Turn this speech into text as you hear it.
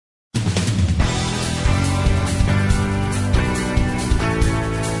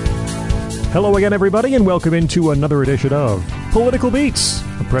Hello again, everybody, and welcome into another edition of Political Beats,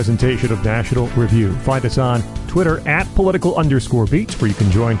 a presentation of National Review. Find us on Twitter at @political_beats, where you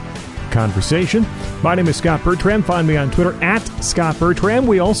can join the conversation. My name is Scott Bertram. Find me on Twitter at Scott Bertram.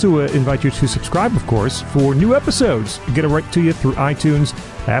 We also invite you to subscribe, of course, for new episodes. Get it right to you through iTunes,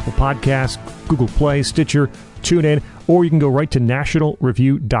 Apple Podcasts, Google Play, Stitcher, TuneIn, or you can go right to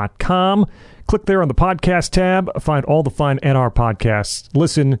nationalreview.com. Click there on the podcast tab, find all the fine NR podcasts,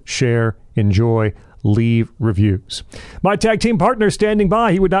 listen, share, enjoy, leave reviews. My tag team partner standing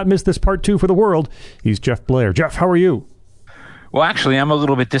by. He would not miss this part two for the world. He's Jeff Blair. Jeff, how are you? Well, actually, I'm a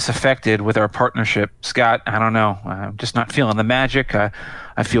little bit disaffected with our partnership, Scott. I don't know. I'm just not feeling the magic. I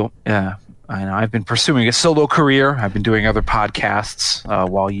feel, I've been pursuing a solo career. I've been doing other podcasts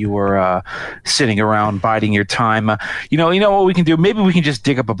while you were sitting around biding your time. You know what we can do? Maybe we can just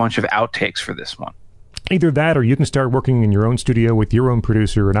dig up a bunch of outtakes for this one. Either that, or you can start working in your own studio with your own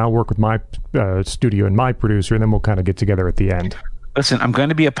producer, and I'll work with my studio and my producer, and then we'll kind of get together at the end. Listen, I'm going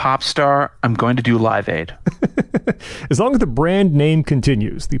to be a pop star. I'm going to do Live Aid. As long as the brand name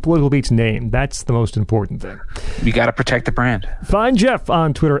continues, the Political Beats name, that's the most important thing. We got to protect the brand. Find Jeff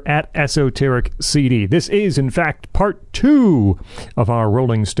on Twitter at EsotericCD. This is, in fact, part two of our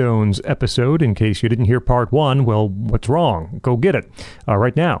Rolling Stones episode. In case you didn't hear part one, well, what's wrong? Go get it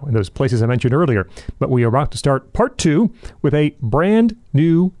right now in those places I mentioned earlier. But we are about to start part two with a brand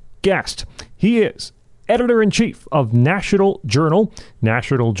new guest. He is Editor-in-Chief of National Journal,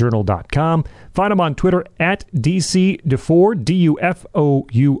 nationaljournal.com. Find him on Twitter at DC Dufour,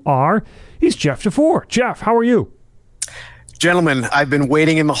 Dufour. He's Jeff Dufour. Jeff, how are you? Gentlemen, I've been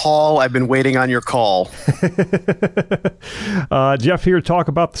waiting in the hall. I've been waiting on your call. Jeff here to talk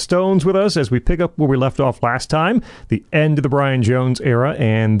about the Stones with us as we pick up where we left off last time, the end of the Brian Jones era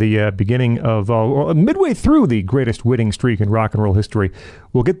and the beginning of, midway through the greatest winning streak in rock and roll history.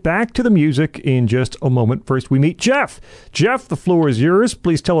 We'll get back to the music in just a moment. First, we meet Jeff. Jeff, the floor is yours.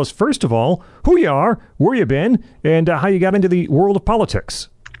 Please tell us, first of all, who you are, where you been, and how you got into the world of politics.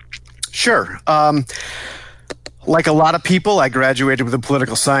 Sure. Like a lot of people, I graduated with a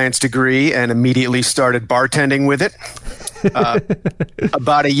political science degree and immediately started bartending with it.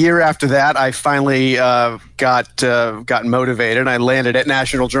 About a year after that, I finally got motivated. I landed at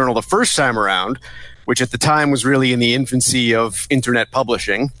National Journal the first time around, which at the time was really in the infancy of internet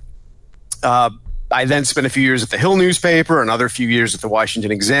publishing. I then spent a few years at the Hill newspaper, another few years at the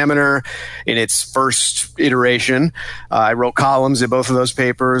Washington Examiner in its first iteration. I wrote columns in both of those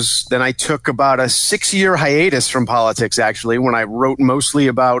papers. Then I took about a 6-year hiatus from politics, actually, when I wrote mostly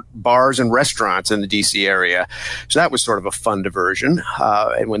about bars and restaurants in the D.C. area. So that was sort of a fun diversion.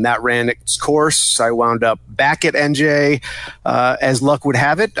 And when that ran its course, I wound up back at NJ. As luck would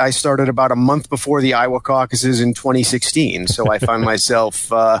have it, I started about a month before the Iowa caucuses in 2016. So I found myself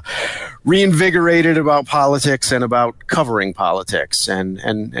reinvigorated about politics and about covering politics,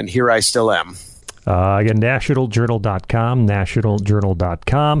 and here I still am. Again, nationaljournal.com,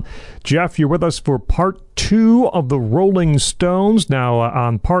 nationaljournal.com. Jeff, you're with us for part two of the Rolling Stones. Now,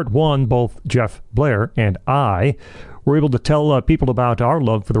 on part one, both Jeff Blair and I were able to tell people about our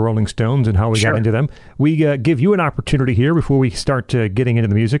love for the Rolling Stones and how we got into them. We give you an opportunity here before we start getting into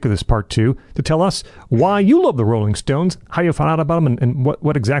the music of this part two to tell us why you love the Rolling Stones, how you found out about them, and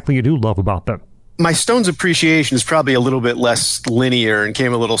what exactly you do love about them. My Stones appreciation is probably a little bit less linear and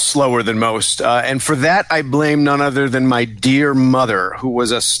came a little slower than most. And for that, I blame none other than my dear mother, who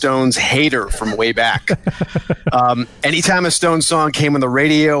was a Stones hater from way back. Anytime a Stones song came on the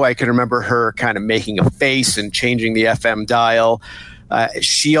radio, I could remember her kind of making a face and changing the FM dial.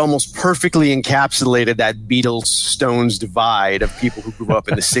 She almost perfectly encapsulated that Beatles-Stones divide of people who grew up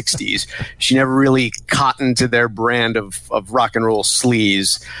in the 60s. She never really cottoned to their brand of rock and roll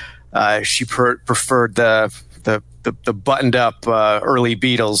sleaze. She preferred the buttoned up early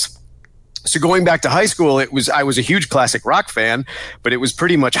Beatles. So going back to high school, I was a huge classic rock fan, but it was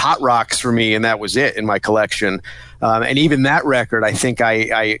pretty much hot rocks for me, and that was it in my collection. And even that record, I think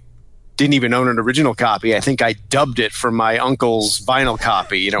I didn't even own an original copy. I think I dubbed it from my uncle's vinyl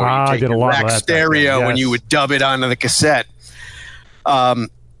copy. You know, where you take a rack stereo and you would dub it onto the cassette.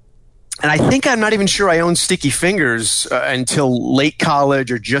 And I think I'm not even sure I owned Sticky Fingers until late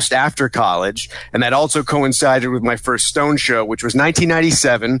college or just after college. And that also coincided with my first Stone show, which was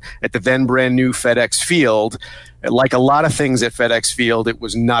 1997 at the then brand new FedEx Field. Like a lot of things at FedEx Field, it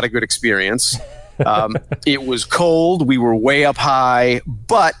was not a good experience. It was cold. We were way up high,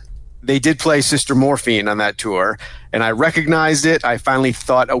 but they did play Sister Morphine on that tour, and I recognized it. I finally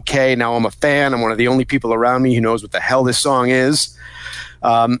thought, okay, now I'm a fan. I'm one of the only people around me who knows what the hell this song is.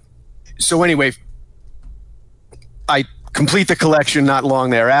 So anyway, I complete the collection not long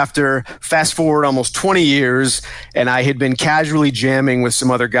thereafter. Fast forward almost 20 years, and I had been casually jamming with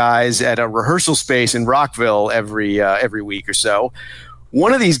some other guys at a rehearsal space in Rockville every week or so.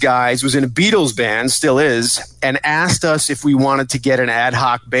 One of these guys was in a Beatles band, still is, and asked us if we wanted to get an ad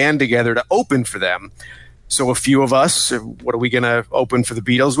hoc band together to open for them. So a few of us, what are we going to open for the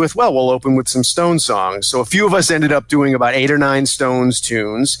Beatles with? Well, we'll open with some Stones songs. So a few of us ended up doing about 8 or 9 Stones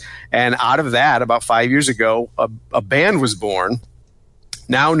tunes. And out of that, about 5 years ago, a band was born,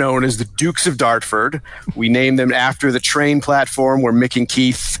 now known as the Dukes of Dartford. We named them after the train platform where Mick and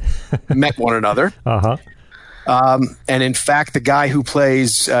Keith met one another. Uh-huh. And in fact, the guy who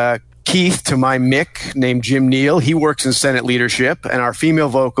plays Keith to my Mick, named Jim Neal, he works in Senate leadership, and our female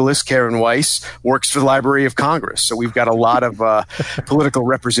vocalist, Karen Weiss, works for the Library of Congress. So we've got a lot of political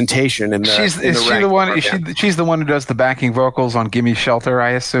representation in the She's the one who does the backing vocals on "Gimme Shelter,"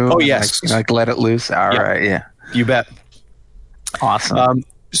 I assume. Oh, yes. Like Let It Loose. All right, yeah. You bet. Awesome.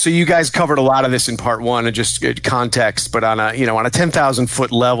 So you guys covered a lot of this in part one, and just context. But on a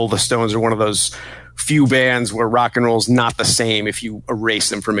 10,000-foot level, the Stones are one of those few bands where rock and roll is not the same if you erase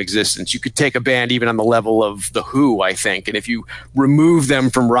them from existence. You could take a band even on the level of The Who, I think, and if you remove them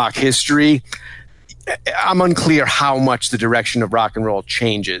from rock history, I'm unclear how much the direction of rock and roll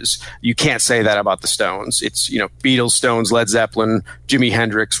changes. You can't say that about the Stones. It's, Beatles, Stones, Led Zeppelin, Jimi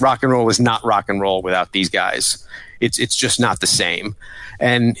Hendrix. Rock and roll is not rock and roll without these guys. It's just not the same.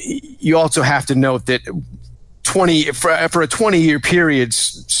 And you also have to note that for a 20-year period,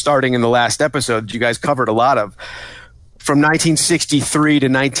 starting in the last episode, you guys covered a lot of, from 1963 to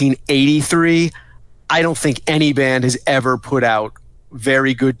 1983, I don't think any band has ever put out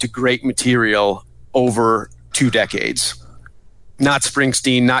very good to great material over 2 decades. Not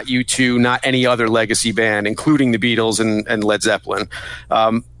Springsteen, not U2, not any other legacy band, including the Beatles and Led Zeppelin.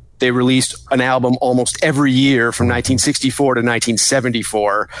 They released an album almost every year from 1964 to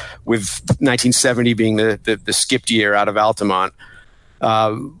 1974, with 1970 being the skipped year out of Altamont.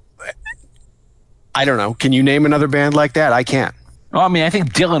 I don't know. Can you name another band like that? I can't. Well, I mean, I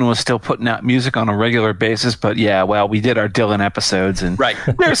think Dylan was still putting out music on a regular basis, but yeah, well, we did our Dylan episodes, and right.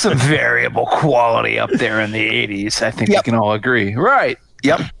 There's some variable quality up there in the 80s. I think we can all agree. Right.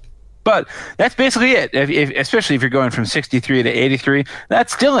 Yep. But that's basically it. Especially if you're going from 63 to 83,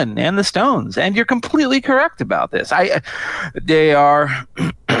 that's Dylan and the Stones. And you're completely correct about this. They are.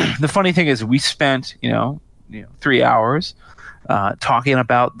 The funny thing is, we spent 3 hours talking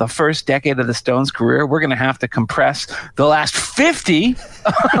about the first decade of the Stones' career. We're going to have to compress the last 50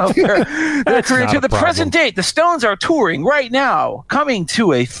 of their career to the present date. The Stones are touring right now, coming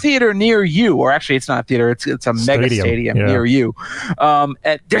to a theater near you. Or actually, it's not a theater. It's a mega stadium near you. And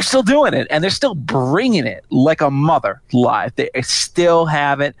they're still doing it, and they're still bringing it like a mother live. They still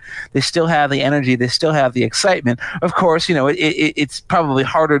have it. They still have the energy. They still have the excitement. Of course, it's probably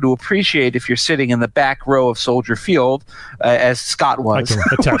harder to appreciate if you're sitting in the back row of Soldier Field, as Scott was.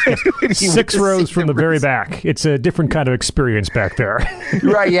 I can attest. 6 rows from the very back. It's a different kind of experience back there.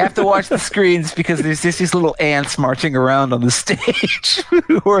 Right, you have to watch the screens because there's just these little ants marching around on the stage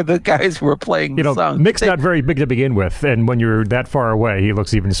who are the guys who are playing the songs. Mick's not very big to begin with, and when you're that far away, he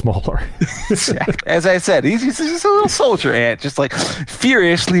looks even smaller. As I said, he's just a little soldier ant, just like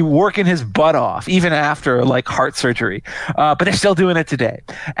furiously working his butt off, even after like heart surgery. But they're still doing it today.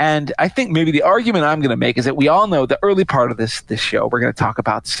 And I think maybe the argument I'm going to make is that we all know the early part of this show, we're going to talk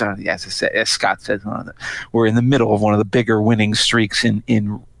about, as Scott said, we're in the middle of one of the bigger winning streaks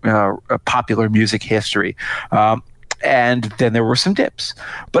in popular music history. And then there were some dips.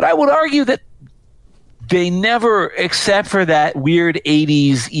 But I would argue that they never, except for that weird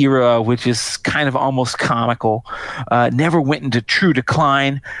 80s era, which is kind of almost comical, never went into true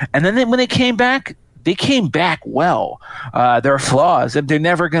decline. And then when they came back well. There are flaws, and they're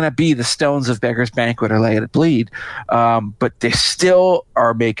never going to be the Stones of Beggar's Banquet or Let It Bleed. But they still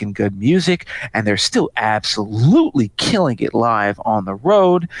are making good music, and they're still absolutely killing it live on the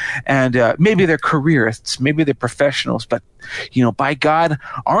road. And maybe they're careerists, maybe they're professionals, but by God,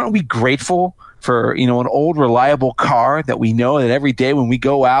 aren't we grateful for an old reliable car that we know that every day when we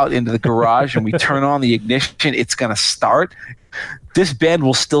go out into the garage and we turn on the ignition, it's going to start? This band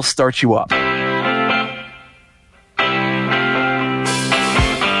will still start you up.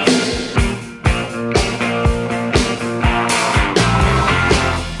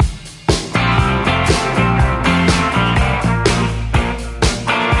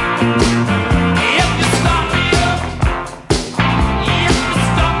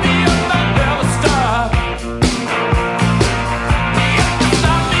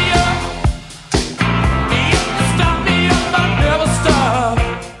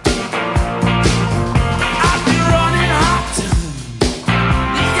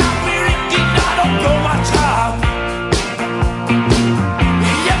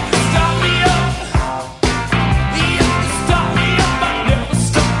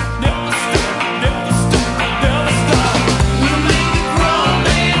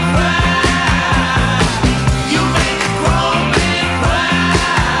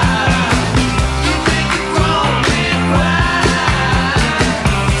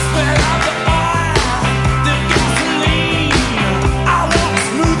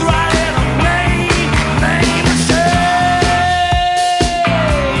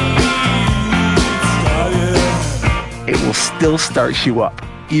 still starts you up,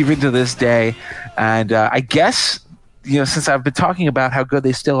 even to this day. And I guess, since I've been talking about how good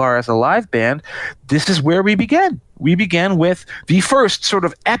they still are as a live band, this is where we began. We began with the first sort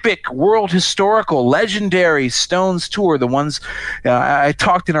of epic, world historical, legendary Stones tour. The ones I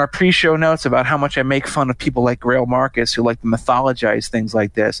talked in our pre-show notes about how much I make fun of people like Grail Marcus who like to mythologize things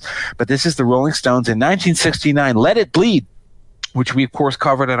like this. But this is the Rolling Stones in 1969, Let It Bleed, which we, of course,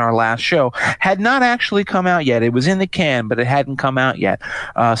 covered in our last show, had not actually come out yet. It was in the can, but it hadn't come out yet.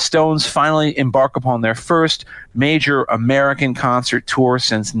 Stones finally embark upon their first major American concert tour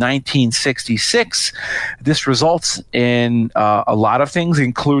since 1966. This results in a lot of things,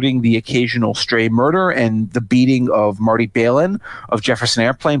 including the occasional stray murder and the beating of Marty Balin of Jefferson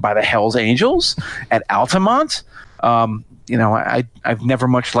Airplane by the Hells Angels at Altamont. I've never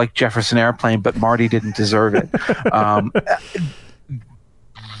much liked Jefferson Airplane, but Marty didn't deserve it.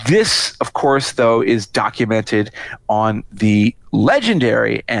 This, of course, though, is documented on the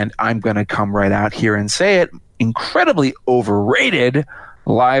legendary, and I'm going to come right out here and say it, incredibly overrated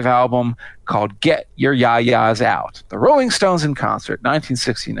live album called Get Your Ya-Ya's Out. The Rolling Stones in concert,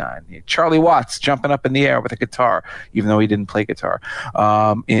 1969. Charlie Watts jumping up in the air with a guitar, even though he didn't play guitar.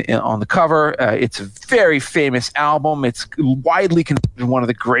 On the cover, it's a very famous album. It's widely considered one of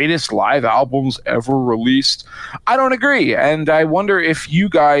the greatest live albums ever released. I don't agree, and I wonder if you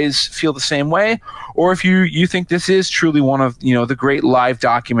guys feel the same way, or if you think this is truly one of the great live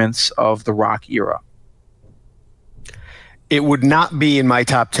documents of the rock era. It would not be in my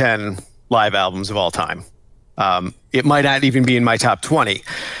top 10 live albums of all time. It might not even be in my top 20.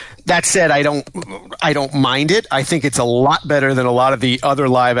 That said, I don't mind it. I think it's a lot better than a lot of the other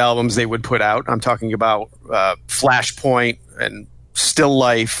live albums they would put out. I'm talking about Flashpoint and Still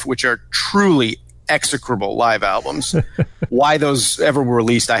Life, which are truly execrable live albums. Why those ever were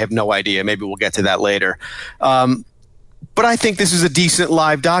released, I have no idea. Maybe we'll get to that later. But I think this is a decent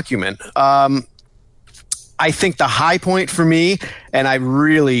live document. I think the high point for me, and I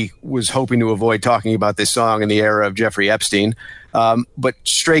really was hoping to avoid talking about this song in the era of Jeffrey Epstein, but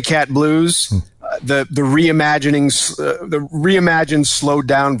Stray Cat Blues, the reimagined slowed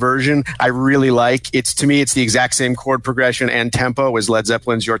down version, I really like. To me, it's the exact same chord progression and tempo as Led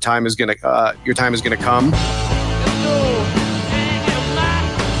Zeppelin's Your Time Is Gonna Come.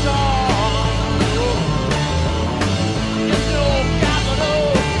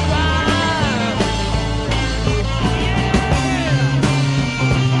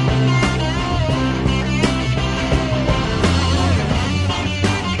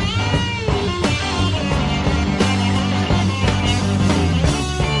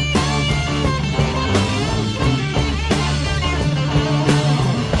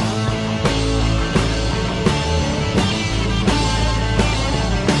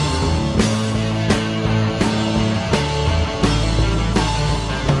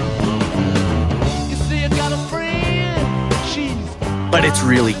 But it's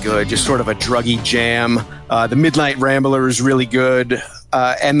really good, just sort of a druggy jam. The Midnight Rambler is really good.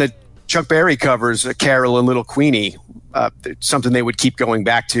 And the Chuck Berry covers, Carol and Little Queenie, something they would keep going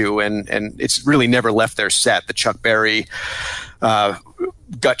back to. And it's really never left their set, the Chuck Berry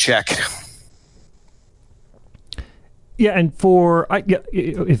gut check. Yeah, and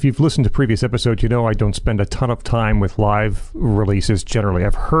if you've listened to previous episodes, I don't spend a ton of time with live releases generally.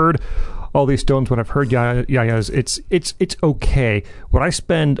 I've heard all these Stones. When I've heard Yaya's, it's okay. What I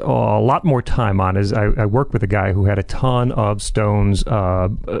spend a lot more time on is I work with a guy who had a ton of Stones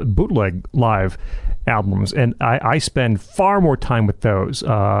bootleg live albums, and I spend far more time with those.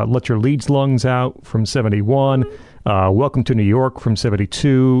 Let Your Leads Lungs Out from 71, Welcome to New York from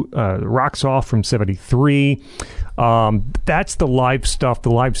 72, Rocks Off from 73. That's the live stuff,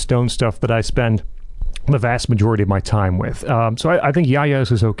 the live Stone stuff that I spend the vast majority of my time with. So I think Yaya's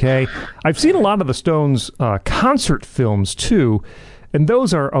is okay. I've seen a lot of the Stones concert films too, and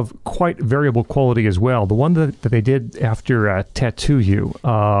those are of quite variable quality as well. The one that they did after Tattoo You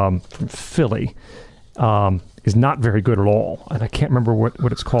from Philly is not very good at all, and I can't remember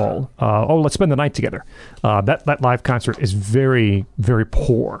what it's called. Let's Spend the Night Together. That live concert is very, very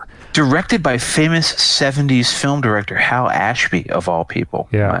poor. Directed by famous 70s film director Hal Ashby, of all people.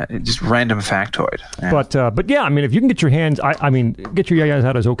 Yeah. Just random factoid. Yeah. But yeah, I mean, if you can get your hands, Get Your Yaya's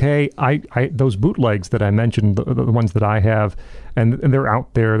Out is okay. Those bootlegs that I mentioned, the ones that I have, and they're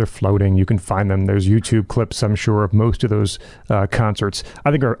out there, they're floating. You can find them. There's YouTube clips, I'm sure, of most of those concerts.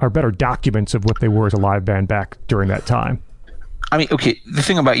 I think are better documents of what they were as a live band back during that time. I mean, okay, the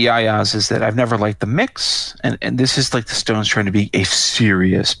thing about Yayas is that I've never liked the mix, and this is like the Stones trying to be a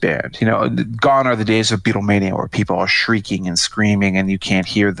serious band. You know, gone are the days of Beatlemania where people are shrieking and screaming and you can't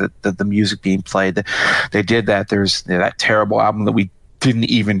hear the music being played. They did that. There's that terrible album that we didn't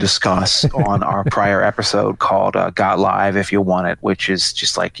even discuss on our prior episode called Got Live If You Want It, which is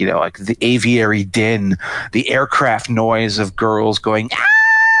just like, you know, like the aviary din, the aircraft noise of girls going, ah!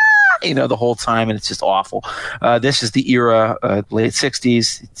 You know, the whole time, and it's just awful. This is the era, late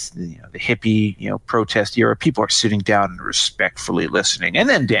 60s. It's the hippie, protest era. People are sitting down and respectfully listening, and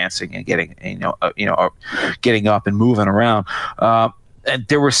then dancing and getting, getting up and moving around. And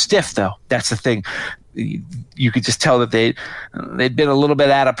they were stiff, though. That's the thing. You could just tell that they'd been a little bit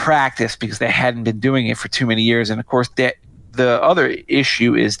out of practice because they hadn't been doing it for too many years. And of course, the other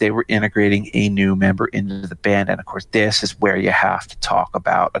issue is they were integrating a new member into the band. And of course, this is where you have to talk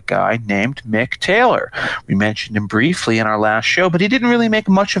about a guy named Mick Taylor. We mentioned him briefly in our last show, but he didn't really make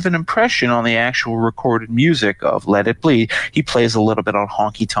much of an impression on the actual recorded music of Let It Bleed. He plays a little bit on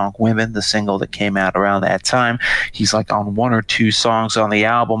Honky Tonk Women, the single that came out around that time. He's like on one or two songs on the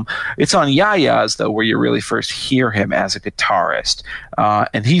album. It's on Yayas, though, where you really first hear him as a guitarist.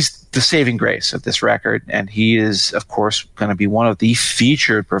 And he's the saving grace of this record, and he is, of course, going to be one of the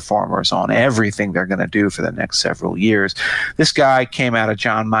featured performers on everything they're going to do for the next several years. This guy came out of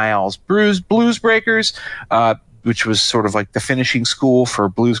John Mayall's Blues Breakers, which was sort of like the finishing school for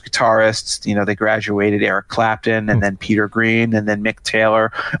blues guitarists. You know, they graduated Eric Clapton and then Peter Green and then Mick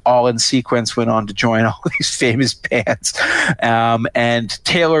Taylor, all in sequence, went on to join all these famous bands. And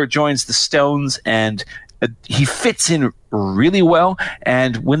Taylor joins the Stones, and he fits in really well.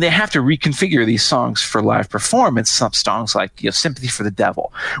 And when they have to reconfigure these songs for live performance, some songs like Sympathy for the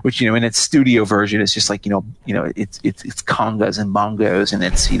Devil, which in its studio version is just like it's congas and bongos, and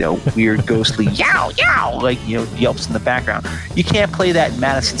it's weird ghostly yow yow like yelps in the background. You can't play that in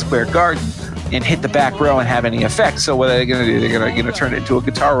Madison Square Garden and hit the back row and have any effect. So what are they going to do? They're going to turn it into a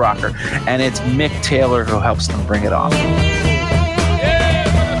guitar rocker, and it's Mick Taylor who helps them bring it off.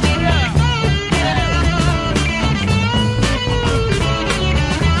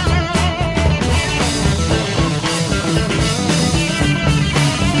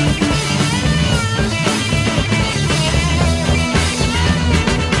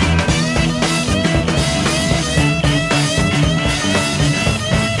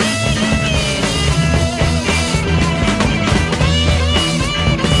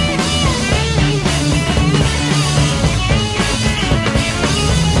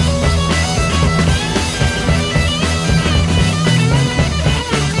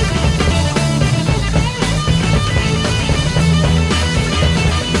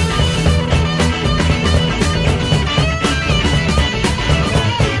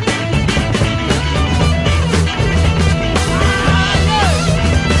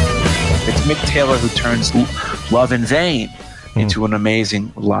 Taylor who turns Love in Vain into an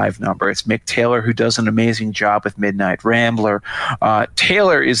amazing live number. It's Mick Taylor who does an amazing job with Midnight Rambler.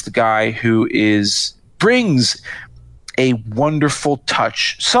 Taylor is the guy who brings a wonderful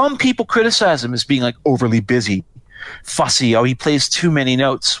touch. Some people criticize him as being like overly busy, fussy. He plays too many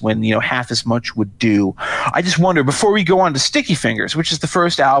notes when half as much would do. I just wonder, before we go on to Sticky Fingers, which is the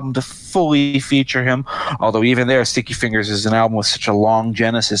first album to fully feature him, although even there, Sticky Fingers is an album with such a long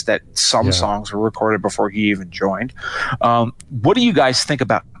genesis that some songs were recorded before he even joined. What do you guys think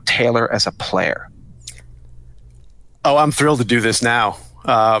about Taylor as a player? Oh, I'm thrilled to do this now.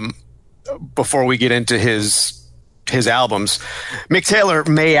 Before we get into his albums, Mick Taylor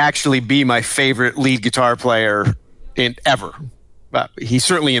may actually be my favorite lead guitar player ever. He's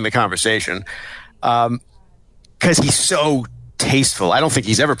certainly in the conversation because he's so tasteful. I don't think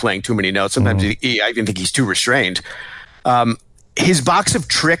he's ever playing too many notes. Sometimes I even think he's too restrained. His box of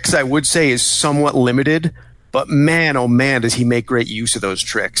tricks, I would say, is somewhat limited, but man, oh man, does he make great use of those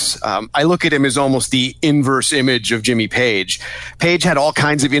tricks. I look at him as almost the inverse image of Jimmy Page. Page had all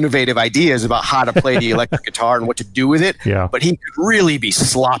kinds of innovative ideas about how to play the electric guitar and what to do with it, but he could really be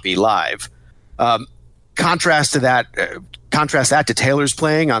sloppy live. Contrast that to Taylor's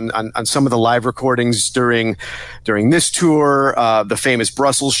playing on some of the live recordings during this tour, the famous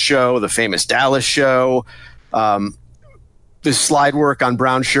Brussels show, the famous Dallas show, the slide work on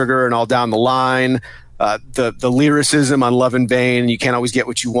Brown Sugar and All Down the Line, the lyricism on Love in Vain, You Can't Always Get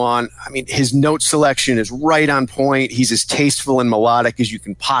What You Want. I mean, his note selection is right on point. He's as tasteful and melodic as you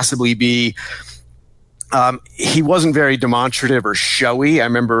can possibly be. He wasn't very demonstrative or showy. I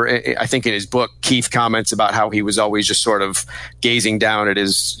remember, I think in his book, Keith comments about how he was always just sort of gazing down at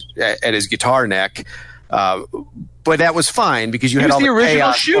his guitar neck. But that was fine because you He had was all the the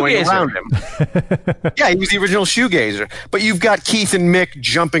original chaos going shoegazer. around him. Yeah, he was the original shoegazer. But you've got Keith and Mick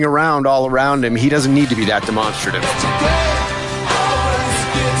jumping around all around him. He doesn't need to be that demonstrative.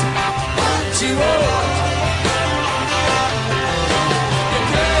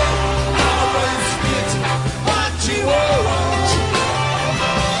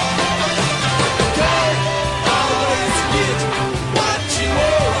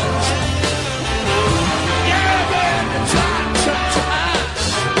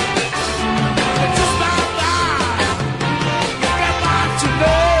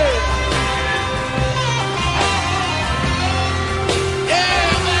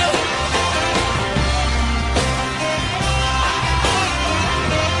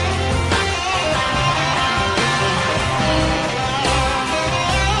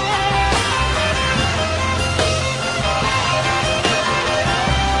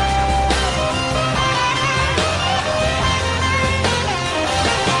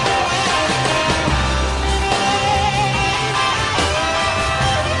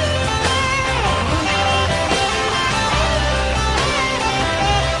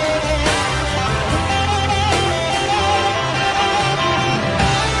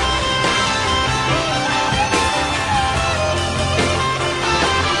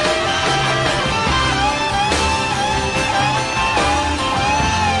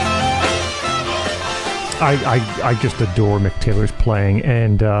 I just adore Mick Taylor's playing,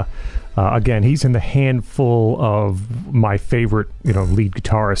 and again, he's in the handful of my favorite, lead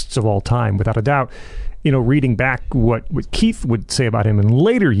guitarists of all time, without a doubt. Reading back what Keith would say about him in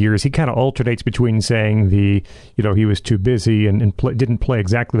later years, he kind of alternates between saying he was too busy and didn't play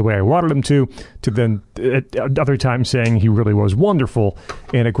exactly the way I wanted him to then at other times saying he really was wonderful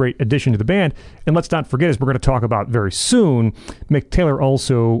and a great addition to the band. And let's not forget, as we're going to talk about very soon, Mick Taylor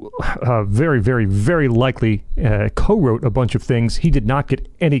also very, very, very likely co-wrote a bunch of things he did not get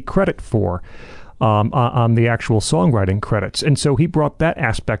any credit for. On the actual songwriting credits. And so he brought that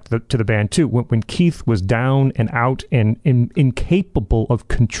aspect to the band too. When Keith was down and out and incapable of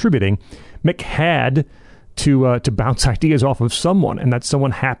contributing, Mick had to bounce ideas off of someone, and that someone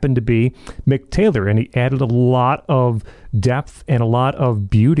happened to be Mick Taylor, and he added a lot of depth and a lot of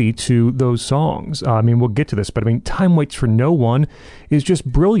beauty to those songs. We'll get to this, but Time Waits for No One is just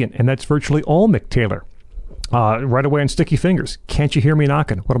brilliant, and that's virtually all Mick Taylor. Right Away on Sticky Fingers, Can't You Hear Me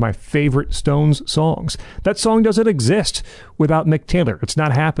Knockin', one of my favorite Stones songs. That song doesn't exist without Mick Taylor. It's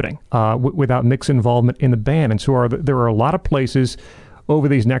not happening without Mick's involvement in the band. And so there are a lot of places over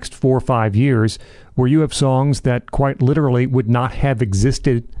these next 4 or 5 years where you have songs that quite literally would not have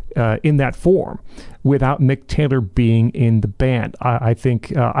existed in that form without Mick Taylor being in the band. I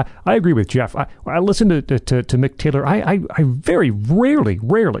think I agree with Jeff. I listen to Mick Taylor. I very rarely,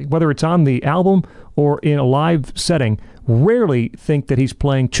 whether it's on the album or in a live setting, rarely think that he's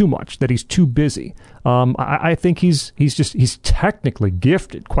playing too much, that he's too busy. I think he's technically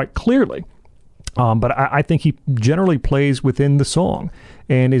gifted, quite clearly. But I think he generally plays within the song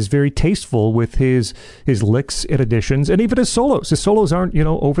and is very tasteful with his licks and additions, and even his solos. His solos aren't,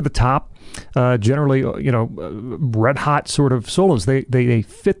 over the top, generally, red hot sort of solos. They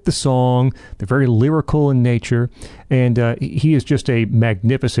fit the song. They're very lyrical in nature, and he is just a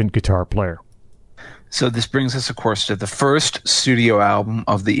magnificent guitar player. So this brings us, of course, to the first studio album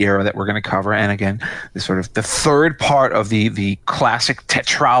of the era that we're going to cover, and again, the sort of the third part of the classic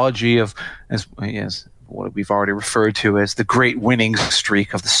tetralogy of as what we've already referred to as the great winning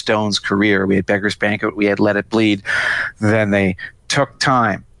streak of the Stones' career. We had Beggar's Banquet, we had Let It Bleed. Then they took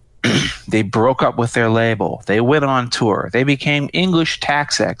time. They broke up with their label. They went on tour. They became English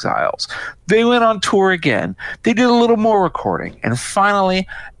tax exiles. They went on tour again. They did a little more recording. And finally,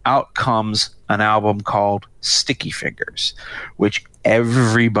 out comes an album called Sticky Fingers, which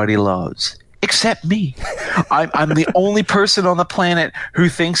everybody loves, except me. I'm the only person on the planet who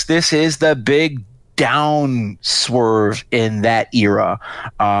thinks this is the big down swerve in that era,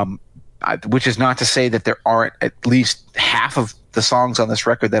 which is not to say that there aren't at least half of the songs on this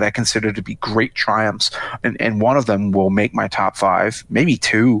record that I consider to be great triumphs, and one of them will make my top 5, maybe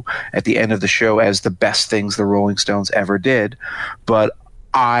 2 at the end of the show as the best things the Rolling Stones ever did. But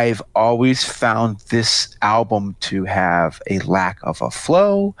I've always found this album to have a lack of a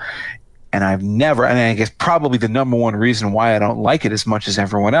flow. And I've never, and I guess probably the number one reason why I don't like it as much as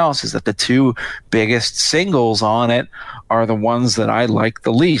everyone else is that the two biggest singles on it are the ones that I like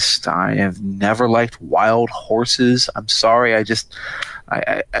the least. I have never liked Wild Horses. I'm sorry.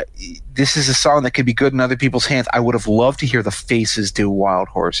 This is a song that could be good in other people's hands. I would have loved to hear the Faces do Wild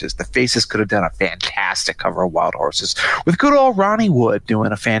Horses. The Faces could have done a fantastic cover of Wild Horses with good old Ronnie Wood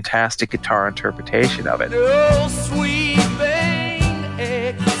doing a fantastic guitar interpretation of it. Oh, sweet vein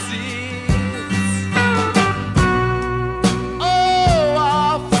exists. Oh,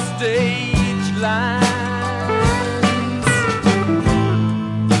 off stage lines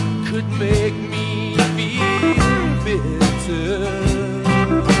could make me feel bitter.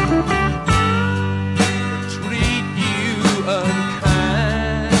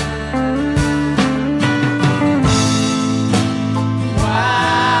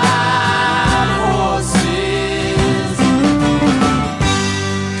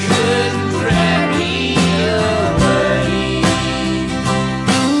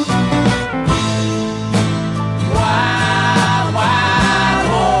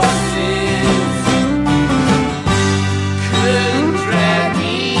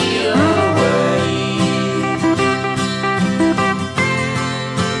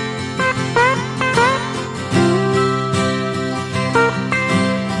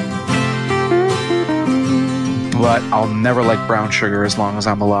 But I'll never like Brown Sugar as long as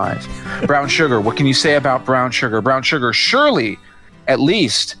I'm alive. Brown Sugar, what can you say about Brown Sugar? Brown Sugar surely, at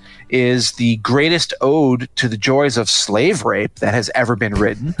least, is the greatest ode to the joys of slave rape that has ever been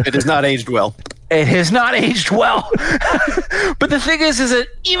written. It has not aged well. It has not aged well. But the thing is that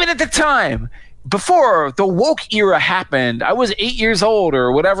even at the time, before the woke era happened, I was 8 years old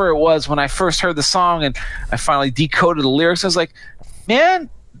or whatever it was when I first heard the song, and I finally decoded the lyrics. I was like, man,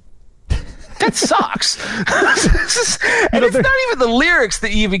 that sucks. And it's not even the lyrics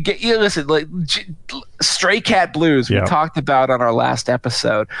that you even get. You listen, like Stray Cat Blues we talked about on our last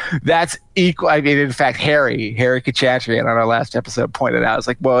episode. That's equal. I mean, in fact, Harry Kachatrian on our last episode pointed out, it's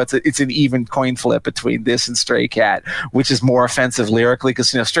like, well, it's an even coin flip between this and Stray Cat, which is more offensive lyrically,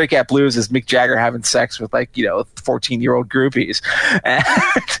 because Stray Cat Blues is Mick Jagger having sex with 14-year-old groupies.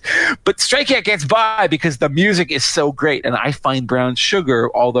 But Stray Cat gets by because the music is so great, and I find Brown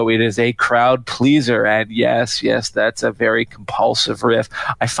Sugar, although it is a crowd pleaser, and yes, that's a very compulsive riff,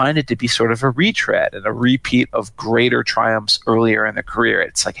 I find it to be sort of a retread and a repeat of greater triumphs earlier in the career.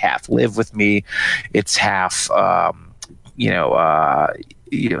 It's like half Live With Me, it's half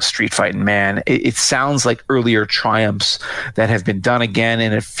Street Fighting Man. It sounds like earlier triumphs that have been done again,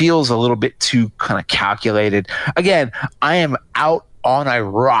 and it feels a little bit too kind of calculated. Again, I am out on a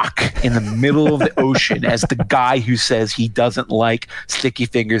rock in the middle of the ocean as the guy who says he doesn't like Sticky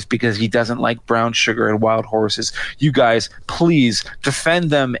Fingers because he doesn't like Brown Sugar and Wild Horses. You guys, please defend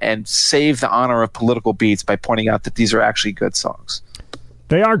them and save the honor of Political Beats by pointing out that these are actually good songs.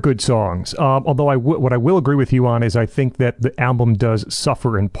 They are good songs, although what I will agree with you on is I think that the album does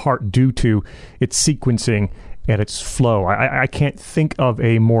suffer in part due to its sequencing and its flow. I can't think of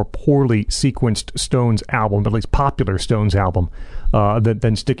a more poorly sequenced Stones album, at least popular Stones album,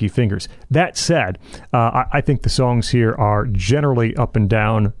 than Sticky Fingers. That said, I think the songs here are generally up and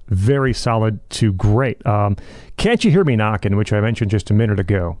down, very solid to great. Can't You Hear Me Knockin', which I mentioned just a minute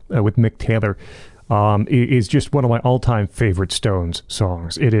ago with Mick Taylor, is just one of my all-time favorite Stones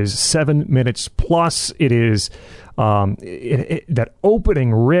songs. It is 7 minutes plus. It is that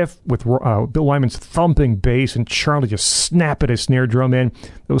opening riff with Bill Wyman's thumping bass and Charlie just snapping his snare drum in.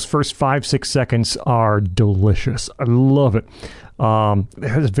 Those first 5-6 seconds are delicious. I love it. It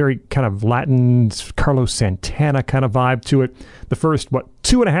has a very kind of Latin Carlos Santana kind of vibe to it. The first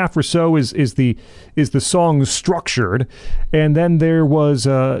 2.5 or so is the song structured, and then there was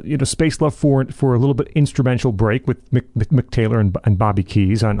space left for a little bit instrumental break with Mick Taylor and Bobby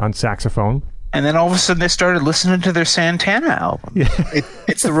Keys on saxophone. And then all of a sudden they started listening to their Santana album. Yeah.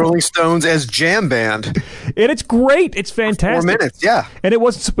 It's the Rolling Stones as jam band. And it's great. It's fantastic. 4 minutes, yeah. And it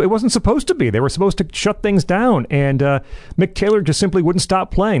wasn't supposed to be. They were supposed to shut things down. And Mick Taylor just simply wouldn't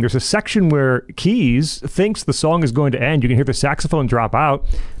stop playing. There's a section where Keys thinks the song is going to end. You can hear the saxophone drop out.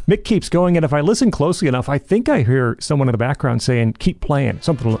 Mick keeps going, and if I listen closely enough, I think I hear someone in the background saying, "Keep playing,"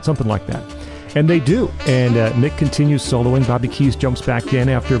 something like that. And they do. And Mick continues soloing. Bobby Keys jumps back in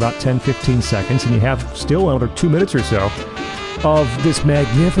after about 10-15 seconds, and you have still another 2 minutes or so of this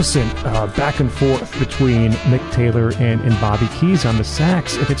magnificent back and forth between Mick Taylor and Bobby Keys on the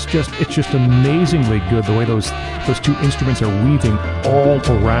sax. And it's just amazingly good the way those two instruments are weaving all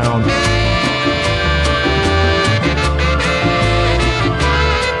around.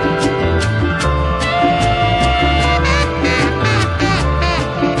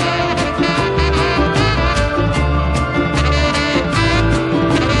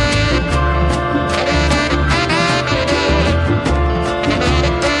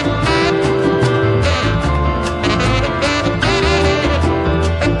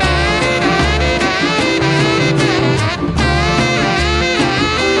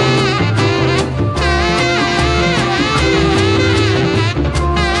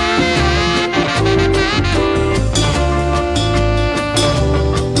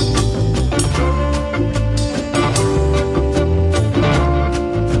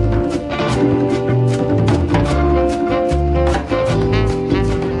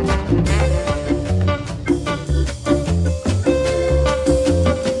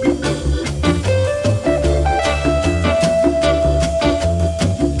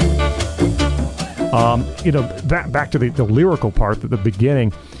 Back to the lyrical part at the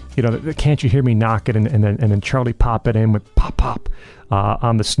beginning. The Can't You Hear Me Knockin', and then Charlie popping in with pop pop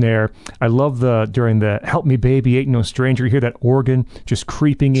on the snare. I love during the Help Me Baby Ain't No Stranger, you hear that organ just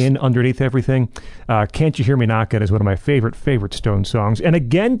creeping in underneath everything. Can't You Hear Me Knockin' is one of my favorite Stone songs. And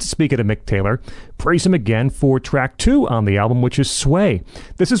again, speaking of Mick Taylor, praise him again for track 2 on the album, which is Sway.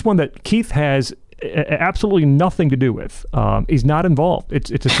 This is one that Keith has absolutely nothing to do with. He's not involved. It's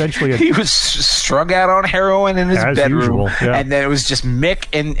essentially he was strung out on heroin in his bedroom, usual, yeah. And then it was just Mick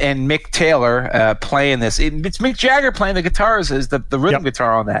and Mick Taylor playing this. It's Mick Jagger playing the guitars as the rhythm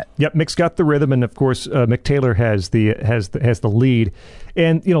guitar on that. Yep, Mick's got the rhythm, and of course Mick Taylor has the lead.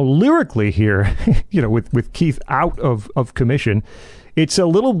 And lyrically here, with Keith out of commission, it's a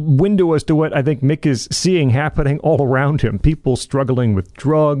little window as to what I think Mick is seeing happening all around him. People struggling with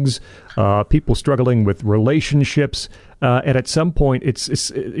drugs, people struggling with relationships. And at some point, it's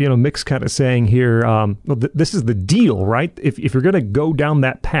Mick's kind of saying here, this is the deal, right? If you're going to go down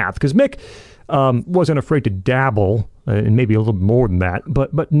that path, because Mick wasn't afraid to dabble, and maybe a little more than that,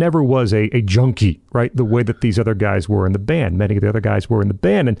 but never was a junkie, right? The way that these other guys were in the band. Many of the other guys were in the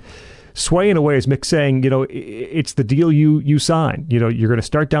band. And Sway, in a way, is Mick saying, it's the deal you sign. You're going to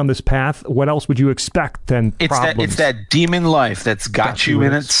start down this path. What else would you expect than problems? It's that demon life that's got you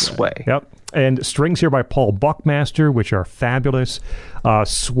in its sway. Yep. And strings here by Paul Buckmaster, which are fabulous.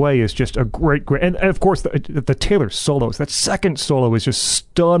 Sway is just a great, and of course the Taylor solos. That second solo is just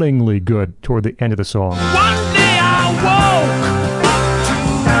stunningly good toward the end of the song. One day I woke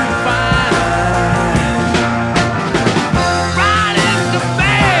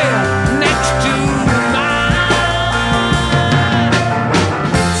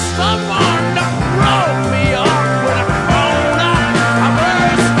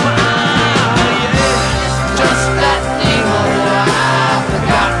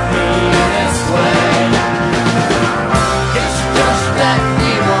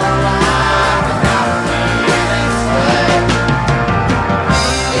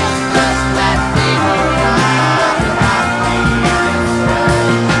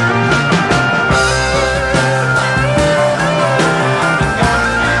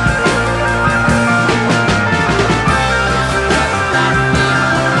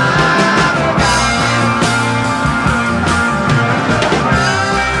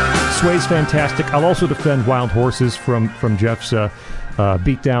fantastic. I'll also defend Wild Horses from Jeff's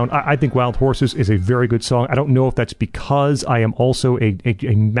beatdown. I think Wild Horses is a very good song. I don't know if that's because I am also a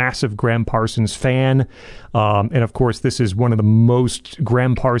massive Graham Parsons fan. And of course, this is one of the most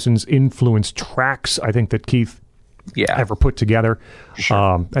Graham Parsons influenced tracks I think that Keith ever put together.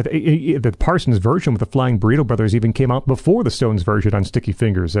 Sure. The Parsons version with the Flying Burrito Brothers even came out before the Stones version on Sticky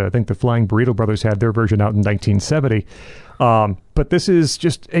Fingers. I think the Flying Burrito Brothers had their version out in 1970. But this is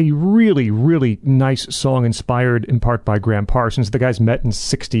just a really, really nice song inspired in part by Graham Parsons. The guys met in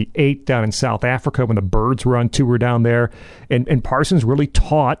 1968 down in South Africa when the Byrds were on tour down there. And Parsons really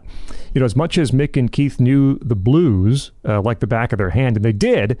taught, as much as Mick and Keith knew the blues like the back of their hand, and they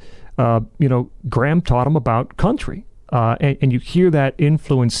did, Graham taught them about country. And you hear that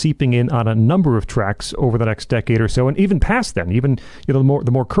influence seeping in on a number of tracks over the next decade or so, and even past then. Even the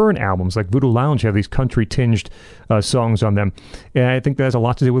more current albums like Voodoo Lounge have these country tinged songs on them, and I think that has a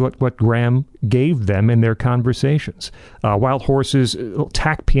lot to do with what Graham gave them in their conversations. Wild Horses,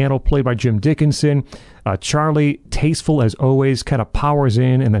 tack piano played by Jim Dickinson. Charlie, tasteful as always, kind of powers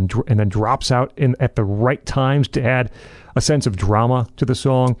in and then drops out at the right times to add a sense of drama to the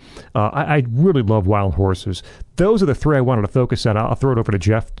song. I really love Wild Horses. Those are the three I wanted to focus on. I'll throw it over to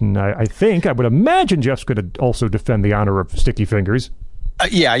Jeff, and I would imagine Jeff's going to also defend the honor of Sticky Fingers.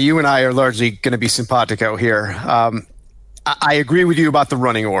 Yeah, you and I are largely going to be simpatico here. I agree with you about the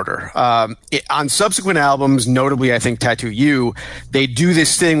running order. On subsequent albums, notably I think Tattoo You, they do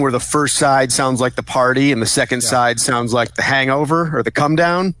this thing where the first side sounds like The Party and the second side sounds like The Hangover or The Come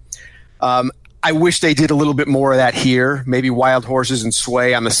Down. I wish they did a little bit more of that here. Maybe Wild Horses and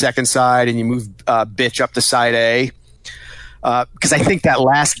Sway on the second side, and you move Bitch up to side A. Because I think that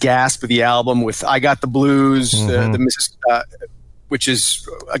last gasp of the album with I Got the Blues, which is,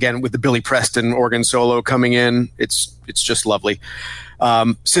 again, with the Billy Preston organ solo coming in, it's just lovely.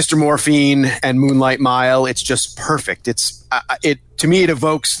 Sister Morphine and Moonlight Mile, it's just perfect. To me, it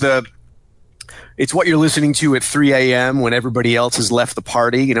evokes it's what you're listening to at 3 a.m. when everybody else has left the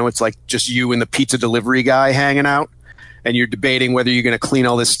party. It's like just you and the pizza delivery guy hanging out, and you're debating whether you're going to clean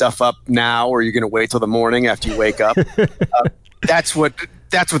all this stuff up now or you're going to wait till the morning after you wake up. That's what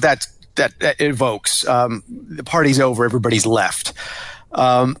that evokes. The party's over, everybody's left.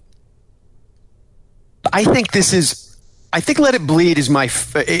 I think this is I think Let It Bleed is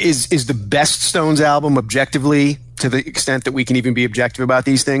is the best Stones album objectively, to the extent that we can even be objective about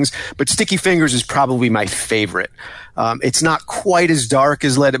these things. But Sticky Fingers is probably my favorite. It's not quite as dark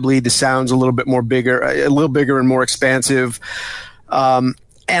as Let It Bleed. The sound's a little bigger and more expansive. And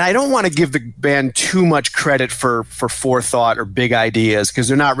I don't want to give the band too much credit for forethought or big ideas, because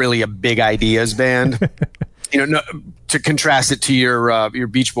they're not really a big ideas band. To contrast it to your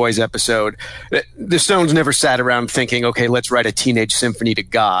Beach Boys episode, the Stones never sat around thinking, okay, let's write a Teenage Symphony to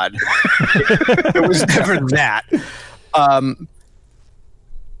God. It was never that.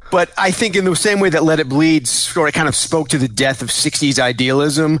 But I think in the same way that Let It Bleed sort of kind of spoke to the death of 60s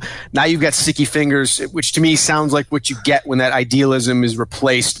idealism, now you've got Sticky Fingers, which to me sounds like what you get when that idealism is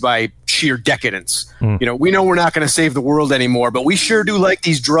replaced by sheer decadence. We know we're not going to save the world anymore, but we sure do like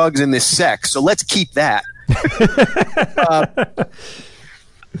these drugs and this sex, so let's keep that.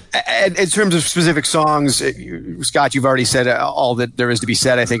 And in terms of specific songs, Scott, you've already said all that there is to be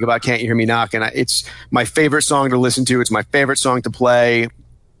said, I think, about Can't You Hear Me Knockin'. It's my favorite song to listen to. It's my favorite song to play.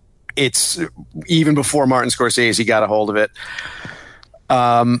 It's even before Martin Scorsese got a hold of it.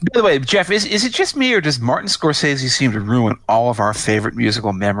 By the way, Jeff, is it just me, or does Martin Scorsese seem to ruin all of our favorite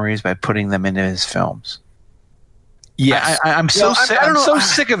musical memories by putting them into his films? Yes. I'm so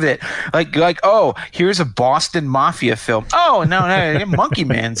sick of it. Like, oh, here's a Boston Mafia film. Oh, no, Monkey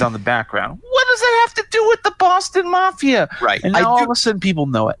Man's on the background. What does that have to do with the Boston Mafia? Right. And now all of a sudden people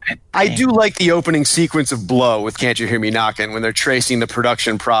know it. I do like the opening sequence of Blow with Can't You Hear Me Knockin', when they're tracing the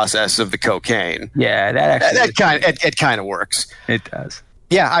production process of the cocaine. Yeah, that kind of works. It does.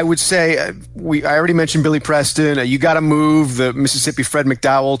 Yeah, I would say I already mentioned Billy Preston. You Gotta Move, the Mississippi Fred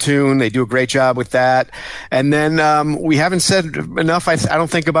McDowell tune. They do a great job with that. And then we haven't said enough, I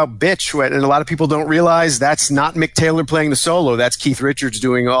don't think, about Bitch. And a lot of people don't realize that's not Mick Taylor playing the solo. That's Keith Richards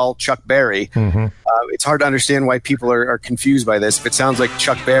doing all Chuck Berry. Mm-hmm. It's hard to understand why people are confused by this. If it sounds like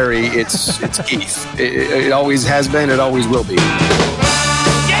Chuck Berry, it's Keith. It always has been. It always will be.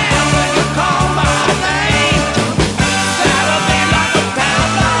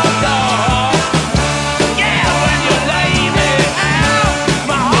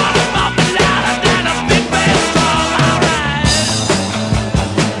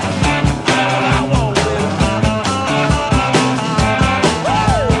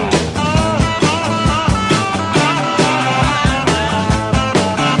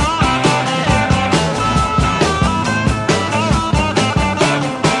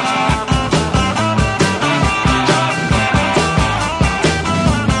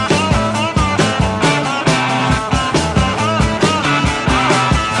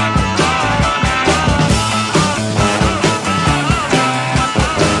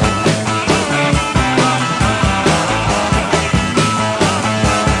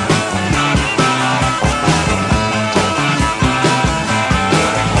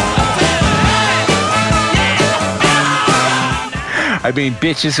 I mean,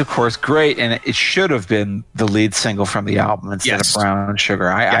 Bitch is, of course, great, and it should have been the lead single from the album instead of Brown Sugar.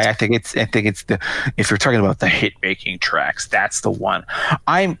 I think it's the, if you're talking about the hit making tracks, that's the one.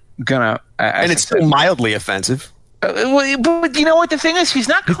 I'm gonna and it's still mildly offensive. But you know what the thing is? He's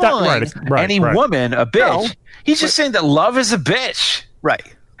not calling any woman a bitch. No, he's just saying that love is a bitch.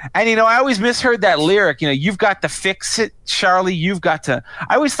 Right. And, I always misheard that lyric. You've got to fix it, Charlie. You've got to.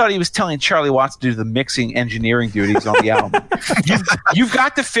 I always thought he was telling Charlie Watts to do the mixing engineering duties on the album. You've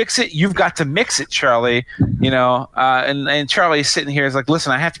got to fix it. You've got to mix it, Charlie. And Charlie's sitting here is like,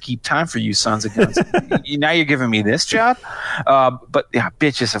 listen, I have to keep time for you, sons of guns. Now you're giving me this job. But yeah,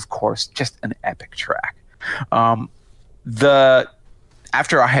 Bitch is, of course, just an epic track.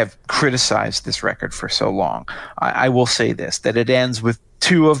 After I have criticized this record for so long, I will say this, that it ends with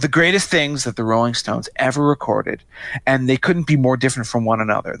two of the greatest things that the Rolling Stones ever recorded, and they couldn't be more different from one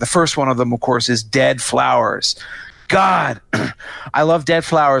another. The first one of them, of course, is Dead Flowers. God, I love Dead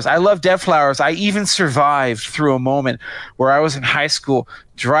Flowers. I love Dead Flowers. I even survived through a moment where I was in high school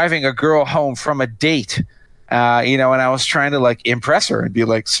driving a girl home from a date. And I was trying to impress her and be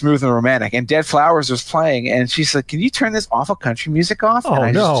smooth and romantic. And Dead Flowers was playing, and she's like, "Can you turn this awful country music off?" And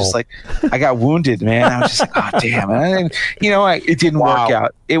I just I got wounded, man. I was just like, "Oh damn!" And it didn't work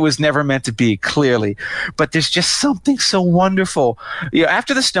out. It was never meant to be, clearly. But there's just something so wonderful.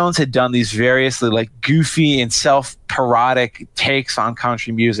 After the Stones had done these variously goofy and self-parodic takes on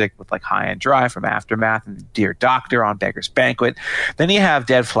country music with High and Dry from Aftermath and Dear Doctor on Beggar's Banquet, then you have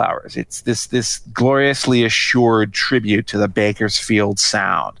Dead Flowers. It's this gloriously assured tribute to the Bakersfield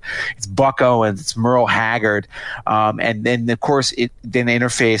sound. It's Buck Owens, it's Merle Haggard, and then of course it then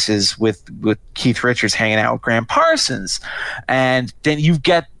interfaces with Keith Richards hanging out with Graham Parsons, and then you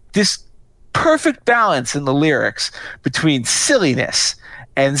get this perfect balance in the lyrics between silliness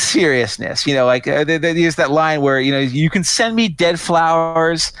and seriousness. Like they use that line where, you can send me dead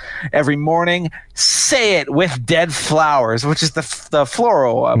flowers every morning. Say it with dead flowers, which is the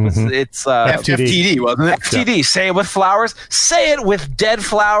floral. It's FTD, wasn't it? FTD. Yeah. Say it with flowers. Say it with dead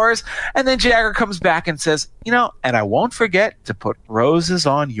flowers. And then Jagger comes back and says, and I won't forget to put roses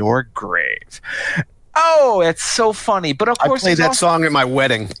on your grave. Oh, it's so funny. But of course, I played that song at my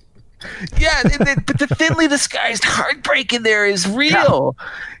wedding. Yeah, but the thinly disguised heartbreak in there is real.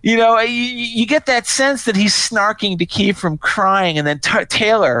 Yeah. You get that sense that he's snarking to keep from crying, and then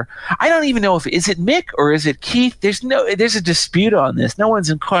Taylor. I don't even know is it Mick or is it Keith. There's a dispute on this. No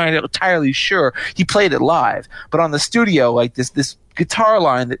one's entirely sure. He played it live, but on the studio, like this guitar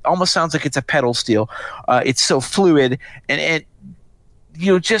line that almost sounds like it's a pedal steel. It's so fluid and.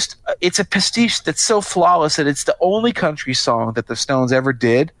 It's a pastiche that's so flawless that it's the only country song that the Stones ever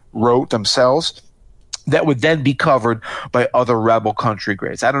wrote themselves, that would then be covered by other rebel country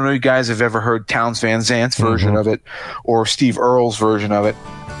greats. I don't know if you guys have ever heard Townes Van Zant's version of it or Steve Earle's version of it.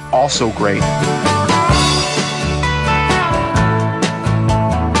 Also great.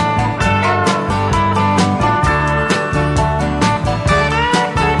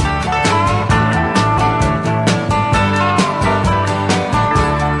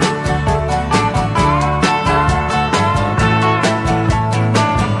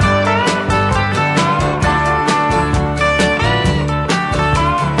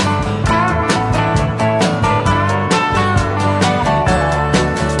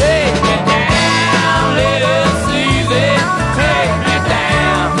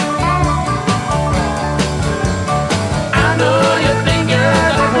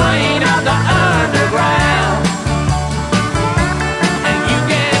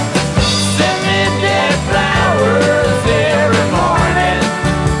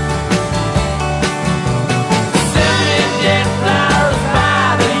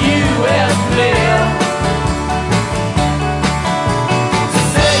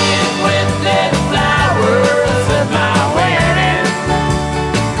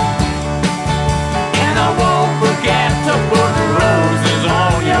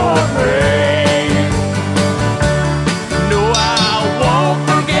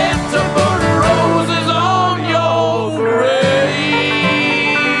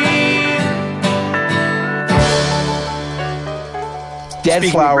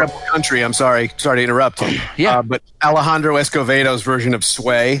 Speaking of rebel country, I'm sorry to interrupt. Yeah. But Alejandro Escovedo's version of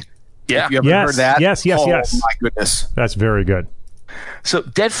Sway. Yeah. Have you ever heard that? Yes. Oh, my goodness. That's very good. So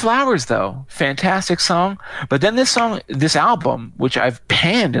Dead Flowers, though, fantastic song. But then this album, which I've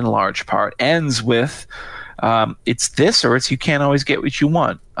panned in large part, ends with it's this or it's You Can't Always Get What You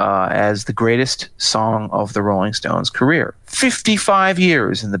Want as the greatest song of the Rolling Stones' career. 55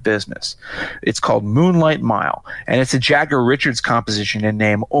 years in the business. It's called Moonlight Mile, and it's a Jagger Richards composition in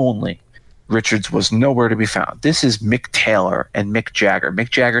name only. Richards was nowhere to be found. This is Mick Taylor and Mick Jagger.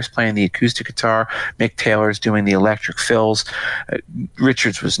 Mick Jagger's playing the acoustic guitar. Mick Taylor's doing the electric fills.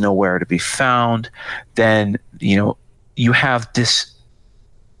 Richards was nowhere to be found. Then, you have this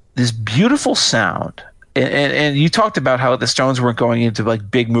beautiful sound. And you talked about how the Stones weren't going into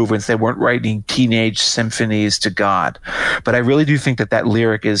like big movements. They weren't writing teenage symphonies to God. But I really do think that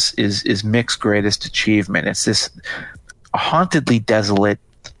lyric is Mick's greatest achievement. It's this hauntedly desolate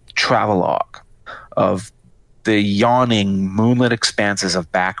travelogue of the yawning moonlit expanses of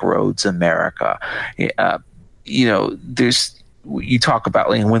backroads America. You talk about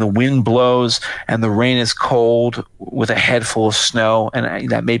like when the wind blows and the rain is cold with a head full of snow, and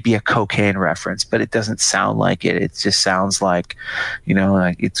that may be a cocaine reference, but it doesn't sound like it. It just sounds like,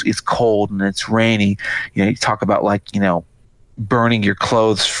 like it's cold and it's rainy. You talk about like, burning your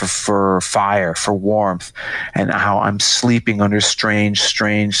clothes for fire, for warmth, and how I'm sleeping under strange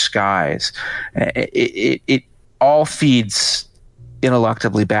skies. It all feeds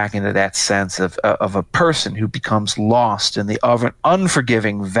ineluctably back into that sense of a person who becomes lost in the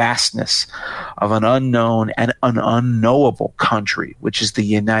unforgiving vastness of an unknown and an unknowable country, which is the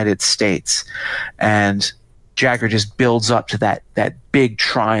United States. And Jagger just builds up to that big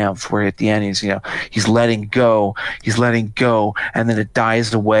triumph where at the end he's letting go, and then it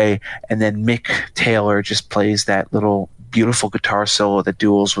dies away, and then Mick Taylor just plays that little beautiful guitar solo that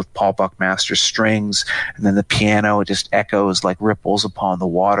duels with Paul Buckmaster's strings, and then the piano just echoes like ripples upon the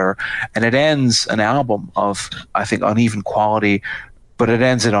water, and it ends an album of, I think, uneven quality, but it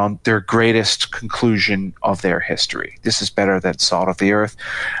ends it on their greatest conclusion of their history. This is better than Salt of the Earth.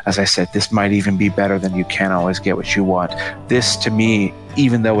 As I said, this might even be better than You Can't Always Get What You Want. This, to me,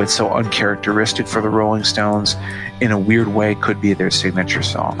 even though it's so uncharacteristic for the Rolling Stones, in a weird way could be their signature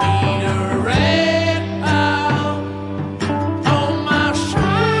song.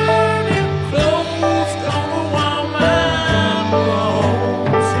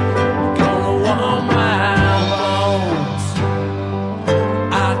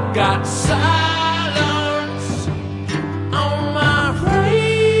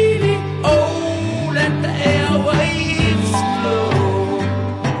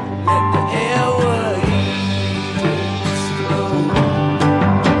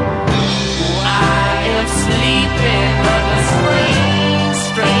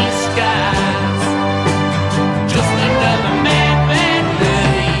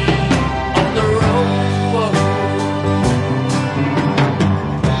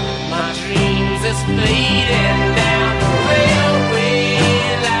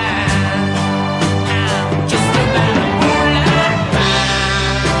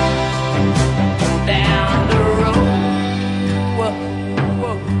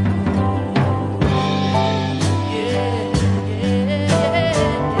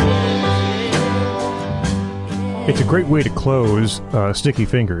 It's a great way to close Sticky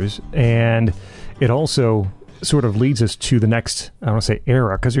Fingers, and it also sort of leads us to the next, I don't want to say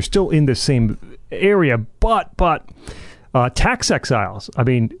era, because you're still in the same area, but tax exiles. I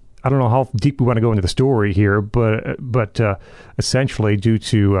mean, I don't know how deep we want to go into the story here, but essentially due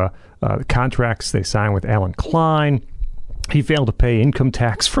to the contracts they signed with Alan Klein, he failed to pay income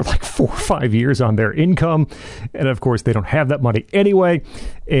tax for like 4 or 5 years on their income. And of course, they don't have that money anyway.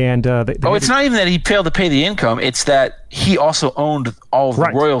 And it's not even that he failed to pay the income. It's that he also owned all of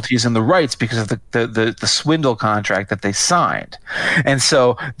the royalties and the rights because of the swindle contract that they signed. And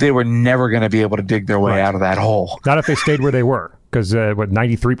so they were never going to be able to dig their way out of that hole. Not if they stayed where they were. Because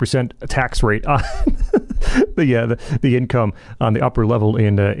 93% tax rate on the income on the upper level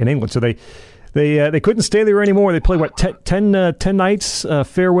in England. So they couldn't stay there anymore. They played 10 nights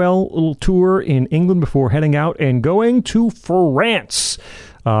farewell little tour in England before heading out and going to France.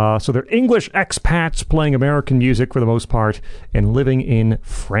 So they're English expats playing American music for the most part and living in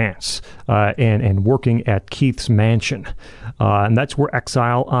France and working at Keith's mansion. And that's where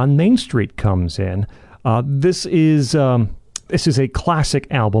Exile on Main Street comes in. This is a classic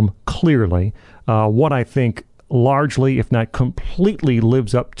album, clearly. What I think largely, if not completely,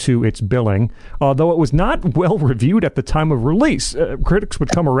 lives up to its billing, although it was not well reviewed at the time of release. Critics would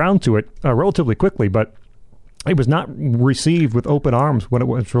come around to it relatively quickly, but it was not received with open arms when it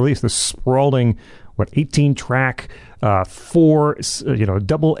was released. The sprawling, 18-track, 4,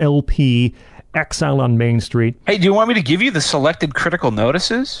 double LP, Exile on Main Street. Hey, do you want me to give you the selected critical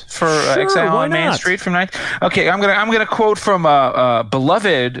notices for Exile on Main Street from 19? Okay, I'm gonna quote from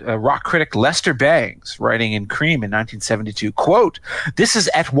beloved rock critic Lester Bangs, writing in Cream in 1972. Quote: "This is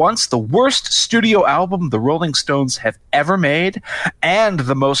at once the worst studio album the Rolling Stones have ever made, and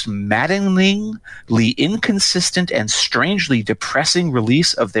the most maddeningly inconsistent and strangely depressing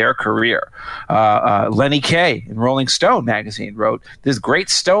release of their career." Lenny Kaye in Rolling Stone magazine wrote, "This great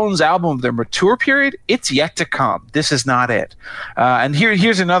Stones album of their mature period, it's yet to come. This is not it." And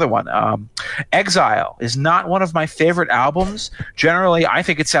here's another one. Exile is not one of my favorite albums. Generally, I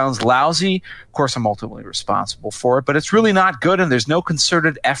think it sounds lousy. Of course, I'm ultimately responsible for it, but it's really not good, and there's no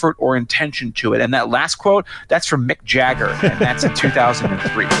concerted effort or intention to it. And that last quote, that's from Mick Jagger, and that's in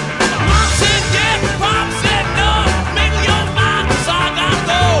 2003.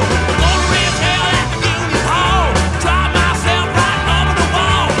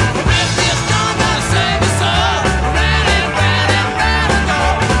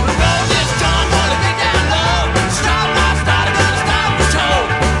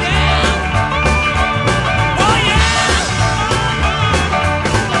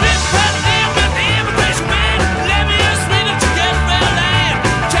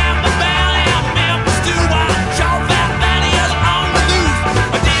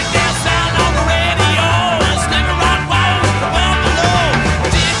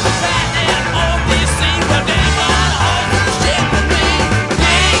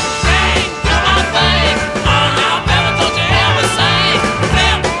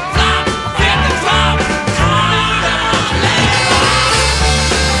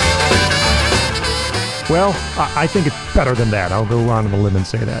 Well, I think it's better than that. I'll go on the limb and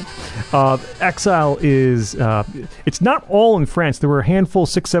say that. Exile is, it's not all in France. There were a handful,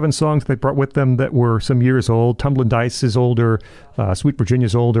 6, 7 songs they brought with them that were some years old. Tumblin' Dice is older. Sweet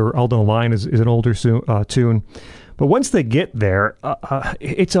Virginia's older. Alden Line is an older tune. But once they get there,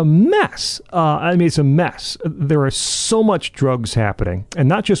 it's a mess. It's a mess. There are so much drugs happening, and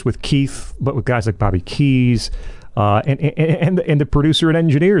not just with Keith, but with guys like Bobby Keys, and the producer and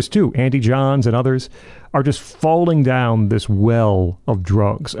engineers too, Andy Johns and others, are just falling down this well of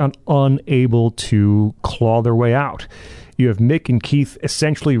drugs and unable to claw their way out. You have Mick and Keith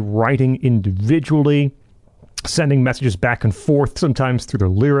essentially writing individually, sending messages back and forth, sometimes through their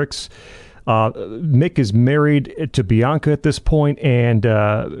lyrics. Mick is married to Bianca at this point, and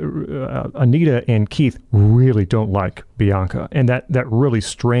Anita and Keith really don't like Bianca, and that really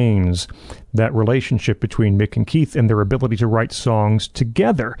strains that relationship between Mick and Keith and their ability to write songs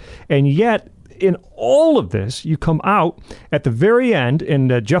together. And yet, in all of this, you come out at the very end,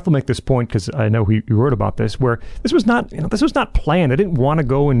 and Jeff will make this point because I know he wrote about this, where this was not planned. They didn't want to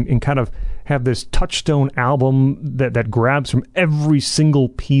go and kind of have this touchstone album that grabs from every single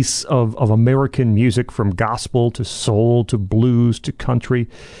piece of American music, from gospel to soul to blues to country.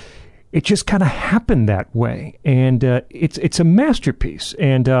 It just kind of happened that way, and it's a masterpiece.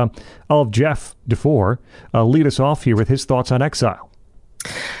 And I'll have Jeff Dufour lead us off here with his thoughts on Exile.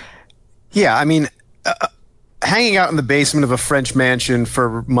 Yeah, I mean, hanging out in the basement of a French mansion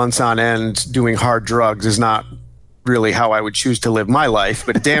for months on end doing hard drugs is not really how I would choose to live my life,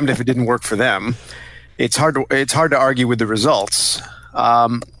 but damned if it didn't work for them. It's hard to argue with the results.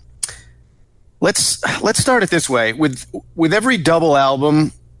 Let's start it this way. With every double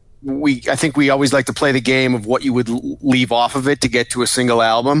album, I think we always like to play the game of what you would leave off of it to get to a single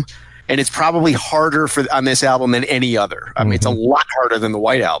album. And it's probably harder on this album than any other. I mean, it's a lot harder than the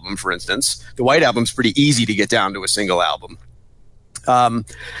White Album, for instance. The White Album's pretty easy to get down to a single album. And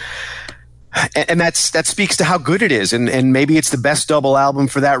that speaks to how good it is. And maybe it's the best double album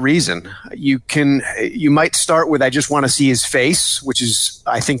for that reason. You might start with I Just Want to See His Face, which is,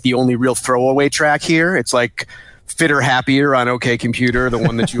 I think, the only real throwaway track here. It's like Fitter Happier on OK Computer, the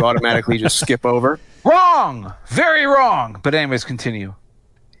one that you automatically just skip over. Wrong! Very wrong! But anyways, continue.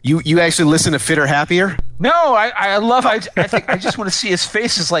 You actually listen to Fitter Happier? No, I think I Just Want to See His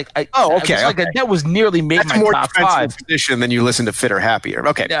Face is like, okay. That was nearly made That's my more top five. Position than you listen to Fitter Happier.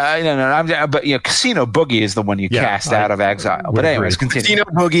 Okay. No. But Casino Boogie is the one you cast out of Exile. But anyways, continue. Casino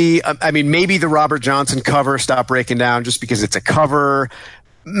Boogie. I mean, maybe the Robert Johnson cover, Stop Breaking Down, just because it's a cover.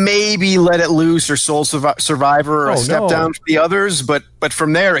 Maybe Let It Loose or Soul Survivor or a step down for the others. But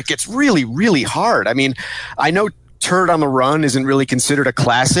from there, it gets really, really hard. I mean, I know Turd on the Run isn't really considered a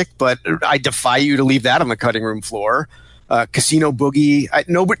classic, but I defy you to leave that on the cutting room floor. Casino Boogie.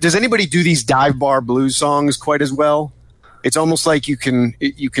 Does anybody do these dive bar blues songs quite as well? It's almost like you can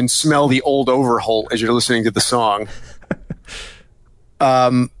smell the old Overholt as you're listening to the song.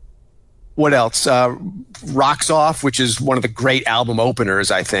 What else? Rocks Off, which is one of the great album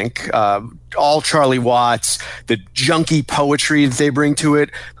openers, I think. All Charlie Watts, the junky poetry that they bring to it,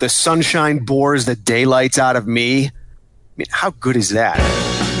 the sunshine bores the daylights out of me. I mean, how good is that?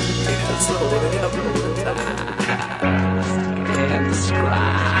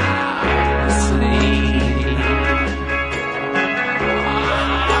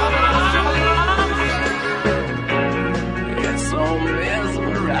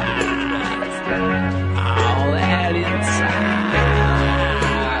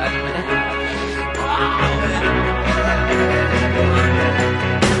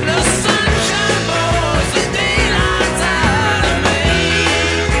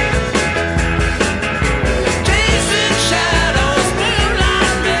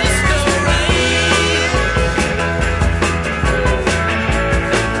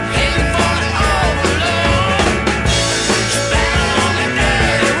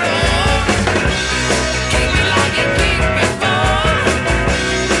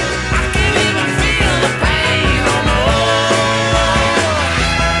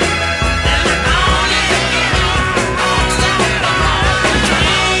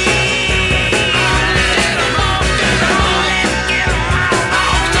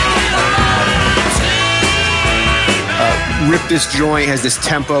 Rip This Joint has this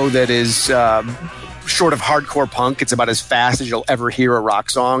tempo that is short of hardcore punk. It's about as fast as you'll ever hear a rock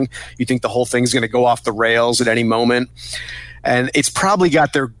song. You think the whole thing's going to go off the rails at any moment. And it's probably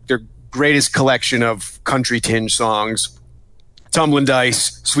got their greatest collection of country tinge songs. Tumblin'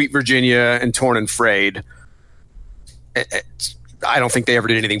 Dice, Sweet Virginia, and Torn and Frayed. I don't think they ever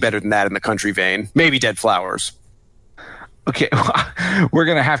did anything better than that in the country vein. Maybe Dead Flowers. Okay, we're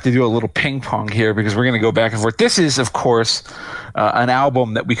going to have to do a little ping pong here because we're going to go back and forth. This is, of course, an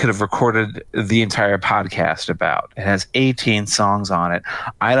album that we could have recorded the entire podcast about. It has 18 songs on it.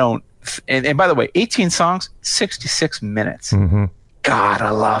 And by the way, 18 songs, 66 minutes. Mm-hmm. God, I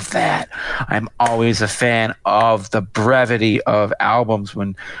love that. I'm always a fan of the brevity of albums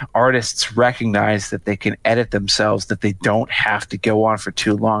when artists recognize that they can edit themselves, that they don't have to go on for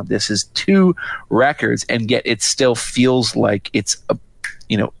too long. This is 2 records, and yet it still feels like it's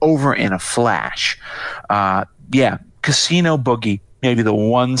over in a flash. Casino Boogie, maybe the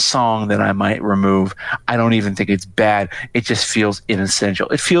one song that I might remove. I don't even think it's bad. It just feels inessential.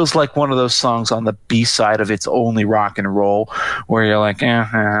 It feels like one of those songs on the B-side of It's Only Rock and Roll, where you're like, I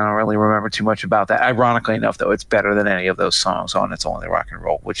don't really remember too much about that. Ironically enough, though, it's better than any of those songs on It's Only Rock and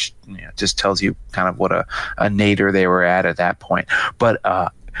Roll, which just tells you kind of what a nadir they were at that point. But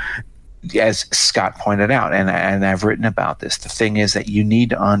as Scott pointed out, and I've written about this, the thing is that you need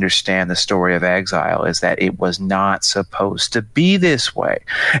to understand the story of Exile is that it was not supposed to be this way.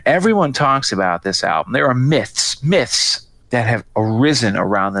 Everyone talks about this album. There are myths that have arisen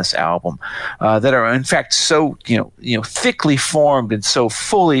around this album that are in fact so thickly formed and so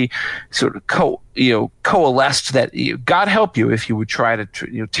fully sort of coalesced that God help you if you would try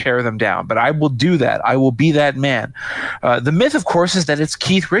to tear them down. But I will do that. I will be that man. The myth, of course, is that it's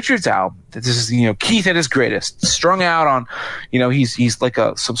Keith Richards' album. That this is Keith at his greatest, strung out on he's like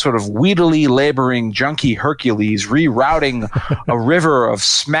some sort of weedily laboring junkie Hercules rerouting a river of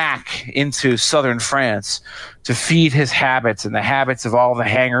smack into southern France to feed his habits and the habits of all the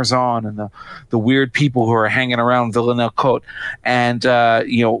hangers-on and the weird people who are hanging around Villeneuve-Côte, and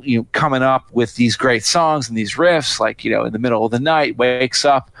coming up with these great songs and these riffs, like in the middle of the night wakes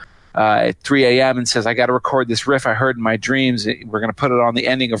up at 3 a.m. and says, I got to record this riff I heard in my dreams. We're going to put it on the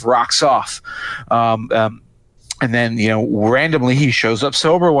ending of Rocks Off. And then randomly he shows up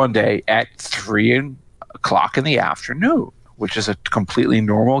sober one day at 3 o'clock in the afternoon, which is a completely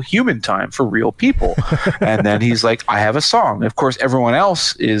normal human time for real people. And then he's like, I have a song. Of course, everyone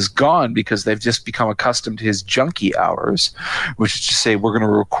else is gone because they've just become accustomed to his junkie hours, which is to say we're going to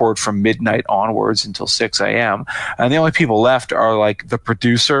record from midnight onwards until 6 a.m. And the only people left are like the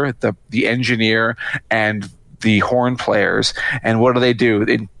producer, the engineer, and the horn players. And what do?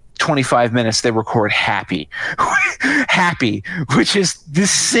 In 25 minutes, they record Happy. Happy, which is the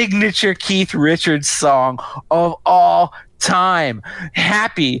signature Keith Richards song of all time.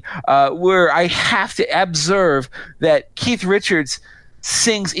 Happy, where I have to observe that Keith Richards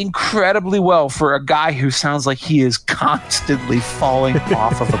sings incredibly well for a guy who sounds like he is constantly falling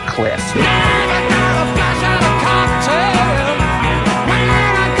off of a cliff.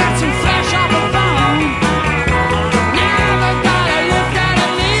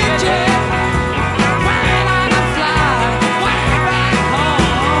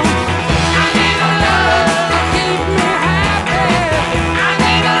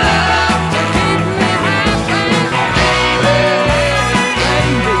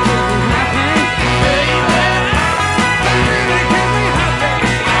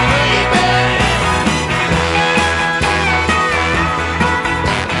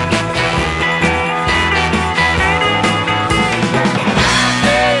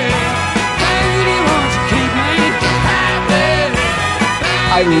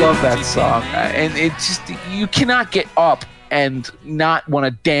 I love that song, and it just, you cannot get up and not want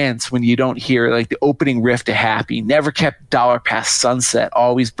to dance when you don't hear like the opening riff to Happy. Never kept dollar past sunset,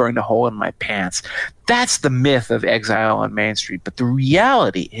 always burned a hole in my pants. That's the myth of Exile on Main Street. But the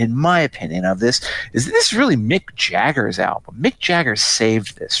reality, in my opinion, of this is that this is really Mick Jagger's album. Mick Jagger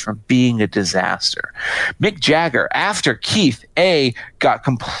saved this from being a disaster. Mick Jagger, after Keith got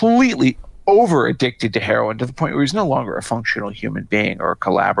completely over addicted to heroin to the point where he's no longer a functional human being or a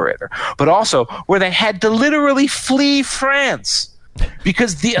collaborator, but also where they had to literally flee France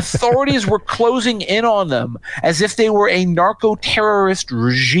because the authorities were closing in on them as if they were a narco-terrorist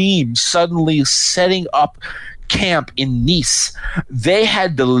regime suddenly setting up camp in Nice. They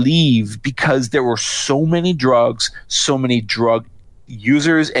had to leave because there were so many drugs, so many drug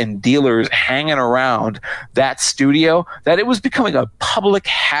users and dealers hanging around that studio that it was becoming a public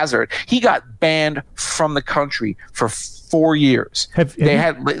hazard. He got banned from the country for 4 years.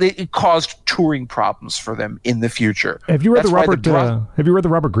 It caused touring problems for them in the future. Have you read the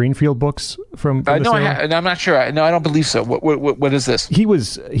Robert Greenfield books from no, I'm not sure. No, I don't believe so. What is this? He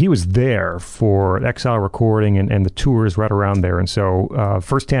was there for Exile recording and the tours right around there, and so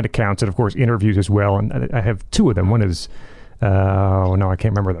firsthand accounts and of course interviews as well. And I have two of them. One is I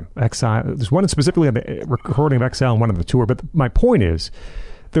can't remember them. Exile. There's one specifically on the recording of Exile and one on the tour. But my point is,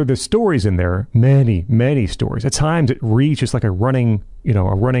 there's stories in there, many stories. At times, it reads just like a running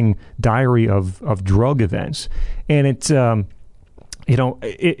diary of drug events, and it's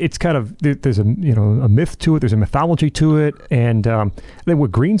it's kind of, there's a myth to it, there's a mythology to it, and then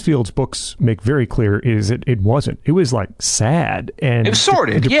what Greenfield's books make very clear is it wasn't. It was like sad and it was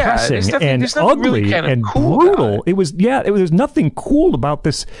sordid, depressing, and ugly really and cool brutal. It was there's nothing cool about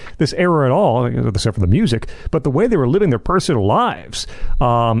this era at all, except for the music, but the way they were living their personal lives,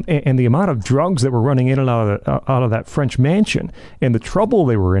 and the amount of drugs that were running in and out of that French mansion, and the trouble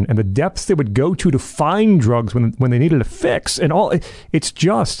they were in, and the depths they would go to find drugs when they needed a fix, and all. It's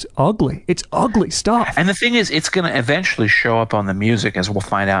just ugly. It's ugly stuff. And the thing is, it's going to eventually show up on the music, as we'll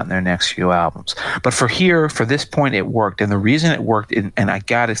find out in their next few albums. But for this point, it worked. And the reason it worked, and I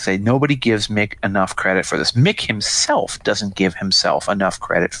got to say, nobody gives Mick enough credit for this. Mick himself doesn't give himself enough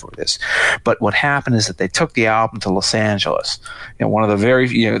credit for this. But what happened is that they took the album to Los Angeles. One of the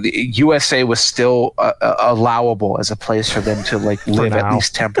the USA was still allowable as a place for them to live, at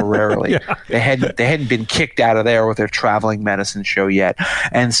least temporarily. Yeah. They hadn't been kicked out of there with their traveling medicine show yet.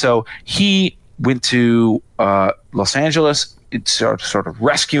 And so he went to Los Angeles, sort of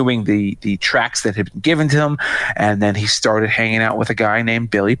rescuing the tracks that had been given to him, and then he started hanging out with a guy named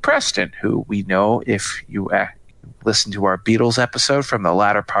Billy Preston, who we know, if you listen to our Beatles episode from the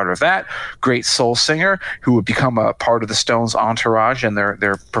latter part of that, great soul singer who would become a part of the Stones' entourage and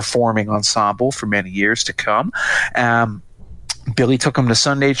their performing ensemble for many years to come. Billy took him to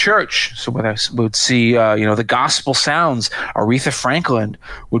Sunday church. So when I would see, the gospel sounds, Aretha Franklin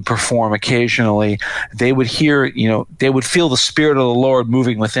would perform occasionally. They would hear, they would feel the Spirit of the Lord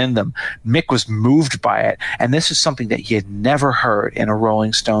moving within them. Mick was moved by it. And this is something that he had never heard in a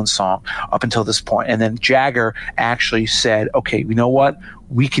Rolling Stones song up until this point. And then Jagger actually said, okay, you know what?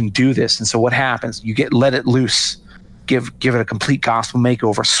 We can do this. And so what happens? You Let It Loose. Give it a complete gospel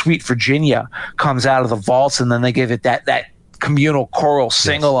makeover. Sweet Virginia comes out of the vaults, and then they give it that communal choral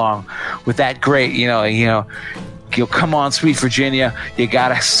sing-along with that great, come on, Sweet Virginia, you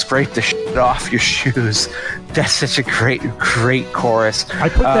gotta scrape the shit off your shoes. That's such a great chorus. I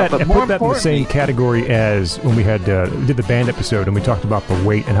put that in the same category as when we did the band episode, and we talked about the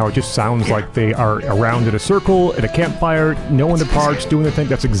weight and how it just sounds like they are around in a circle at a campfire, knowing the parts, doing the thing.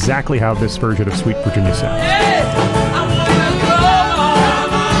 That's exactly how this version of Sweet Virginia sounds.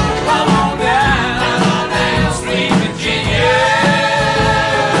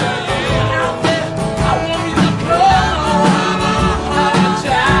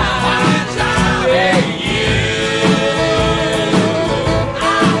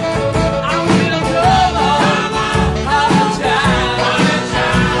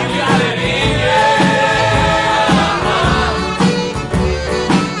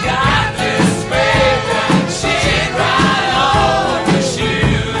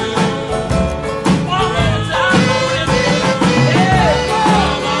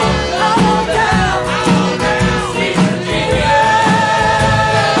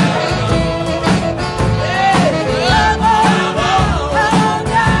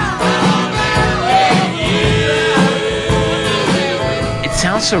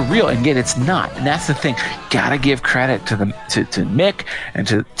 So real, and yet it's not, and that's the thing. Gotta give credit to Mick and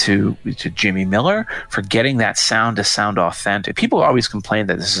to Jimmy Miller for getting that sound to sound authentic. People always complain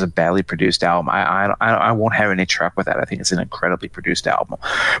that this is a badly produced album. I won't have any truck with that. I think it's an incredibly produced album,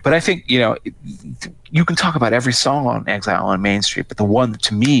 but I think you can talk about every song on Exile on Main Street, but the one that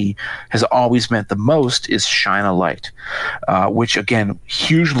to me has always meant the most is Shine a Light, which again,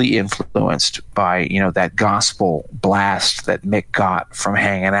 hugely influenced by, that gospel blast that Mick got from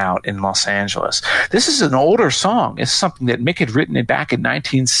hanging out in Los Angeles. This is an older song. It's something that Mick had written back in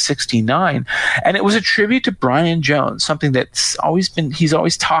 1969, and it was a tribute to Brian Jones, something that's he's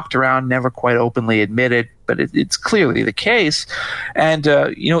always talked around, never quite openly admitted, but it's clearly the case. And,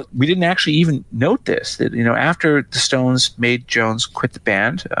 we didn't actually even note this, that, after the Stones made Jones quit the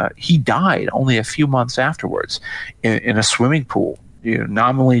band, he died only a few months afterwards in a swimming pool,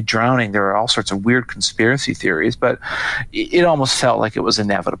 nominally drowning. There are all sorts of weird conspiracy theories, but it almost felt like it was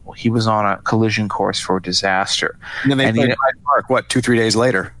inevitable. He was on a collision course for disaster. And then they played Hyde Park, 2-3 days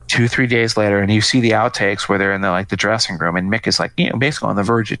later? 2-3 days later, and you see the outtakes where they're in the dressing room, and Mick is basically on the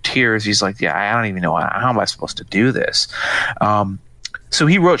verge of tears. He's like, yeah, I don't even know, how am I supposed to do this? So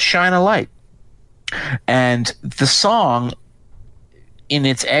he wrote Shine a Light. And the song, in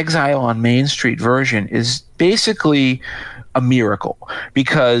its Exile on Main Street version, is basically a miracle,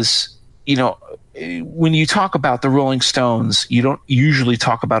 because when you talk about the Rolling Stones, you don't usually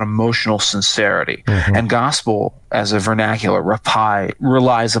talk about emotional sincerity, and gospel as a vernacular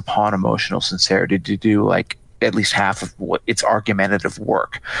relies upon emotional sincerity to do at least half of what its argumentative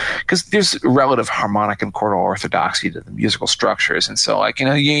work, because there's relative harmonic and chordal orthodoxy to the musical structures, and so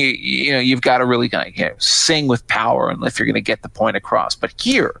you've got to really sing with power, and if you're going to get the point across. But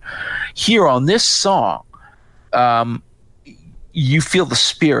here on this song, you feel the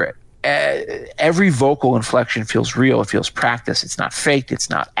spirit. Every vocal inflection feels real. It feels practiced. It's not faked.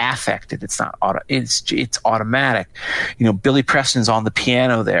 It's not affected. It's not it's automatic. Billy Preston's on the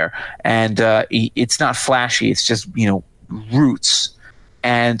piano there, and it's not flashy. It's just roots,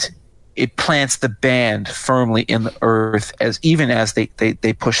 and it plants the band firmly in the earth as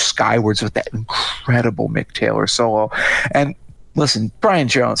they push skywards with that incredible Mick Taylor solo. And listen, Brian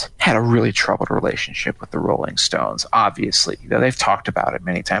Jones had a really troubled relationship with the Rolling Stones, obviously. They've talked about it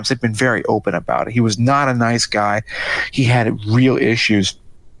many times. They've been very open about it. He was not a nice guy. He had real issues.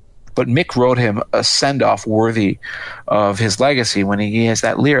 But Mick wrote him a send-off worthy of his legacy when he has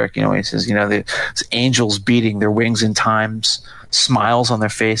that lyric. He says, the angels beating their wings in times, smiles on their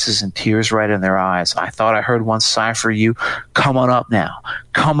faces and tears right in their eyes. I thought I heard one sigh for you. Come on up now.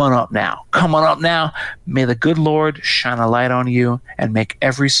 Come on up now. Come on up now. May the good Lord shine a light on you and make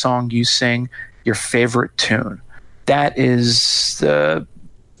every song you sing your favorite tune. That is,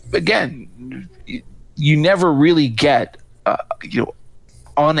 again, you never really get,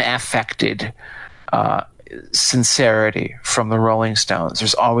 unaffected sincerity from the Rolling Stones.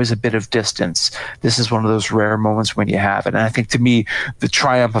 There's always a bit of distance. This is one of those rare moments when you have it. And I think, to me, the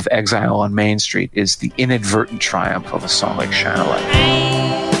triumph of Exile on Main Street is the inadvertent triumph of a song like Shine a Light.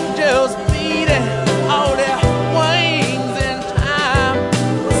 Angels beating all their wings in time,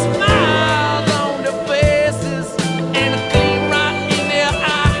 smiles on their faces and a gleam right in their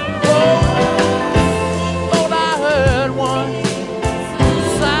eye. Oh, thought I heard one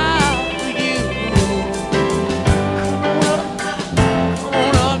sigh for you. Come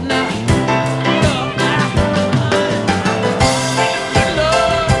on up now, good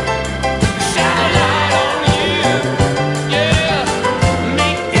Lord, shine a light on you. Yeah,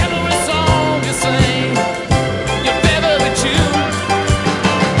 make every song you sing your favorite tune.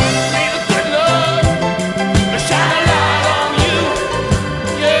 May the good Lord shine a light on you.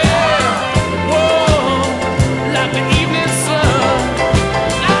 Yeah, whoa, like the evening sun.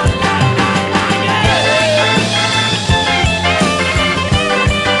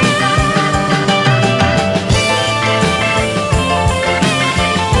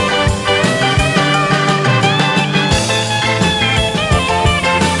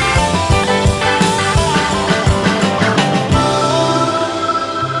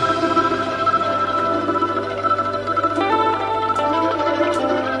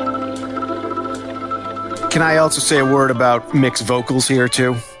 Can I also say a word about Mick's vocals here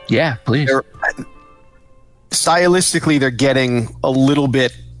too? Yeah, please. Stylistically, they're getting a little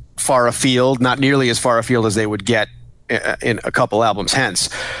bit far afield, not nearly as far afield as they would get in a couple albums hence.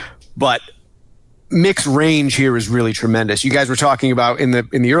 But Mick's range here is really tremendous. You guys were talking about in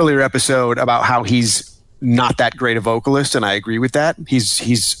the earlier episode about how he's not that great a vocalist, and I agree with that.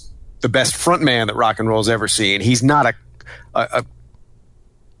 He's the best frontman that rock and roll's ever seen. He's not a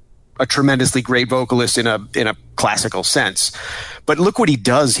tremendously great vocalist in a classical sense. But look what he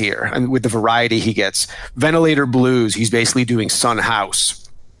does here, and with the variety he gets. Ventilator Blues, he's basically doing Son House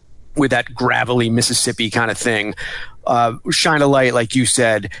with that gravelly Mississippi kind of thing. Shine a Light, like you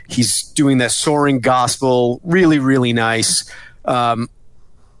said, he's doing that soaring gospel, really, really nice. A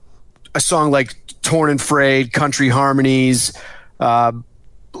song like Torn and Frayed, Country Harmonies,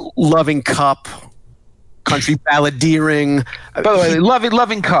 Loving Cup, country balladeering. By the way,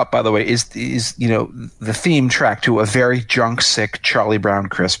 Loving Cup, by the way, is the theme track to a very junk sick Charlie Brown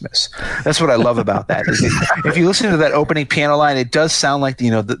Christmas. That's what I love about that. If you listen to that opening piano line, it does sound like the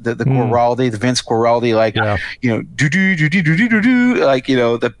Guaraldi, the Vince Guaraldi, do do do do do do do, like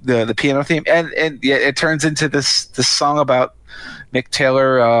the piano theme, and yeah, it turns into this song about Mick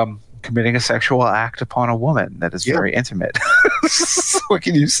Taylor committing a sexual act upon a woman that is very intimate. What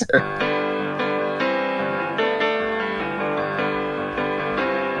can you say?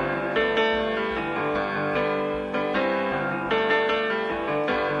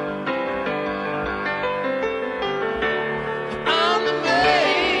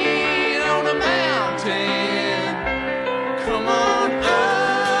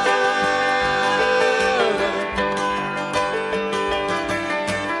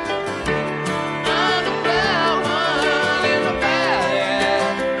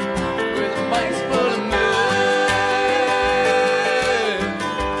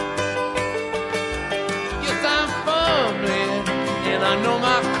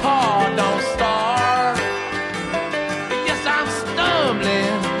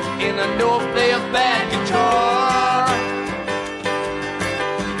 I know I play a bad guitar.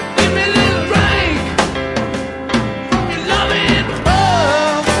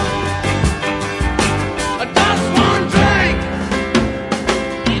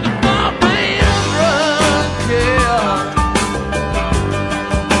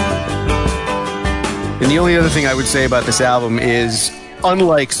 And the only other thing I would say about this album is,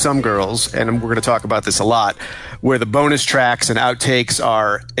 unlike Some Girls, and we're going to talk about this a lot, where the bonus tracks and outtakes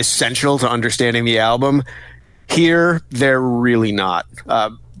are essential to understanding the album, here they're really not.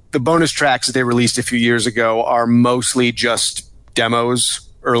 The bonus tracks that they released a few years ago are mostly just demos,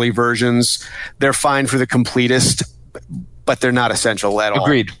 early versions. They're fine for the completist, but they're not essential at all.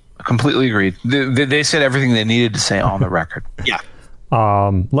 Agreed. Completely agreed. They said everything they needed to say on the record. Yeah.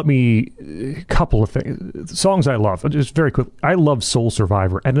 Let me, a couple of things. Songs I love. Just very quick. I love Soul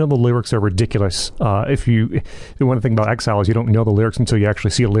Survivor. I know the lyrics are ridiculous. If you want to think about Exile is you don't know the lyrics until you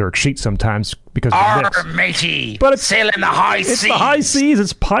actually see a lyric sheet sometimes because of the mix. Matey, but it's sailing the high seas. It's the high seas.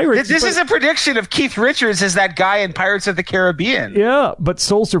 It's pirates. This is a prediction of Keith Richards as that guy in Pirates of the Caribbean. Yeah, but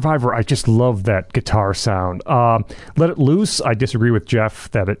Soul Survivor, I just love that guitar sound. Let It Loose, I disagree with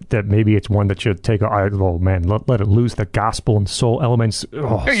Jeff that maybe it's one that should take. Oh man, Let It Loose, the gospel and soul elements.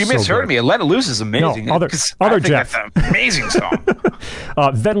 Oh, you misheard me. Let It Loose is amazing. No, other Jeff. That's an amazing song.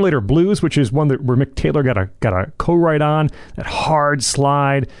 Ventilator Blues, which is one where Mick Taylor got a co-write on. That hard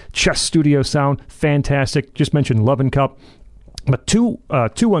slide, Chess Studio sound, fantastic. Just mentioned Love and Cup. But two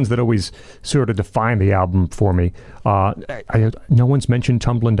ones that always sort of define the album for me. No one's mentioned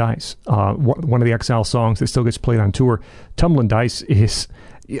Tumblin' Dice, one of the Exile songs that still gets played on tour. Tumblin' Dice is,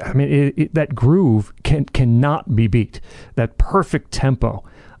 I mean, that groove cannot be beat. That perfect tempo.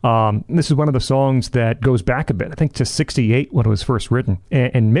 This is one of the songs that goes back a bit, I think to 68 when it was first written.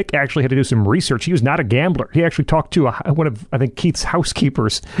 And Mick actually had to do some research. He was not a gambler. He actually talked to one of, I think, Keith's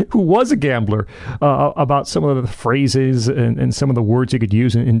housekeepers who was a gambler about some of the phrases and some of the words he could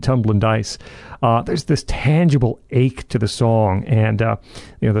use in Tumblin' Dice. There's this tangible ache to the song, and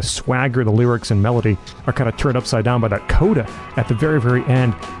the swagger, the lyrics, and melody are kind of turned upside down by that coda at the very, very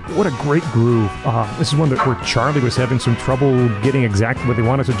end. What a great groove. This is one where Charlie was having some trouble getting exactly what they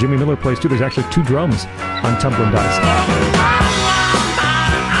wanted. So Jimmy Miller plays too. There's actually two drums on Tumblin' Dice.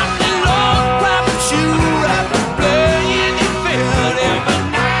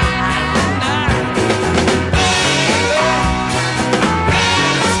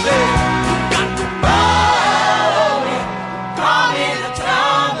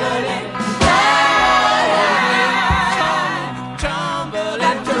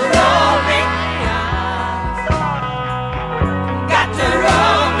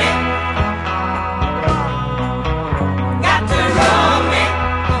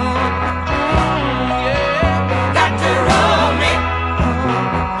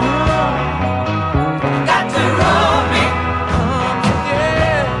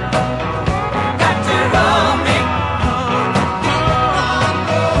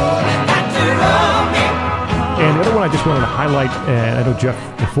 I just wanted to highlight, and I know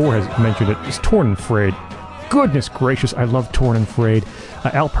Jeff Dufour has mentioned it, is Torn and Frayed. Goodness gracious, I love Torn and Frayed.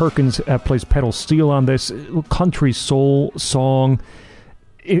 Al Perkins plays pedal steel on this country soul song.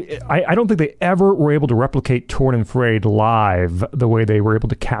 I don't think they ever were able to replicate Torn and Frayed live the way they were able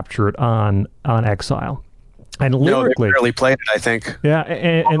to capture it on Exile. And lyrically, they barely played it, I think. Yeah,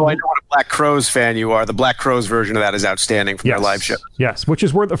 and I know what a Black Crowes fan you are. The Black Crowes version of that is outstanding from their live show. Yes, which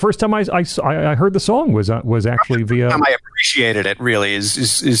is where the first time I heard the song was actually via. The first time I appreciated it really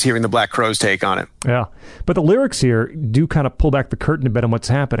is hearing the Black Crowes take on it. Yeah, but the lyrics here do kind of pull back the curtain a bit on what's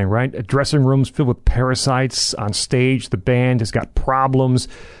happening. Right, dressing rooms filled with parasites. On stage, the band has got problems.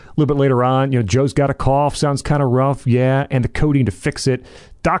 A little bit later on, Joe's got a cough, sounds kind of rough, yeah, and the codeine to fix it.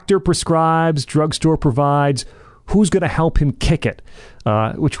 Doctor prescribes, drugstore provides. Who's going to help him kick it?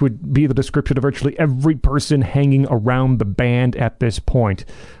 Which would be the description of virtually every person hanging around the band at this point,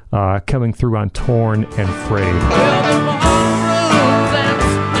 coming through on Torn and Frayed.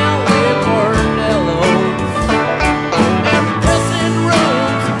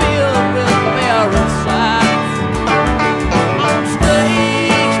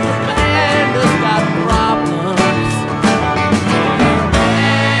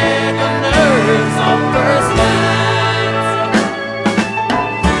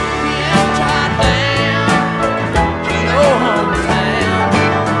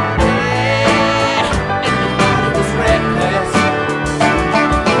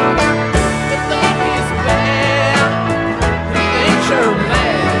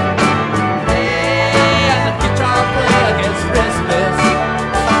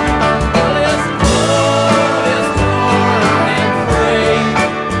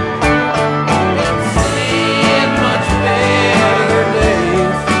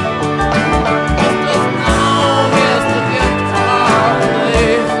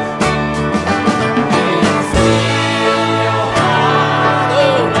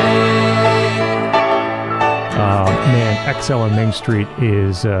 Exile on Main Street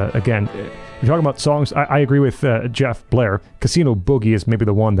is, again, You're talking about songs. I agree with Jeff Blair. Casino Boogie is maybe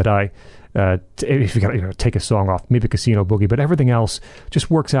the one that I, if you got to take a song off, maybe Casino Boogie, but everything else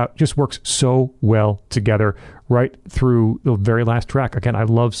just works so well together right through the very last track. Again, I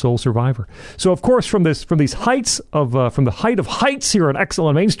love Soul Survivor. So of course, from the height of heights here on XL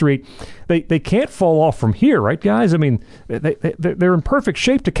on Main Street, they can't fall off from here, right, guys? I mean, they're in perfect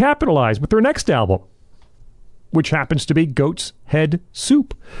shape to capitalize with their next album, which happens to be Goat's Head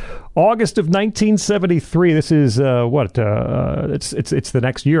Soup. August of 1973. This is it's the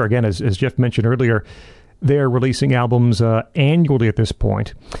next year. Again, as Jeff mentioned earlier, they're releasing albums annually at this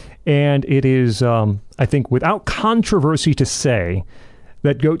point. And it is, I think, without controversy to say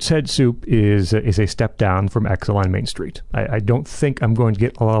that Goat's Head Soup is a step down from XL on Main Street. I don't think I'm going to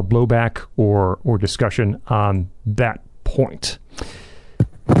get a lot of blowback or discussion on that point.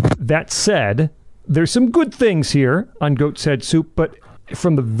 That said, there's some good things here on Goat's Head Soup, but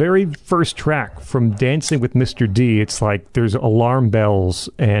from the very first track, from Dancing with Mr. D, it's like there's alarm bells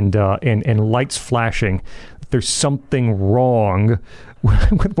and lights flashing. There's something wrong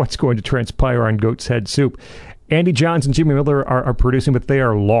with what's going to transpire on Goat's Head Soup. Andy Johns and Jimmy Miller are producing, but they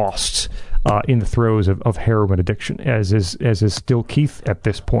are lost in the throes of heroin addiction, as is still Keith at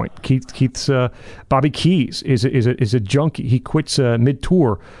this point. Keith's Bobby Keys is a junkie. He quits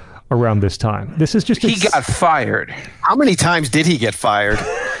mid-tour around this time. This is just he got fired. How many times did he get fired?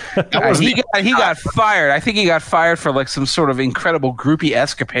 He got fired. I think he got fired for like some sort of incredible groupie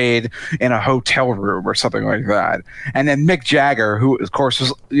escapade in a hotel room or something like that. And then Mick Jagger, who of course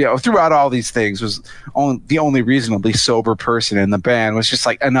was, throughout all these things was the only reasonably sober person in the band, was just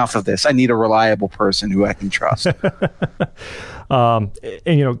like, enough of this. I need a reliable person who I can trust. And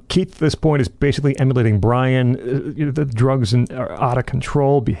Keith at this point is basically emulating Brian. The drugs are out of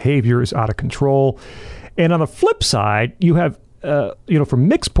control. Behavior is out of control. And on the flip side, you have from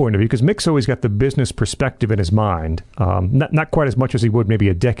Mick's point of view, because Mick's always got the business perspective in his mind, not quite as much as he would maybe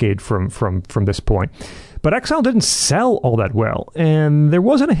a decade from this point. But Exile didn't sell all that well, and there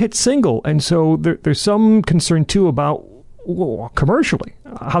wasn't a hit single, and so there's some concern too about commercially,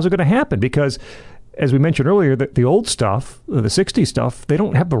 how's it going to happen? Because as we mentioned earlier, the old stuff, the 60s stuff, they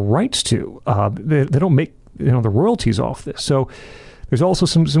don't have the rights to. They don't make the royalties off this. So there's also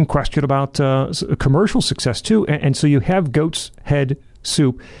some question about commercial success too, and so you have Goat's Head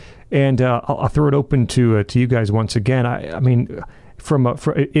Soup, and I'll throw it open to you guys once again. I mean,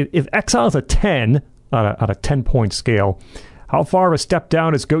 if Exile is a 10 on a 10-point scale, how far of a step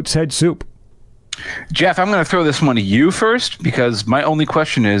down is Goat's Head Soup? Jeff, I'm going to throw this one to you first, because my only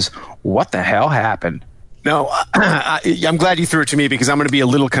question is, what the hell happened? No, I'm glad you threw it to me, because I'm going to be a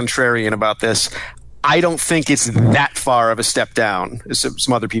little contrarian about this. I don't think it's that far of a step down as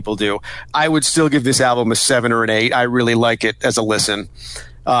some other people do. I would still give this album a 7 or an 8. I really like it as a listen.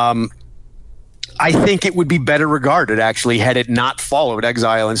 I think it would be better regarded, actually, had it not followed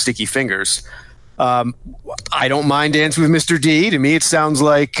Exile and Sticky Fingers. I don't mind Dancing with Mr. D. To me, it sounds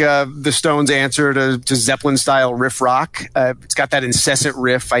like the Stones' answer to Zeppelin-style riff rock. It's got that incessant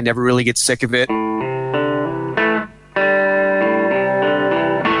riff. I never really get sick of it.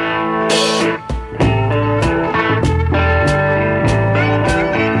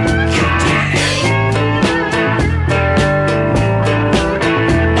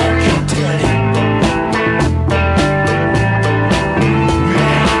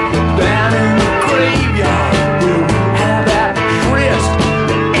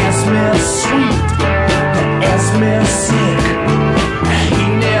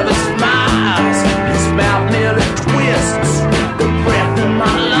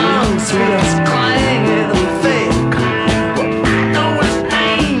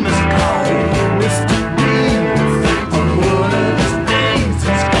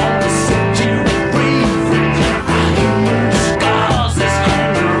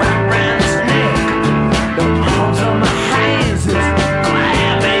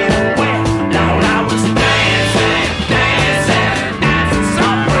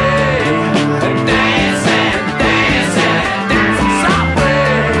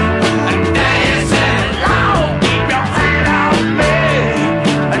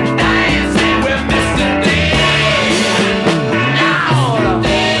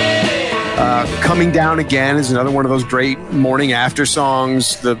 Down Again is another one of those great morning after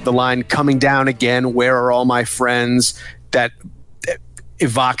songs. The line "Coming Down Again, Where Are All My Friends?" That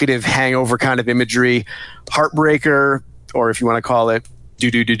evocative hangover kind of imagery. Heartbreaker, or if you want to call it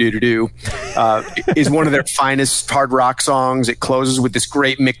do, is one of their finest hard rock songs. It closes with this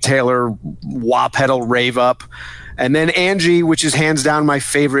great Mick Taylor wah pedal rave up. And then Angie, which is hands down my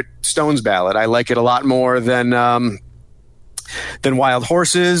favorite Stones ballad. I like it a lot more than than Wild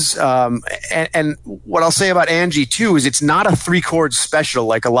Horses. And what I'll say about Angie too is it's not a 3-chord special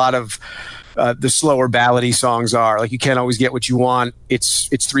like a lot of the slower ballady songs are. Like, you can't always get what you want. It's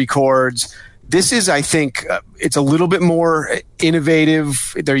 3 chords. This is, I think, it's a little bit more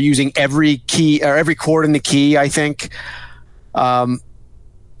innovative. They're using every key or every chord in the key, I think.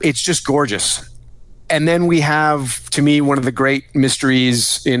 It's just gorgeous. And then we have, to me, one of the great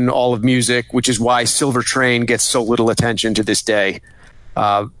mysteries in all of music, which is why Silver Train gets so little attention to this day.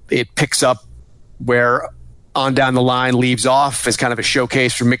 It picks up where On Down the Line leaves off as kind of a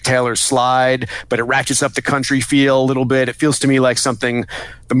showcase for Mick Taylor's Slide, but it ratchets up the country feel a little bit. It feels to me like something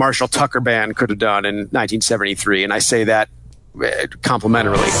the Marshall Tucker Band could have done in 1973, and I say that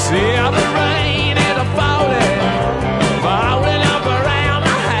complimentarily. See how the rain is falling, falling up around the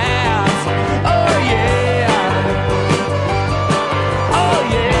house. Oh yeah, oh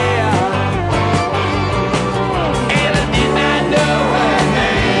yeah. And I did not know her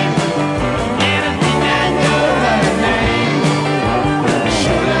name, and I did not know her name.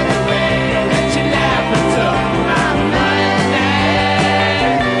 Should have the way that she laughed and took my money.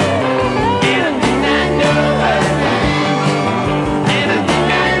 And I did not know her name, and I did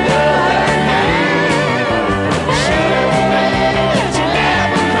not know her name. Should have the way that she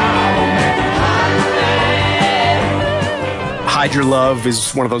laughed and called me honey. Hide Your Love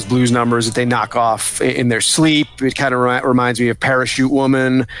is one of those blues numbers that they knock off in their sleep. It kind of reminds me of Parachute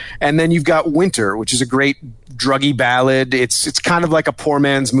Woman. And then you've got Winter, which is a great druggy ballad. It's kind of like a poor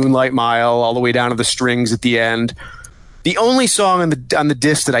man's Moonlight Mile, all the way down to the strings at the end. The only song on the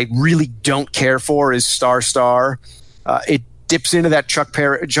disc that I really don't care for is Star Star. It dips into that Chuck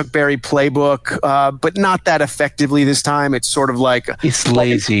Berry playbook, but not that effectively this time. It's sort of like It's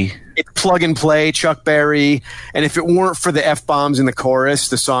lazy. It's plug and play Chuck Berry, and if it weren't for the F-bombs in the chorus,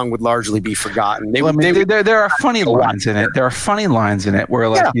 the song would largely be forgotten. There are funny lines in it. There are funny lines in it where,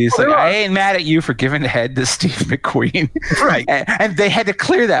 like, he's like, "I ain't mad at you for giving the head to Steve McQueen," Right. and they had to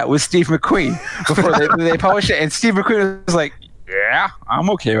clear that with Steve McQueen before they published it. And Steve McQueen was like, "Yeah, I'm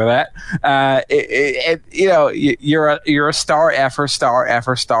okay with that." You're a star effer, star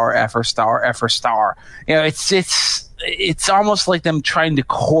effer, star effer, star effer, star. You know, it's almost like them trying to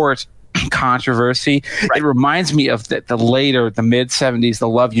court controversy. Right. It reminds me of the mid 70s, the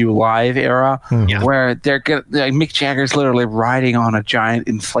Love You Live era, where Mick Jagger's literally riding on a giant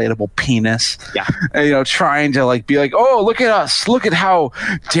inflatable penis, trying to be like, oh, look at us, look at how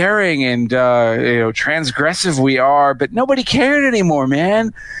daring and transgressive we are, but nobody cared anymore,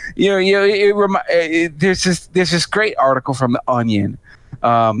 man. There's this great article from The Onion,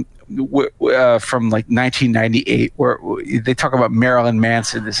 from 1998, where they talk about Marilyn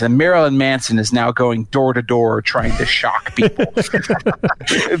Manson. And Marilyn Manson is now going door to door trying to shock people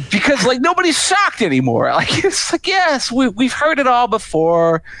because nobody's shocked anymore. It's like, yes, we've heard it all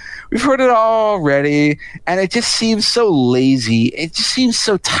before. We've heard it all already, and it just seems so lazy. It just seems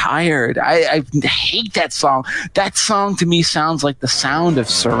so tired. I hate that song. That song to me sounds like the sound of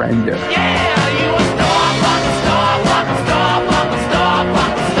surrender. Yeah, you a star, rock a star, rock a star, rock a star,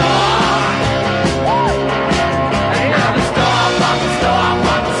 rock a star.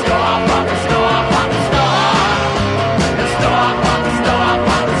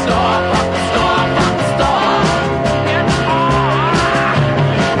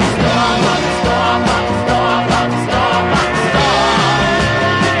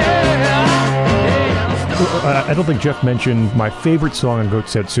 I don't think Jeff mentioned my favorite song on Goat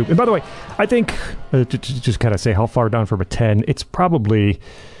Said Soup. And by the way, I think, to just kind of say how far down from a 10, it's probably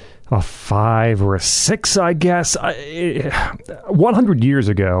a 5 or a 6, I guess. 100 Years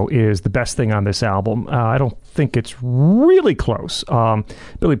Ago is the best thing on this album. I don't think it's really close.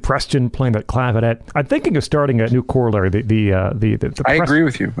 Billy Preston playing that clavinet. I'm thinking of starting a new corollary. I agree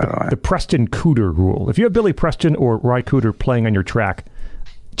with you, by the way. The Preston Cooter rule. If you have Billy Preston or Ry Cooter playing on your track,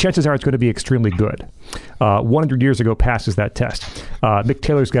 chances are it's going to be extremely good. 100 Years Ago passes that test. Mick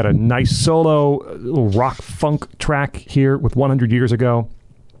Taylor's got a nice solo, little rock funk track here with 100 Years Ago.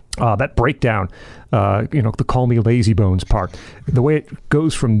 That breakdown, the Call Me Lazy Bones part, the way it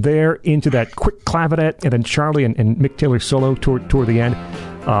goes from there into that quick clavinet, and then Charlie and Mick Taylor's solo toward the end.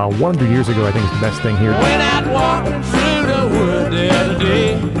 100 Years Ago, I think, is the best thing here. When I'm walking through the wood the other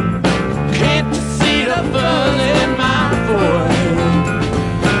day, can't you see the buzz in my forehead?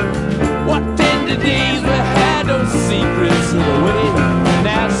 What tender days we had, those secrets away.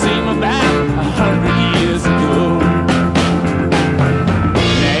 Now it seems about 100 years ago.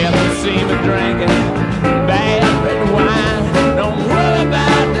 Now you see me drinking bad red wine. Don't worry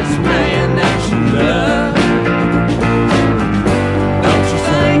about this man that you love. Don't you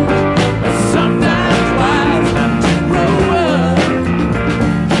think it's sometimes wise not to grow up?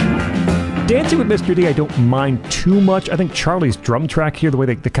 Dancing with Mr. D, I don't mind too much. I think Charlie's drum track here, the way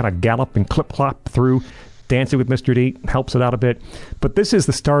they kind of gallop and clip-clop through Dancing with Mr. D helps it out a bit. But this is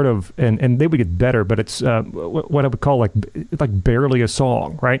the start of, and they would get better, but it's what I would call like barely a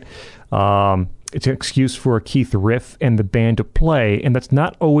song, right? It's an excuse for a Keith riff and the band to play, and that's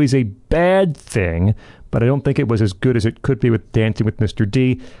not always a bad thing, but I don't think it was as good as it could be with Dancing with Mr.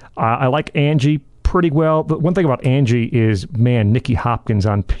 D. I like Angie pretty well. But one thing about Angie is, man, Nicky Hopkins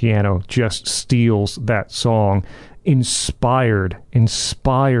on piano just steals that song. Inspired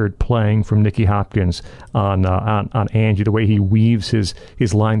playing from Nicky Hopkins on Angie, the way he weaves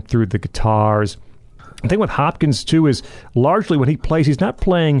his line through the guitars. The thing with Hopkins, too, is largely when he plays, he's not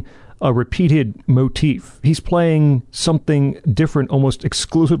playing a repeated motif. He's playing something different almost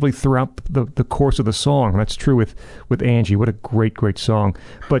exclusively throughout the course of the song. That's true with Angie. What a great song.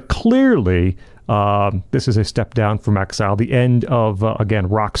 But clearly, this is a step down from Exile, the end of, again,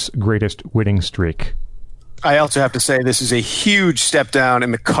 rock's greatest winning streak. I also have to say this is a huge step down in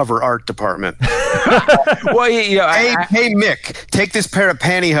the cover art department. Well, you know, hey, Mick, take this pair of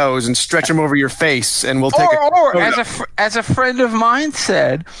pantyhose and stretch them over your face, and we'll take as a friend of mine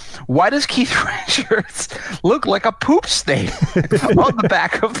said, why does Keith Richards look like a poop stain on the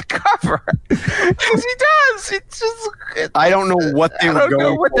back of the cover? Because he does. It's just. I don't know what they were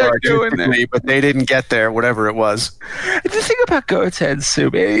going for artistically, but they didn't get there. Whatever it was. The thing about Goat's Head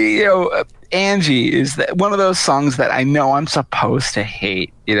Soup, you know. Angie is one of those songs that I know I'm supposed to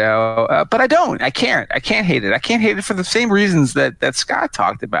hate, you know, but I don't. I can't hate it. I can't hate it for the same reasons that Scott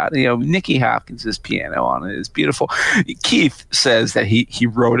talked about. You know, Nicky Hopkins' piano on it is beautiful. Keith says that he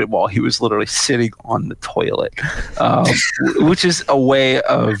wrote it while he was literally sitting on the toilet, which is a way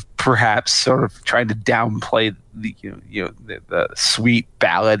of perhaps sort of trying to downplay the sweet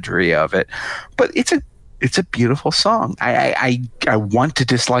balladry of it. But it's a beautiful song. I want to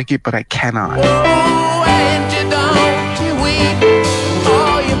dislike it, but I cannot. Oh, and you don't you weep.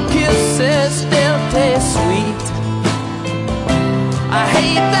 All your kisses still taste sweet. I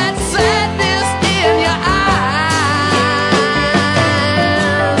hate that sadness in your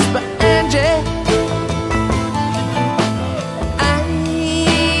eyes. But Angie,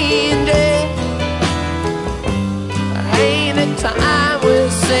 ain't it time we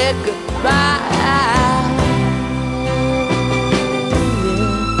said goodbye?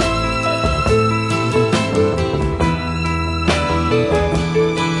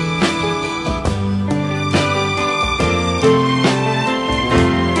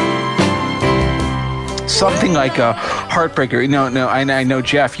 Something like a Heartbreaker. No, I know,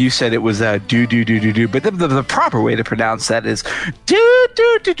 Jeff, you said it was do, but the proper way to pronounce that is do.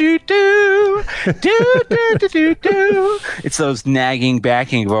 It's those nagging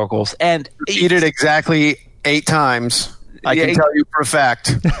backing vocals. And repeat it exactly 8 times. I can tell you for a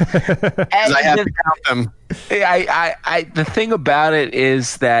fact. I have to count them. The thing about it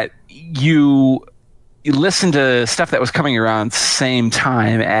is that you listen to stuff that was coming around same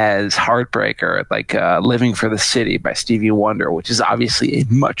time as Heartbreaker, like Living for the City by Stevie Wonder, which is obviously a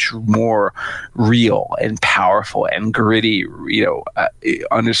much more real and powerful and gritty,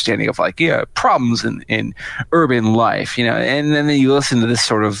 understanding of problems in urban life, and then you listen to this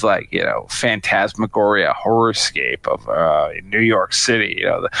sort of phantasmagoria horrorscape of New York City,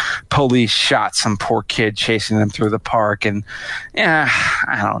 the police shot some poor kid chasing them through the park, and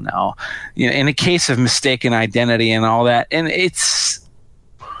I don't know, in a case of mistaken identity and all that, and it's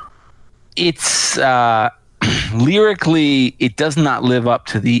lyrically it does not live up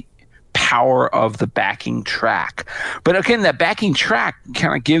to the power of the backing track. But again, that backing track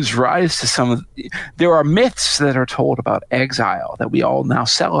kind of gives rise to there are myths that are told about Exile that we all now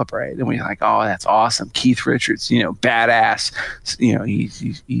celebrate, and we're like, oh, that's awesome, Keith Richards, badass,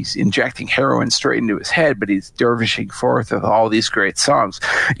 he's injecting heroin straight into his head, but he's dervishing forth with all these great songs.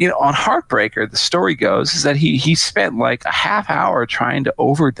 On Heartbreaker, the story goes is that he spent like a half hour trying to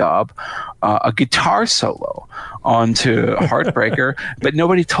overdub a guitar solo onto Heartbreaker, but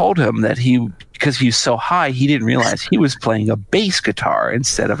nobody told him that because he was so high, he didn't realize he was playing a bass guitar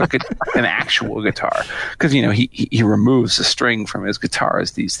instead of an actual guitar, because he removes the string from his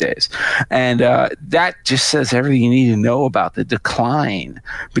guitars these days, and that just says everything you need to know about the decline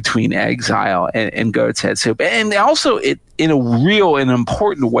between Exile and Goat's Head Soup, and also it in a real and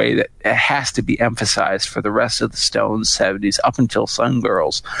important way that has to be emphasized for the rest of the Stones 70s up until Sun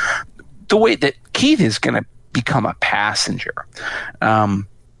Girls, the way that Keith is going to become a passenger.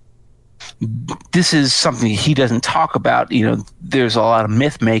 This is something he doesn't talk about. There's a lot of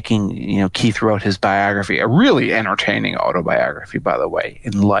myth making. Keith wrote his biography, a really entertaining autobiography, by the way,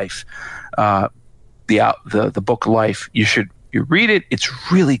 in Life. The book Life, you should you read it,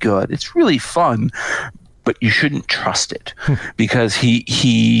 it's really good. It's really fun, but you shouldn't trust it because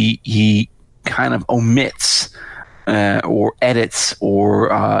he kind of omits or edits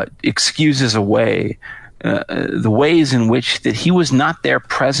or excuses away the ways in which that he was not there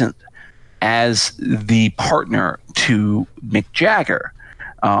present as the partner to Mick Jagger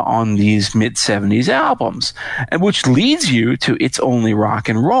on these mid-'70s albums, and which leads you to It's Only Rock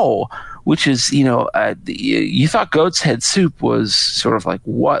and Roll, which is, you thought Goat's Head Soup was sort of like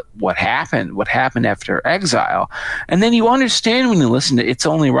what happened after Exile, and then you understand when you listen to It's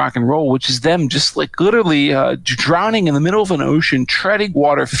Only Rock and Roll, which is them just like literally drowning in the middle of an ocean, treading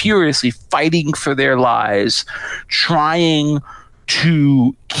water furiously, fighting for their lives, trying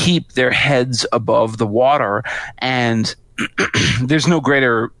to keep their heads above the water. And there's no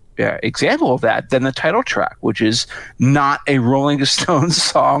greater example of that than the title track, which is not a Rolling Stones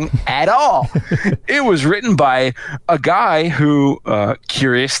song at all. It was written by a guy who,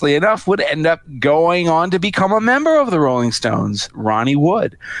 curiously enough, would end up going on to become a member of the Rolling Stones, Ronnie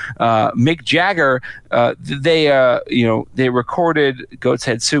Wood. Mick Jagger, they recorded Goat's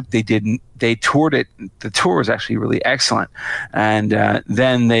Head Soup. They toured it. The tour was actually really excellent. And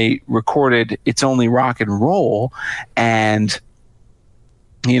then they recorded It's Only Rock and Roll. And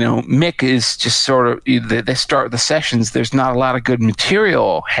Mick is just sort of, they start the sessions. There's not a lot of good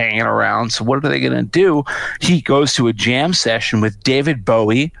material hanging around. So what are they going to do? He goes to a jam session with David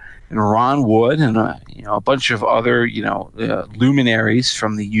Bowie and Ron Wood and a bunch of other luminaries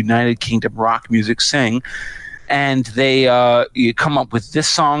from the United Kingdom rock music scene. And they come up with this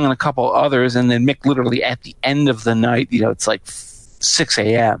song and a couple others. And then Mick literally at the end of the night, it's like 6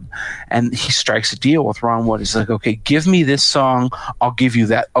 a.m. and he strikes a deal with Ron Wood. He's like, okay, give me this song. I'll give you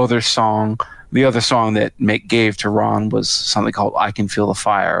that other song. The other song that Mick gave to Ron was something called I Can Feel the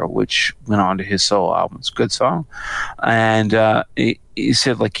Fire, which went on to his solo album. It's a good song. And he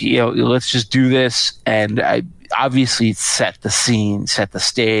said, let's just do this. And I obviously set the scene, set the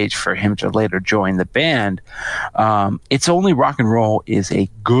stage for him to later join the band. It's Only Rock and Roll is a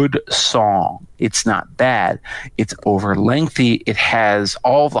good song. It's not bad. It's over lengthy. It has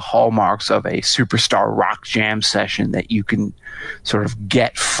all the hallmarks of a superstar rock jam session that you can sort of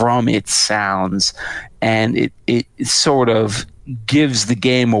get from its sounds. And it sort of gives the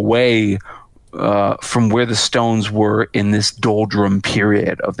game away from where the Stones were in this doldrum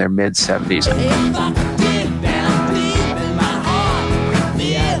period of their mid-'70s.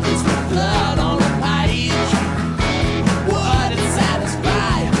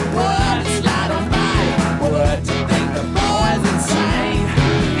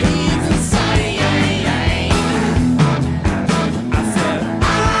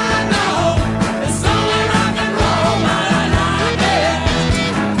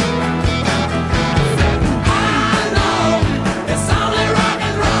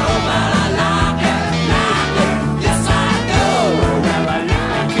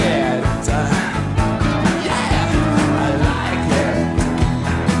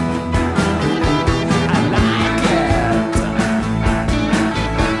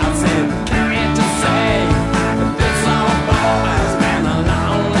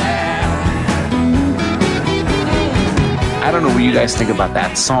 I don't know what you guys think about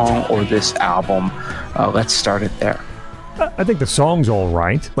that song or this album. Let's start it there. I think the song's all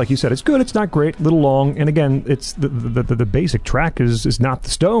right. Like you said, it's good. It's not great. A little long. And again, it's the basic track is not the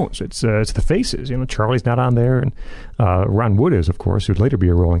Stones. It's the Faces. Charlie's not on there, and Ron Wood is, of course, who'd later be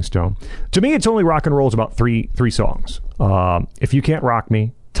a Rolling Stone. To me, It's Only Rock and Roll is about three songs. If You Can't Rock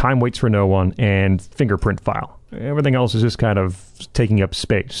Me, Time Waits for No One, and Fingerprint File. Everything else is just kind of taking up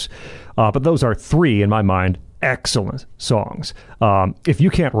space. But those are three, in my mind, excellent songs. If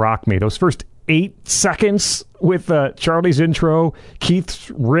You Can't Rock Me, those first 8 seconds with Charlie's intro, Keith's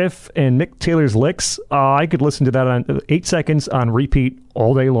riff, and Mick Taylor's licks, I could listen to that on 8 seconds on repeat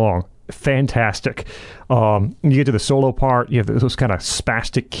all day long. Fantastic. You get to the solo part, you have those kind of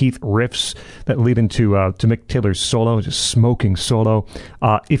spastic Keith riffs that lead into to Mick Taylor's solo, just smoking solo.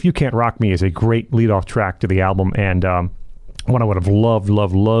 If You Can't Rock Me is a great lead-off track to the album, and one I would have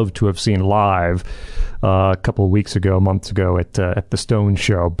loved to have seen live a couple of months ago at the Stones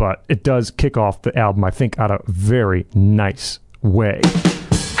show. But it does kick off the album, I think, out a very nice way.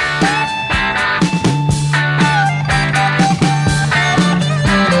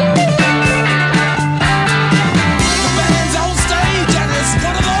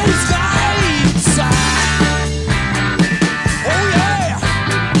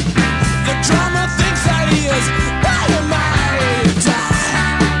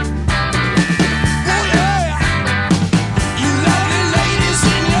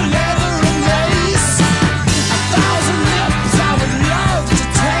 Thousand lips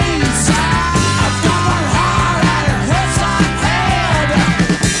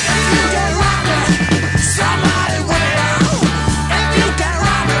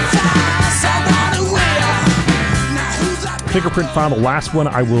Fingerprint File, the last one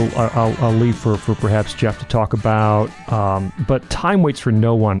I'll leave for perhaps Jeff to talk about. But Time Waits for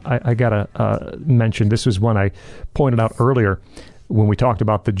No One, I gotta mention, this was one I pointed out earlier when we talked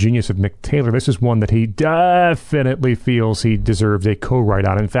about the genius of Mick Taylor. This is one that he definitely feels he deserves a co-write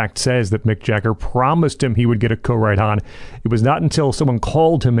on. In fact, says that Mick Jagger promised him he would get a co-write on. It was not until someone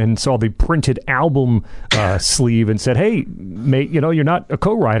called him and saw the printed album sleeve and said, "Hey, mate, you're not a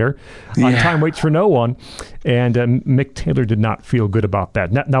co-writer on Time Waits for No One." And Mick Taylor did not feel good about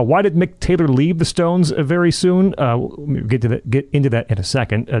that. Now, why did Mick Taylor leave the Stones very soon? We'll get into that in a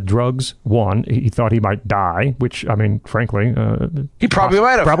second. Drugs, one. He thought he might die, which, I mean, frankly... he probably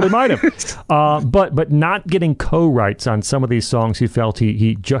might have. Probably might have. But not getting co-writes on some of these songs he felt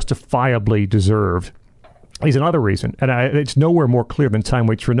he justifiably deserved is another reason, and it's nowhere more clear than Time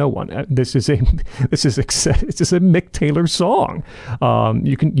Waits for No One. This is a Mick Taylor song.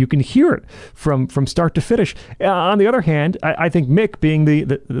 You can hear it from start to finish. On the other hand, I think Mick, being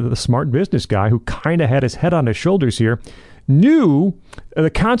the smart business guy who kind of had his head on his shoulders here, knew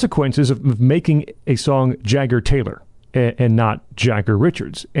the consequences of making a song Jagger-Taylor and not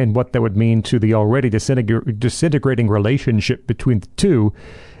Jagger-Richards, and what that would mean to the already disintegrating relationship between the two.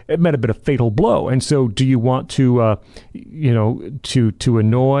 It might have been a fatal blow. And so do you want to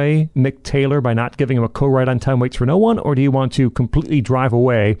annoy Mick Taylor by not giving him a co-write on Time Waits for No One, or do you want to completely drive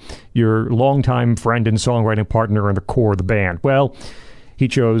away your longtime friend and songwriting partner and the core of the band? Well, he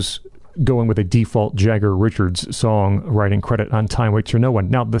chose going with a default Jagger-Richards songwriting credit on Time Waits for No One.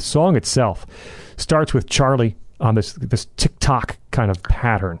 Now, the song itself starts with Charlie on this tick-tock kind of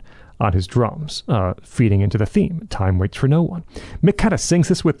pattern on his drums, feeding into the theme. Time Waits for No One. Mick kind of sings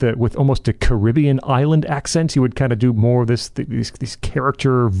this with almost a Caribbean island accent. He would kind of do more of these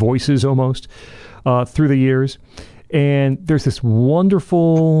character voices almost through the years. And there's this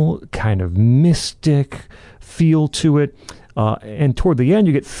wonderful kind of mystic feel to it. And toward the end,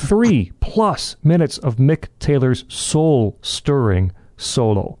 you get 3+ minutes of Mick Taylor's soul-stirring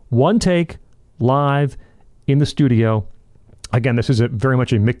solo. One take, live, in the studio. Again, this is very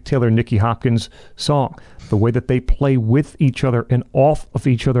much a Mick Taylor, Nicky Hopkins song. The way that they play with each other and off of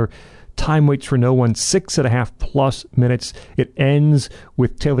each other. Time Waits for No One, 6.5+ minutes. It ends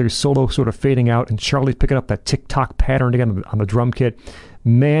with Taylor's solo sort of fading out and Charlie picking up that tick-tock pattern again on the drum kit.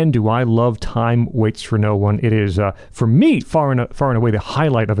 Man, do I love Time Waits for No One. It is, for me, far and away the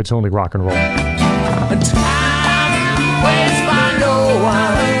highlight of It's Only Rock and Roll. Time waits for no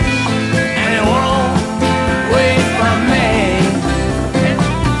one, and it won't wait for me.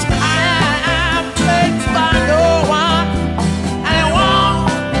 Time waits for no one, and it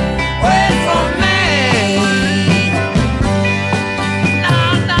won't wait for me. No,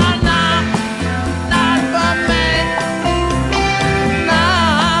 no, no, not for me. No,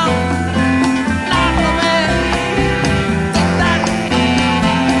 not for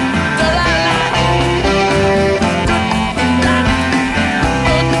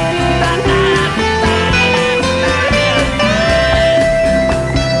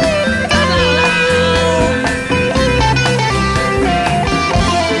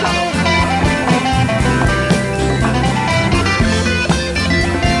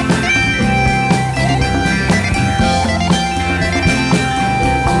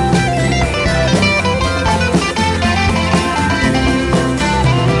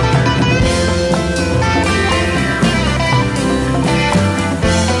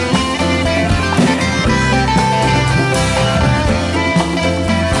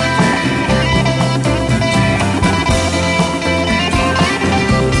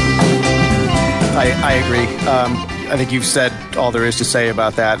I agree. I think you've said all there is to say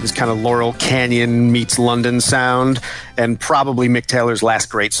about that. This kind of Laurel Canyon meets London sound, and probably Mick Taylor's last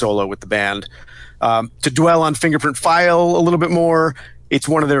great solo with the band. To dwell on Fingerprint File a little bit more, it's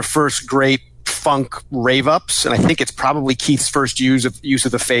one of their first great funk rave-ups, and I think it's probably Keith's first use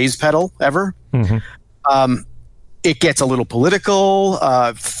of the phase pedal ever. Mm-hmm. It gets a little political,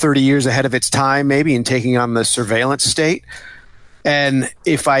 30 years ahead of its time maybe, in taking on the surveillance state. And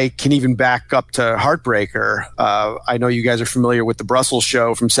if I can even back up to Heartbreaker, I know you guys are familiar with the Brussels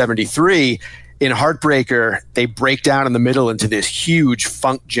show from '73. In Heartbreaker, they break down in the middle into this huge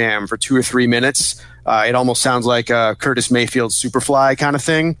funk jam for 2 or 3 minutes. It almost sounds like a Curtis Mayfield Superfly kind of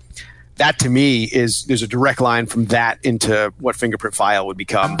thing. That, to me, there's a direct line from that into what Fingerprint File would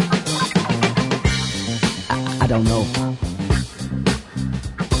become. I don't know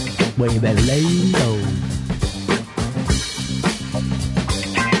where you better lay low.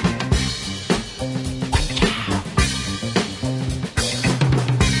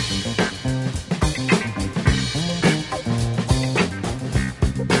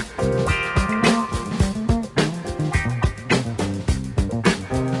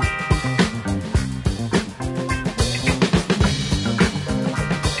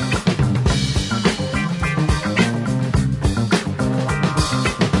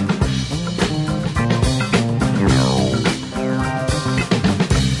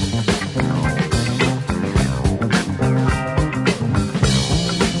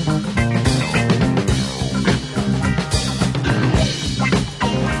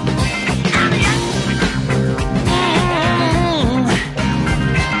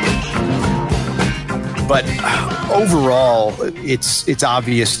 But overall, it's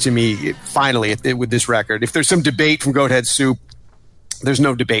obvious to me, finally, with this record. If there's some debate from Goathead Soup, there's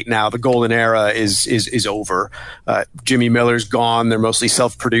no debate now. The golden era is over. Jimmy Miller's gone. They're mostly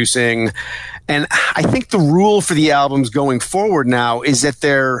self-producing. And I think the rule for the albums going forward now is that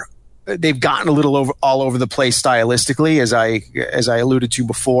they've gotten a little all over the place stylistically, as I alluded to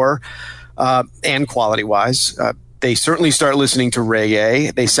before, and quality-wise. They certainly start listening to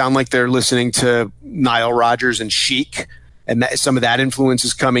reggae. They sound like they're listening to Nile Rodgers and Chic, and some of that influence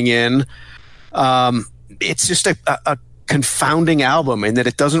is coming in. It's just a confounding album in that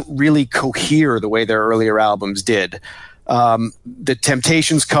it doesn't really cohere the way their earlier albums did. The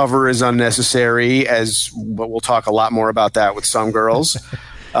Temptations cover is unnecessary, but we'll talk a lot more about that with Some Girls.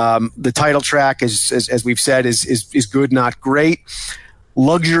 The title track, as we've said, is good, not great.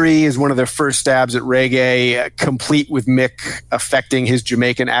 Luxury is one of their first stabs at reggae, complete with Mick affecting his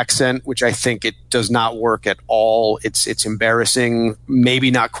Jamaican accent, which I think it does not work at all. It's embarrassing, maybe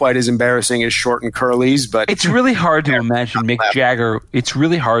not quite as embarrassing as Short and Curly's, but it's really hard to imagine Mick Jagger. It's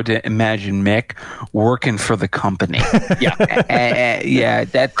really hard to imagine Mick working for the company. Yeah,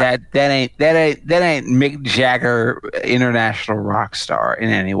 that ain't Mick Jagger, international rock star in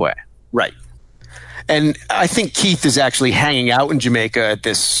any way. Right. And I think Keith is actually hanging out in Jamaica at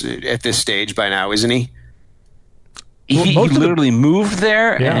this stage by now, isn't he? He literally moved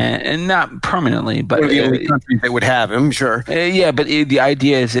there, and not permanently, but one of the only countries that would have him, sure. But the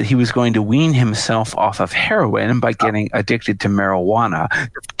idea is that he was going to wean himself off of heroin by getting addicted to marijuana.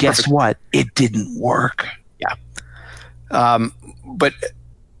 Guess what? It didn't work. Yeah. But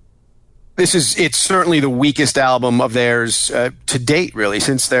it's certainly the weakest album of theirs to date, really,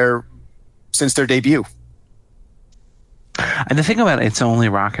 since their debut. And the thing about It's Only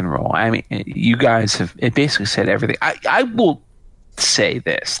Rock and Roll, I mean, you guys have basically said everything. I will say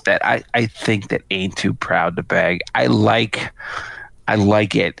this, that I think that Ain't Too Proud to Beg, I like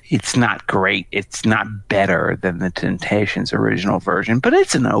it. It's not great. It's not better than the Temptations original version, but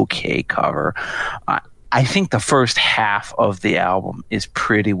it's an okay cover. I think the first half of the album is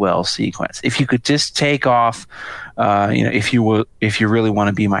pretty well sequenced. If you could just take off, if you really want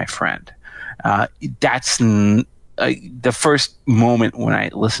to be my friend, that's the first moment when I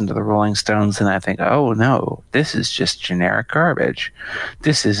listen to the Rolling Stones and I think, oh no, this is just generic garbage.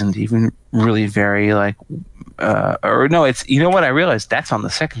 This isn't even really very it's, you know what, I realized that's on the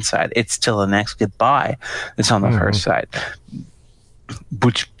second side. It's Till the Next Goodbye that's on the first side,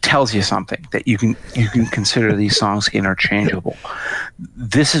 which tells you something, that you can consider these songs interchangeable.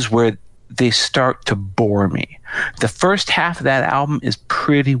 This is where they start to bore me. The first half of that album is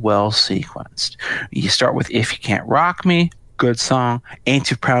pretty well sequenced. You start with If You Can't Rock Me, good song. Ain't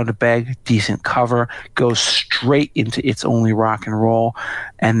Too Proud to Beg, decent cover. Goes straight into It's Only Rock and Roll.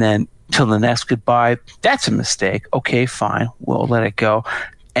 And then Till the Next Goodbye, that's a mistake. Okay, fine, we'll let it go.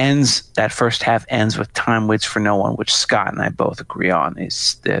 That first half ends with Time Waits for No One, which Scott and I both agree on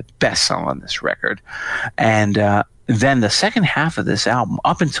is the best song on this record. And then the second half of this album,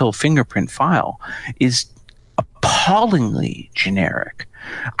 up until Fingerprint File, is appallingly generic.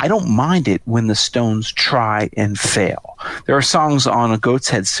 I don't mind it when the Stones try and fail. There are songs on A Goat's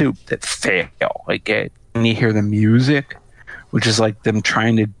Head Soup that fail. Like when you hear the music, which is like them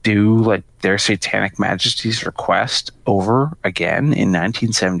trying to do like Their Satanic Majesty's Request over again in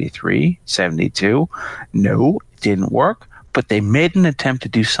 1973, 72. No, it didn't work. But they made an attempt to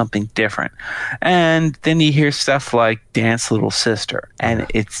do something different. And then you hear stuff like Dance Little Sister, and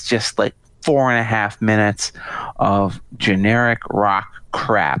it's just like 4.5 minutes of generic rock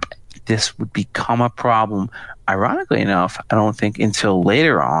crap. This would become a problem, ironically enough, I don't think until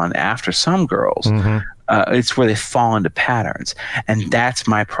later on, after Some Girls. It's where they fall into patterns. And that's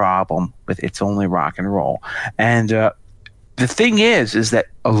my problem with It's Only Rock and Roll. And the thing is that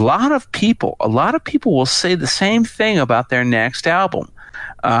a lot of people will say the same thing about their next album.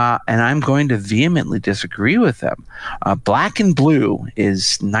 And I'm going to vehemently disagree with them. Black and Blue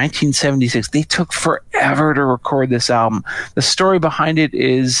is 1976. They took forever to record this album. The story behind it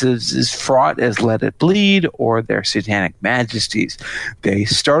is fraught as Let It Bleed or Their Satanic Majesties. They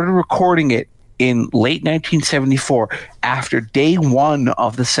started recording it in late 1974, after day one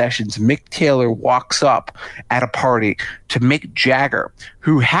of the sessions. Mick Taylor walks up at a party to Mick Jagger,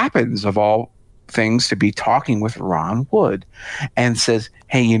 who happens, of all things, to be talking with Ron Wood, and says,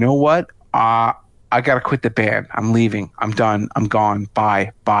 hey, you know what? I got to quit the band. I'm leaving. I'm done. I'm gone.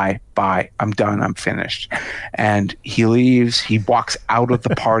 Bye. I'm done. I'm finished. And he leaves. He walks out of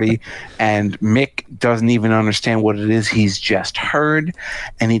the party, and Mick doesn't even understand what it is he's just heard.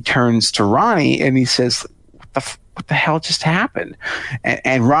 And he turns to Ronnie and he says, what the hell just happened?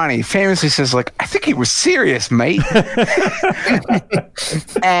 And Ronnie famously says, like, I think he was serious, mate.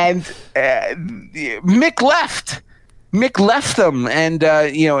 And Mick left. Mick left them, and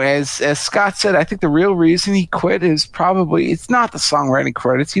as Scott said, I think the real reason he quit is probably, it's not the songwriting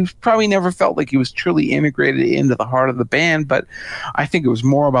credits. He probably never felt like he was truly integrated into the heart of the band, but I think it was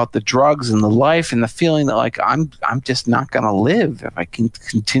more about the drugs and the life and the feeling that, like, I'm just not going to live if I can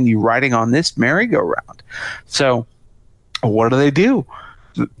continue riding on this merry-go-round. So what do?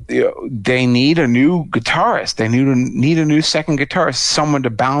 They need a new guitarist. They need a new second guitarist, someone to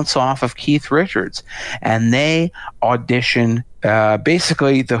bounce off of Keith Richards. And they audition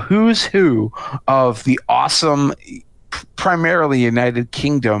basically the who's who of the awesome, primarily United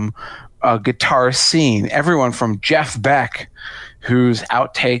Kingdom guitar scene. Everyone from Jeff Beck, whose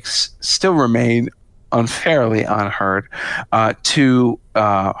outtakes still remain unfairly unheard, to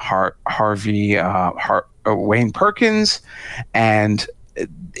Wayne Perkins, and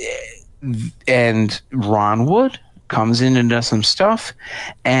Ron Wood comes in and does some stuff.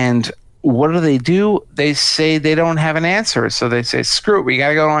 And what do? They say they don't have an answer. So they say, screw it, we got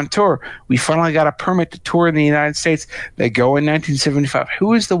to go on tour. We finally got a permit to tour in the United States. They go in 1975.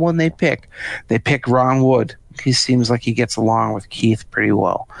 Who is the one they pick? They pick Ron Wood. He seems like he gets along with Keith pretty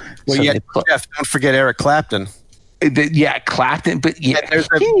well. Well, so Jeff, don't forget Eric Clapton. Clapton. But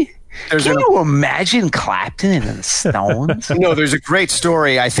can you imagine Clapton and the Stones? No, there's a great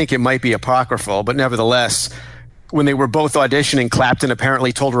story. I think it might be apocryphal, but nevertheless, when they were both auditioning, Clapton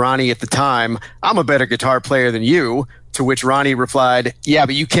apparently told Ronnie at the time, I'm a better guitar player than you, to which Ronnie replied, yeah,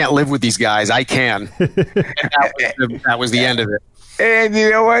 but you can't live with these guys. I can. And that was the end of it. And you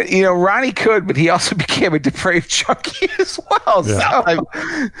know what? Ronnie could, but he also became a depraved junkie as well. Yeah. So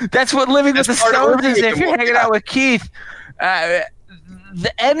that's what living with the Stones is. If you're hanging out with Keith,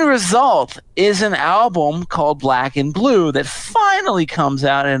 the end result is an album called Black and Blue that finally comes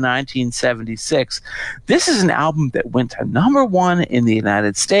out in 1976. This is an album that went to number one in the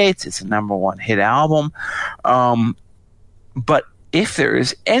United States. It's a number one hit album. But if there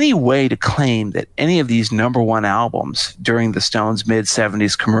is any way to claim that any of these number one albums during the Stones'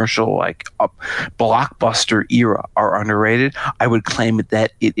 mid-70s commercial, like blockbuster era, are underrated, I would claim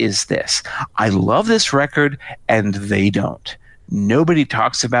that it is this. I love this record, and they don't. Nobody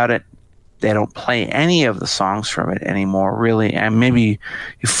talks about it. They don't play any of the songs from it anymore, really. And maybe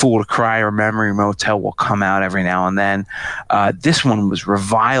You Fool to Cry or Memory Motel will come out every now and then. This one was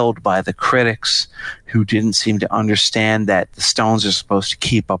reviled by the critics, who didn't seem to understand that the Stones are supposed to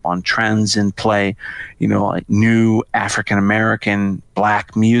keep up on trends and play, like new African-American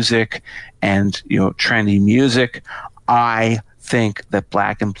black music and, trendy music. I think that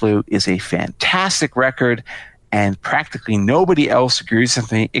Black and Blue is a fantastic record, and practically nobody else agrees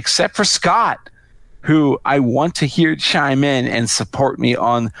with me except for Scott, who I want to hear chime in and support me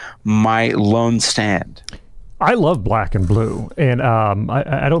on my lone stand. I love Black and Blue, and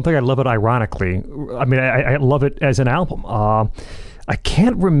I don't think I love it ironically. I mean, I love it as an album. I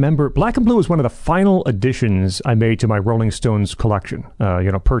can't remember. Black and Blue was one of the final additions I made to my Rolling Stones collection,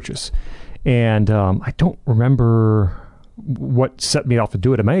 purchase. And I don't remember what set me off to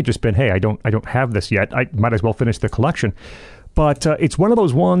do it. It may have just been, hey, I don't have this yet. I might as well finish the collection. But it's one of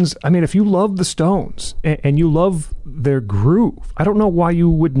those ones, I mean, if you love the Stones and you love their groove, I don't know why you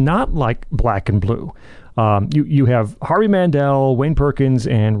would not like Black and Blue. You have Harvey Mandel, Wayne Perkins,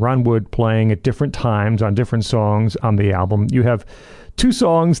 and Ron Wood playing at different times on different songs on the album. You have two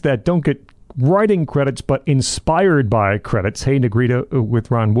songs that don't get writing credits, but inspired by credits. Hey Negrita with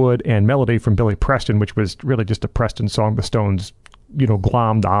Ron Wood, and Melody from Billy Preston, which was really just a Preston song the Stones,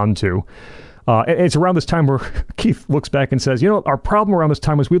 glommed onto. It's around this time where Keith looks back and says, our problem around this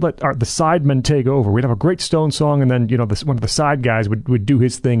time was we'd let the sidemen take over. We'd have a great Stone song, and then, one of the side guys would do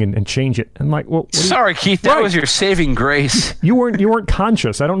his thing and change it. And like, well, sorry, Keith, that was your saving grace. You weren't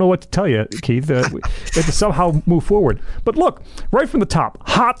conscious. I don't know what to tell you, Keith. We had to somehow move forward. But look, right from the top,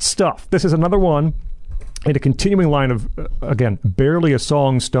 Hot Stuff. This is another one in a continuing line of, again, barely a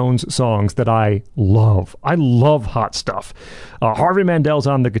song Stones songs that I love. I love Hot Stuff. Harvey Mandel's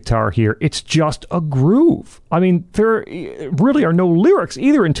on the guitar here. It's just a groove. I mean, there really are no lyrics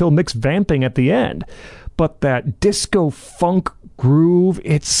either until Mick's vamping at the end. But that disco funk groove,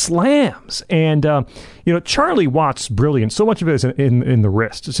 it slams. And, Charlie Watts' brilliant. So much of it is in the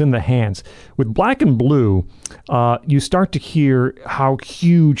wrist. It's in the hands. With Black and Blue, you start to hear how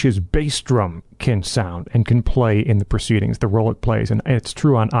huge his bass drum can sound and can play in the proceedings, the role it plays. And it's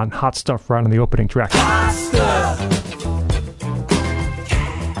true on Hot Stuff right on the opening track. Hot stuff.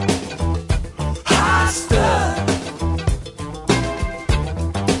 Hot stuff.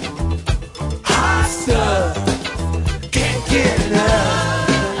 Hot stuff.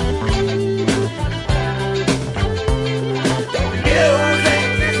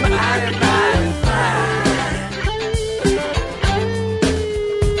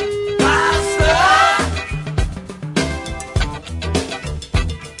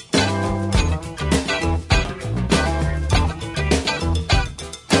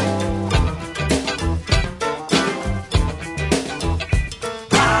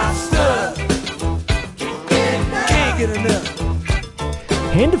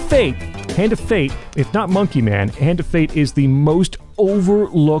 Hand of Fate, if not Monkey Man, Hand of Fate is the most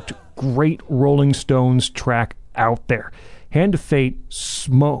overlooked great Rolling Stones track out there. Hand of Fate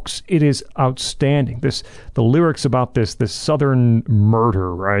smokes. It is outstanding. The lyrics about this southern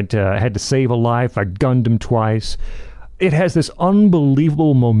murder, right? I had to save a life. I gunned him twice. It has this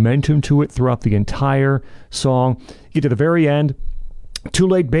unbelievable momentum to it throughout the entire song. You get to the very end. Too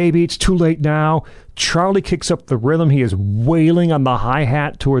late, baby. It's too late now. Charlie kicks up the rhythm. He is wailing on the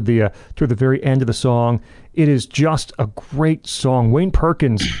hi-hat toward the very end of the song. It is just a great song. Wayne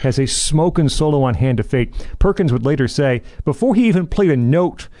Perkins has a smoking solo on Hand of Fate. Perkins would later say, before he even played a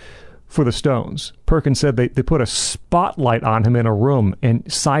note for the Stones, Perkins said they put a spotlight on him in a room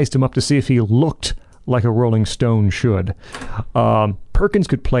and sized him up to see if he looked like a Rolling Stone should. Perkins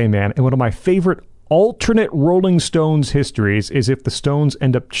could play, man. And one of my favorite alternate Rolling Stones histories is if the Stones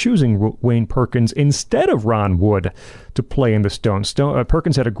end up choosing Wayne Perkins instead of Ron Wood to play in the Stones.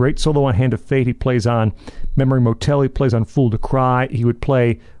 Perkins had a great solo on Hand of Fate. He plays on Memory Motel. He plays on Fool to Cry. He would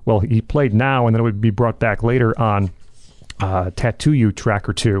play, well, he played now, and then it would be brought back later on Tattoo You track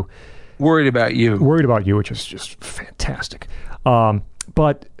or two. Worried About You, which is just fantastic.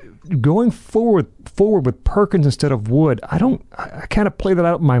 But going forward with Perkins instead of Wood, I kind of play that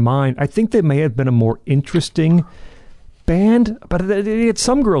out in my mind. I think they may have been a more interesting band, but it's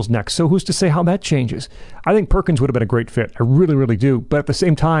Some Girls next, so who's to say how that changes? I think Perkins would have been a great fit. I really, really do. But at the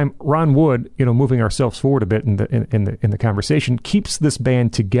same time, Ron Wood, moving ourselves forward a bit in the conversation, keeps this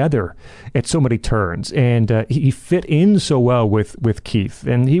band together at so many turns, and he fit in so well with Keith,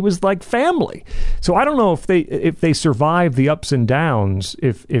 and he was like family. So I don't know if they survive the ups and downs.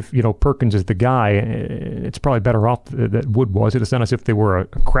 If Perkins is the guy, it's probably better off that Wood was. It's not as if they were a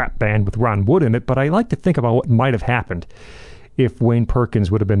crap band with Ron Wood in it, but I like to think about what might have happened if Wayne Perkins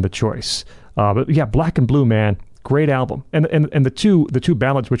would have been the choice. But yeah, Black and Blue, man, great album. And the two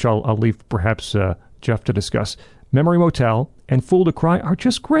ballads, which I'll leave perhaps Jeff to discuss, Memory Motel and Fool to Cry, are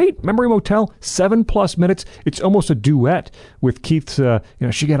just great. Memory Motel, 7+ minutes. It's almost a duet with Keith's,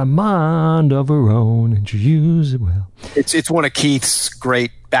 she got a mind of her own and she used it well. It's one of Keith's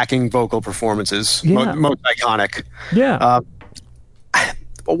great backing vocal performances, yeah. most iconic. Yeah.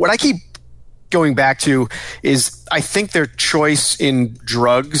 What I keep going back to is I think their choice in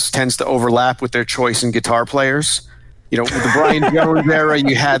drugs tends to overlap with their choice in guitar players. With the Brian Jones era,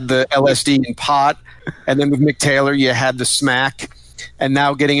 you had the LSD and pot, and then with Mick Taylor, you had the smack, and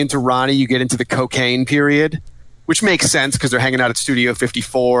now getting into Ronnie, you get into the cocaine period, which makes sense because they're hanging out at Studio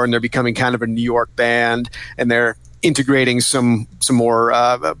 54 and they're becoming kind of a New York band, and they're integrating some more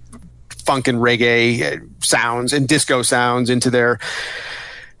funk and reggae sounds and disco sounds into their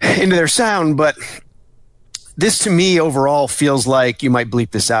sound. But this to me overall feels like, you might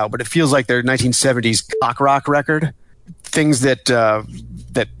bleep this out, but it feels like their 1970s cock rock record, things that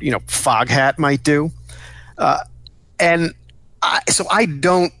Foghat might do. So I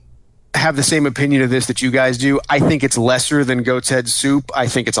don't have the same opinion of this that you guys do. I think it's lesser than Goat's Head Soup. I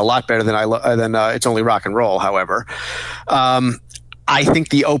think it's a lot better than It's Only Rock and Roll, however. I think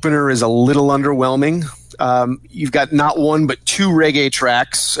the opener is a little underwhelming. You've got not one but two reggae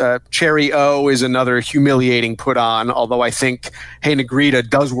tracks. Cherry O is another humiliating put on, although I think Hey Negrita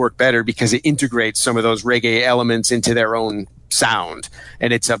does work better because it integrates some of those reggae elements into their own sound,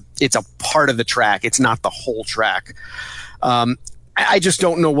 and it's a part of the track. It's not the whole track. I just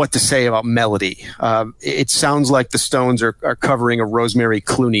don't know what to say about melody. It sounds like the Stones are covering a Rosemary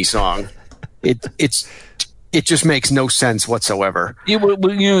Clooney song. It just makes no sense whatsoever. You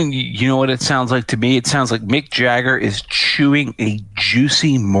know what it sounds like to me? It sounds like Mick Jagger is chewing a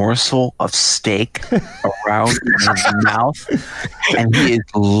juicy morsel of steak around his mouth, and he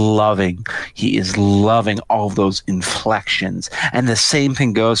is loving all of those inflections. And the same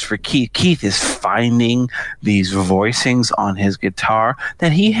thing goes for Keith. Keith is finding these voicings on his guitar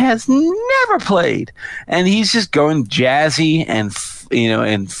that he has never played, and he's just going jazzy and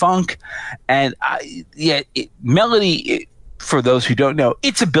funk, and melody. For those who don't know,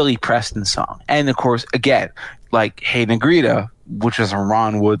 it's a Billy Preston song, and of course, again, like Hey Negrita, which is a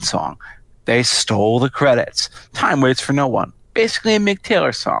Ron Wood song, they stole the credits. Time Waits for No One, basically a Mick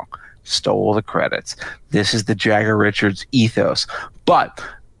Taylor song, stole the credits. This is the Jagger Richards ethos, but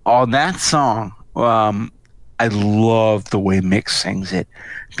on that song, I love the way Mick sings it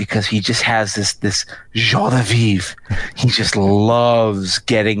because he just has this joie de vivre. He just loves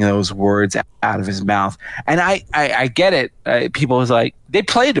getting those words out of his mouth. And I get it. People was like, they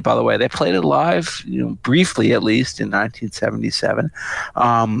played it, by the way. They played it live, briefly at least in 1977.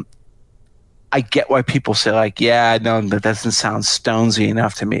 I get why people say like, yeah, no, that doesn't sound Stonesy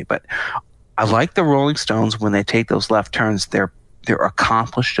enough to me. But I like the Rolling Stones when they take those left turns. They're they're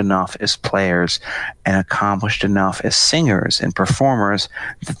accomplished enough as players and accomplished enough as singers and performers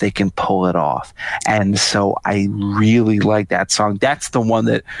that they can pull it off. And so I really like that song. That's the one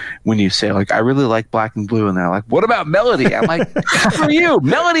that when you say, like, I really like Black and Blue, and they're like, what about Melody? I'm like, good for you.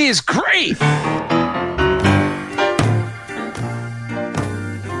 Melody is great.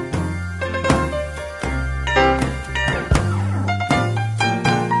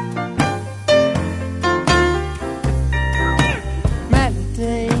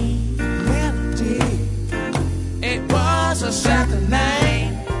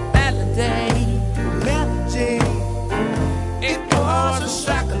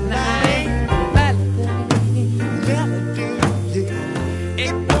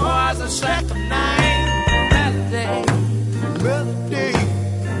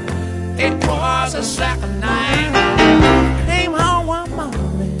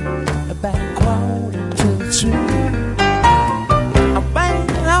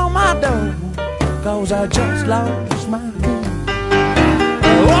 I just lost my key.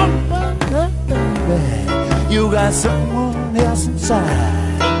 Oh, baby, you got someone else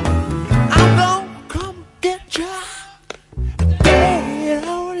inside. I'm gonna come get you. Dead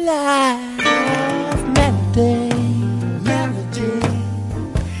or alive. Melody.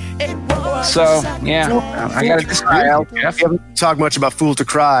 So, yeah, I got to disagree with you, Jeff. We haven't talked much about Fool to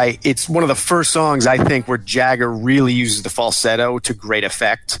Cry. It's one of the first songs, I think, where Jagger really uses the falsetto to great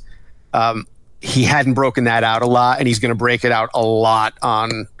effect. He hadn't broken that out a lot, and he's going to break it out a lot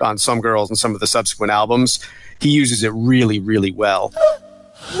on Some Girls and some of the subsequent albums. He uses it really, really well.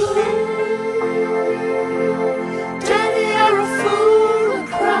 Daddy, you're a fool to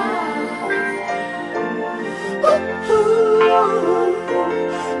cry.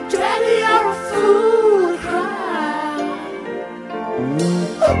 Daddy, you're a fool to cry.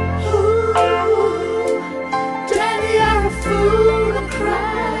 Daddy, you're a fool to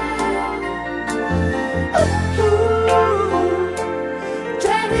cry.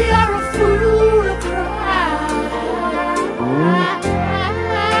 Daddy, you're a fool to cry.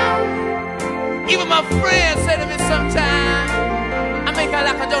 Even my friends say to me sometimes, I make out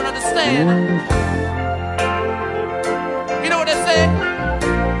like I don't understand. You know what they say?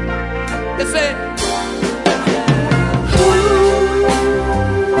 They say,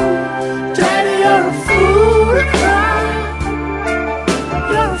 Daddy, you're a fool to cry.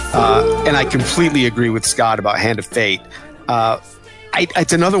 You're a fool. And I completely agree with Scott about Hand of Fate.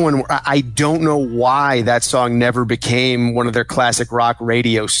 It's another one where I don't know why that song never became one of their classic rock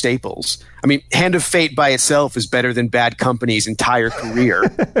radio staples. I mean, Hand of Fate by itself is better than Bad Company's entire career,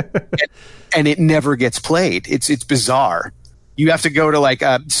 and it never gets played. It's bizarre. You have to go to like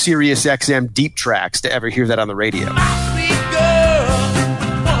Sirius XM deep tracks to ever hear that on the radio.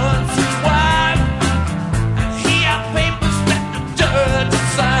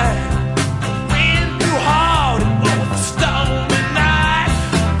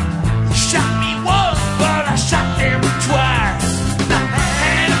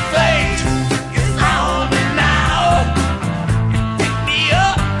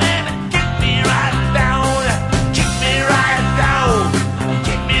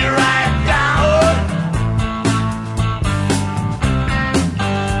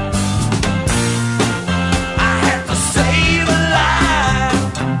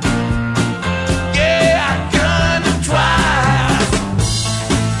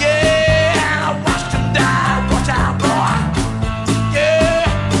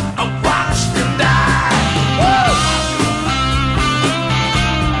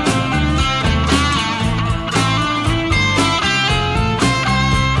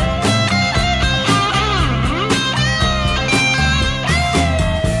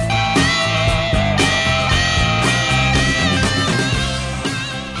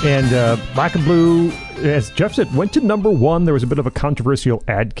 And Black and Blue, as Jeff said, went to #1. There was a bit of a controversial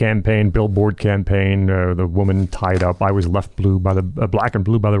ad campaign, billboard campaign. The woman tied up. I was left blue by the Black and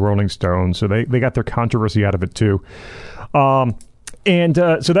Blue by the Rolling Stones. So they got their controversy out of it too. So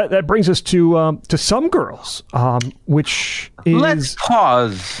that brings us to Some Girls, which is... Let's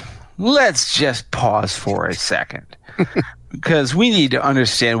pause. Let's just pause for a second. Because we need to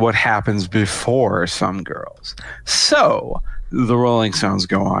understand what happens before Some Girls. So... the Rolling Stones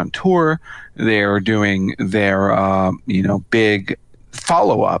go on tour. They're doing their, big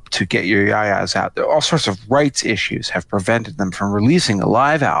follow-up to Get Your Yayas Out. All sorts of rights issues have prevented them from releasing a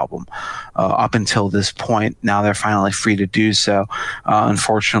live album up until this point. Now they're finally free to do so.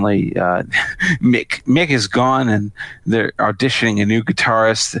 Unfortunately, Mick is gone, and they're auditioning a new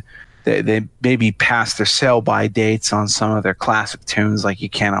guitarist. They maybe passed their sell-by dates on some of their classic tunes, like You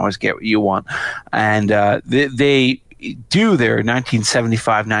Can't Always Get What You Want. And they do their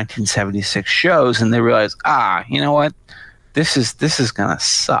 1975, 1976 shows, and they realize, you know what, this is gonna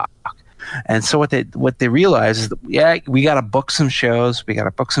suck. And so what they realize is that we got to book some shows. We got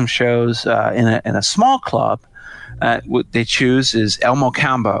to book some shows in a small club. What they choose is El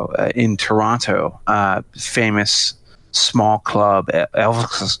Mocambo in Toronto, famous small club.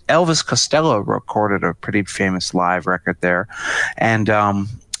 Elvis Costello recorded a pretty famous live record there, and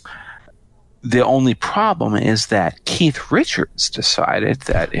the only problem is that Keith Richards decided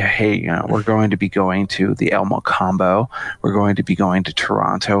that, hey, we're going to be going to the El Mocambo. We're going to be going to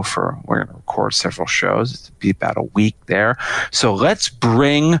Toronto we're going to record several shows. It'll be about a week there. So let's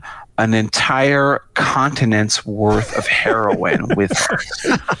bring an entire continent's worth of heroin with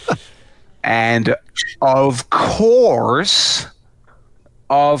us. And of course,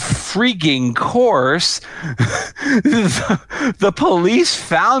 the police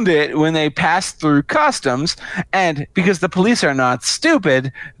found it when they passed through customs, and because the police are not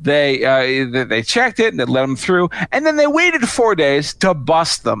stupid, they checked it and they let them through, and then they waited 4 days to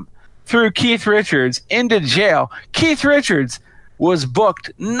bust them, threw Keith Richards into jail. Keith Richards was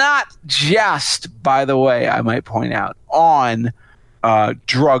booked not just, by the way, I might point out, on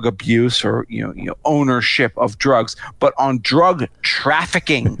drug abuse or ownership of drugs, but on drug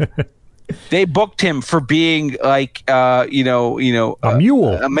trafficking. They booked him for being like a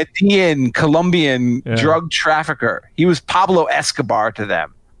mule, a Median Colombian drug trafficker. He was Pablo Escobar to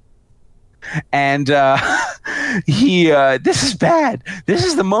them. And this is bad. This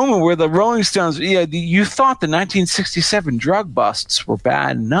is the moment where the Rolling Stones, you thought the 1967 drug busts were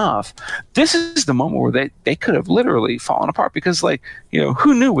bad enough. This is the moment where they could have literally fallen apart because,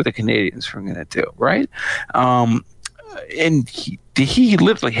 who knew what the Canadians were going to do, right? And he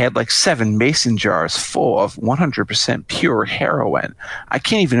literally had 7 mason jars full of 100% pure heroin. I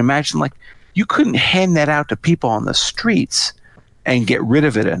can't even imagine, you couldn't hand that out to people on the streets and get rid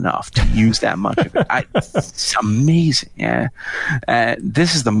of it enough to use that much of it. It's amazing. Yeah.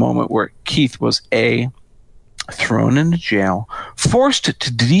 This is the moment where Keith was thrown into jail, forced to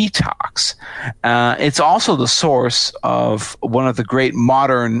detox. It's also the source of one of the great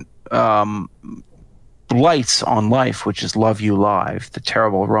modern blights on life, which is Love You Live, the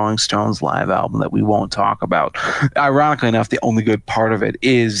terrible Rolling Stones live album that we won't talk about. Ironically enough, the only good part of it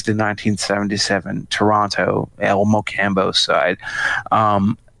is the 1977 Toronto El Mocambo side.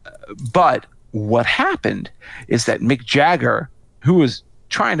 But what happened is that Mick Jagger, who was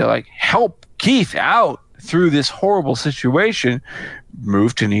trying to help Keith out through this horrible situation,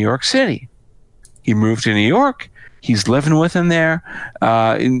 moved to New York City. He moved to New York. He's living with him there.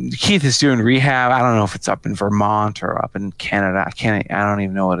 Keith is doing rehab. I don't know if it's up in Vermont or up in Canada. I don't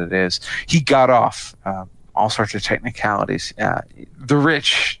even know what it is. He got off all sorts of technicalities. The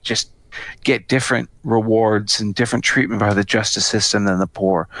rich just get different rewards and different treatment by the justice system than the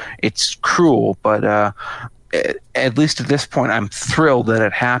poor. It's cruel, but at least at this point, I'm thrilled that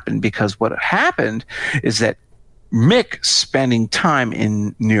it happened, because what happened is that Mick, spending time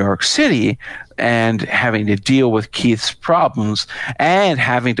in New York City and having to deal with Keith's problems and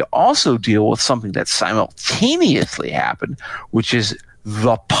having to also deal with something that simultaneously happened, which is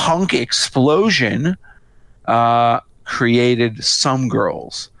the punk explosion, created Some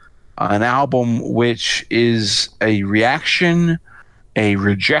Girls, an album which is a reaction, a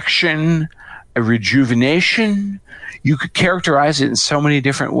rejection, a rejuvenation. You could characterize it in so many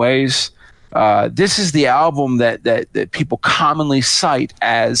different ways. This is the album that people commonly cite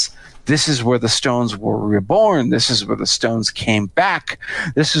as, this is where the Stones were reborn. This is where the Stones came back.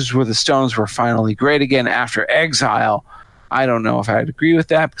 This is where the Stones were finally great again after exile. I don't know if I'd agree with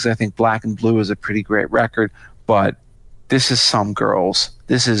that, because I think Black and Blue is a pretty great record, but this is Some Girls.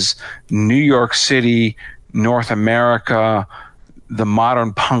 This is New York City, North America, the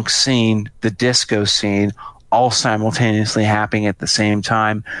modern punk scene, the disco scene, all simultaneously happening at the same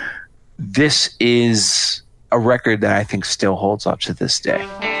time. This is a record that I think still holds up to this day.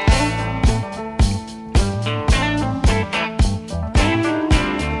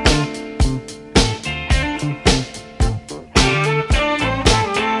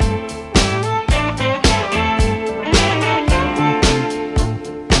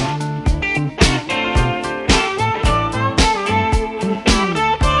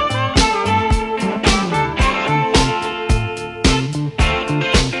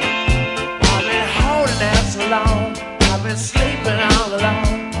 I've been sleeping all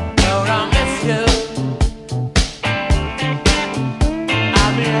alone.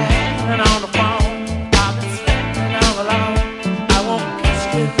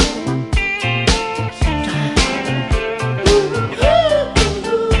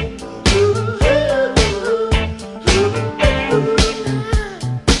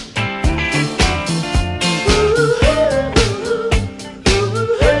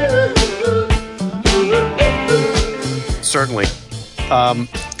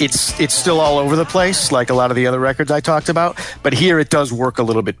 It's still all over the place, like a lot of the other records I talked about. But here it does work a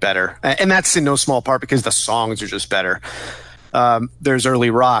little bit better, and that's in no small part because the songs are just better. There's early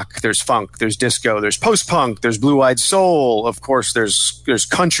rock, there's funk, there's disco, there's post-punk, there's blue-eyed soul. Of course, there's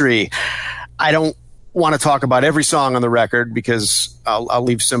country. I don't want to talk about every song on the record because I'll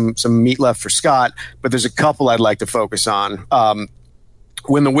leave some meat left for Scott. But there's a couple I'd like to focus on.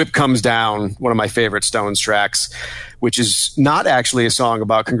 When the Whip Comes Down, one of my favorite Stones tracks, which is not actually a song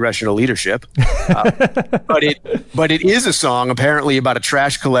about congressional leadership, but it is a song apparently about a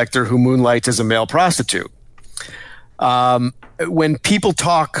trash collector who moonlights as a male prostitute. When people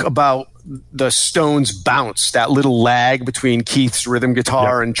talk about the Stones' bounce, that little lag between Keith's rhythm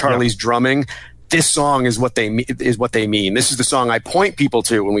guitar and Charlie's drumming, this song is what they mean. This is the song I point people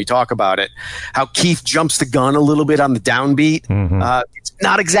to when we talk about it. How Keith jumps the gun a little bit on the downbeat. It's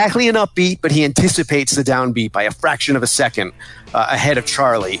not exactly an upbeat, but he anticipates the downbeat by a fraction of a second ahead of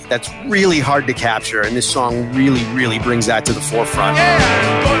Charlie. That's really hard to capture, and this song really, really brings that to the forefront.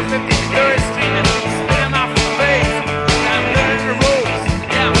 Yeah, going 53rd Street and spitting off his face. I'm learning the ropes.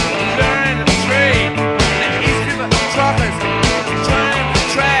 Yeah, learning the trade. And east to the truckers, trying to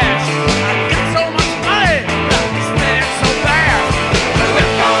trash. I get so much money, spend it so fast. The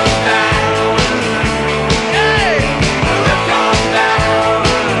whip goes down. Hey, the whip goes down.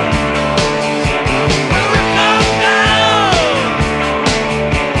 The whip goes down.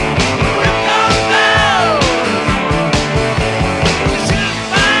 The whip goes down. We should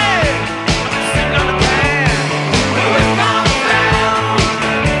fight. Sitting on the pan. The whip goes down.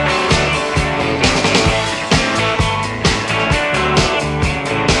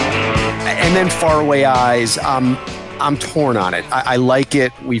 And then Faraway Eyes, I'm torn on it. I like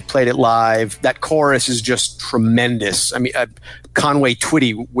it. We've played it live. That chorus is just tremendous. I mean, Conway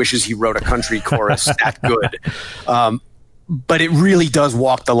Twitty wishes he wrote a country chorus that good. But it really does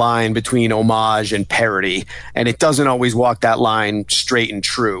walk the line between homage and parody, and it doesn't always walk that line straight and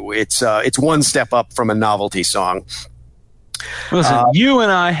true. It's one step up from a novelty song. Listen, you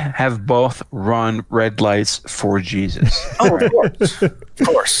and I have both run red lights for Jesus. Oh, of course. Of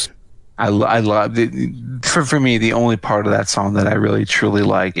course. I love for me, the only part of that song that I really truly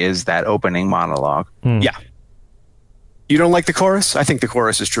like is that opening monologue. Yeah. You don't like the chorus? I think the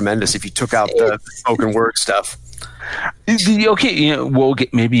chorus is tremendous if you took out the spoken word stuff. Okay,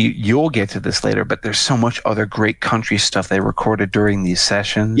 maybe you'll get to this later, but there's so much other great country stuff they recorded during these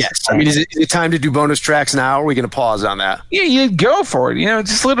sessions. Yes. I mean, is it time to do bonus tracks now, or are we going to pause on that? Yeah, you go for it.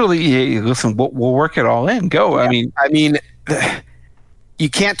 Just literally, listen, we'll work it all in. Go. Yeah. I mean, you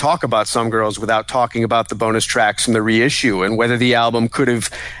can't talk about Some Girls without talking about the bonus tracks from the reissue and whether the album could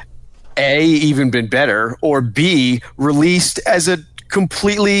have A, even been better, or B, released as a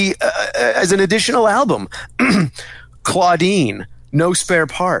completely as an additional album. Claudine, No Spare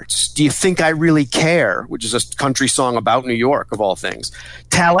Parts, Do You Think I Really Care, which is a country song about New York, of all things.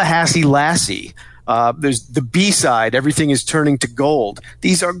 Tallahassee Lassie. There's the B-side, Everything Is Turning to Gold.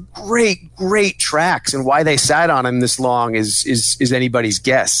 These are great, great tracks, and why they sat on them this long is anybody's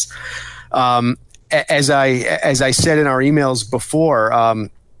guess. As I said in our emails before,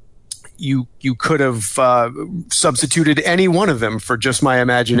 you could have substituted any one of them for Just My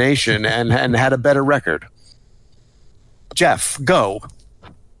Imagination and had a better record. Jeff, go.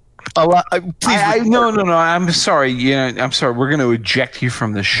 Please. No. I'm sorry. I'm sorry. We're going to eject you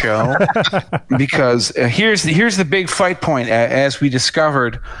from the show because here's the big fight point. As we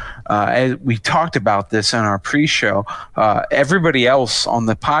discovered, as we talked about this in our pre-show, everybody else on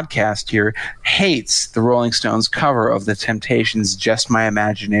the podcast here hates the Rolling Stones cover of The Temptations' "Just My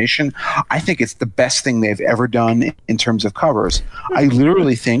Imagination." I think it's the best thing they've ever done in terms of covers. I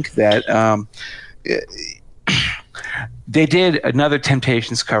literally think that. They did another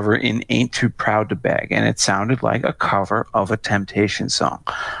Temptations cover in Ain't Too Proud to Beg, and it sounded like a cover of a Temptations song.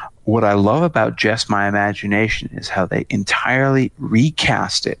 What I love about Just My Imagination is how they entirely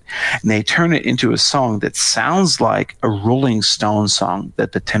recast it, and they turn it into a song that sounds like a Rolling Stones song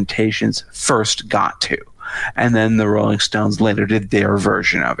that the Temptations first got to. And then the Rolling Stones later did their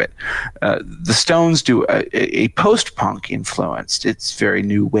version of it. The Stones do a post-punk influenced. It's very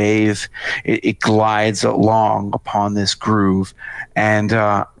new wave. It glides along upon this groove. And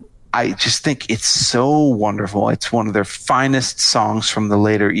I just think it's so wonderful. It's one of their finest songs from the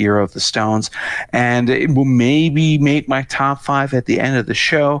later era of the Stones. And it will maybe make my top 5 at the end of the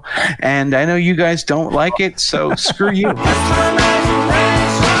show. And I know you guys don't like it, so screw you.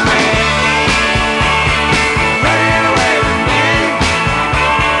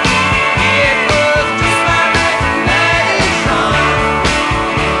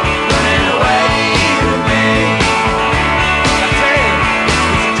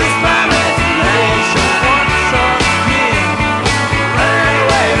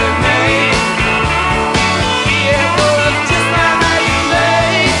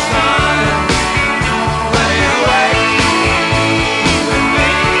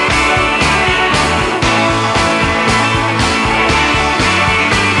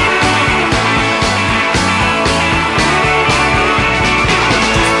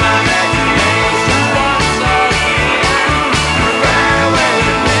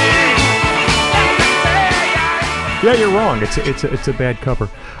 Yeah, you're wrong. It's a bad cover.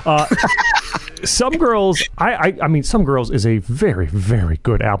 Some Girls, I mean, Some Girls is a very, very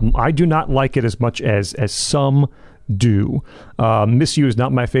good album. I do not like it as much as some do. Miss You is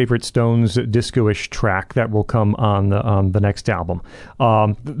not my favorite Stones disco-ish track that will come on the next album.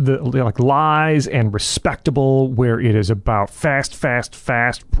 Like Lies and Respectable, where it is about fast,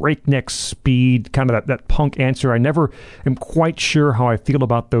 breakneck speed, kind of that punk answer. I never am quite sure how I feel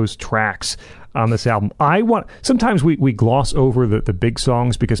about those tracks on this album. Sometimes we gloss over the big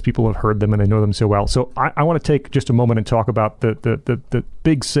songs because people have heard them and they know them so well. So I want to take just a moment and talk about the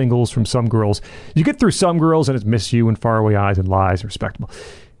big singles from Some Girls. You get through Some Girls and it's Miss You and Faraway Eyes and Lies and Respectable,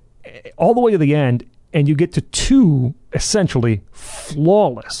 all the way to the end, and you get to two essentially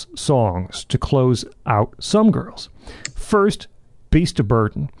flawless songs to close out Some Girls. First, Beast of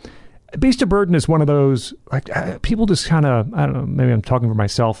Burden. Beast of Burden is one of those, like, people just kind of, I don't know, maybe I'm talking for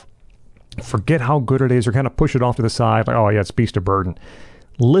myself, forget how good it is or kind of push it off to the side, like, oh yeah, it's Beast of Burden.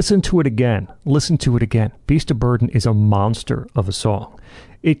 Listen to it again. Beast of Burden is a monster of a song.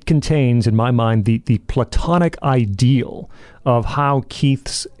 It contains, in my mind, the platonic ideal of how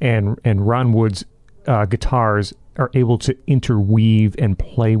Keith's and Ron Wood's guitars are able to interweave and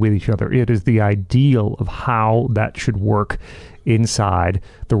play with each other. It is the ideal of how that should work inside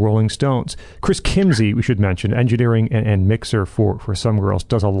the Rolling Stones. Chris Kimsey, we should mention, engineering and mixer for Some Girls,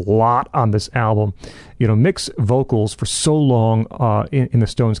 does a lot on this album. You know, Mick's vocals for so long in the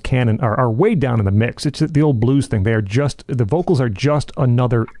Stones canon are way down in the mix. It's the old blues thing. The vocals are just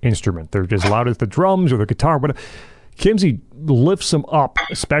another instrument. They're as loud as the drums or the guitar, but Kimsey lifts them up,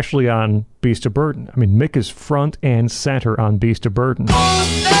 especially on Beast of Burden. I mean, Mick is front and center on Beast of Burden.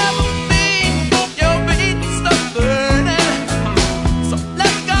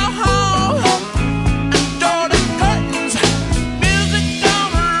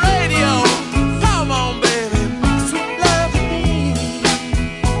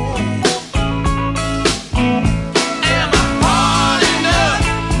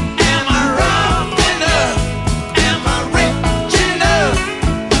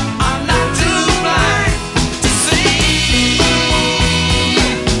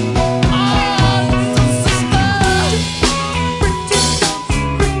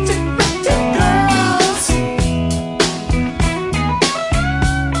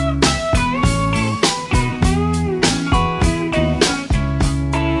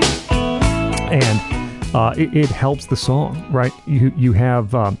 It helps the song, right? You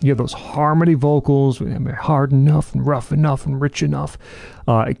have those harmony vocals, hard enough and rough enough and rich enough.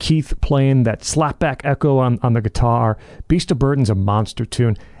 Keith playing that slapback echo on the guitar. Beast of Burden's a monster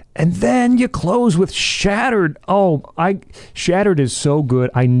tune. And then you close with Shattered. Shattered is so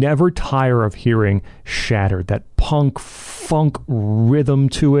good. I never tire of hearing Shattered, that punk funk rhythm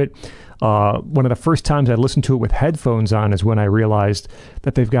to it. One of the first times I listened to it with headphones on is when I realized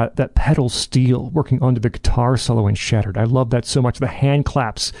that they've got that pedal steel working under the guitar solo in Shattered. I love that so much. The hand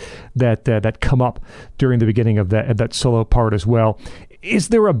claps that come up during the beginning of that solo part as well. Is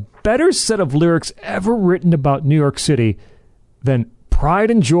there a better set of lyrics ever written about New York City than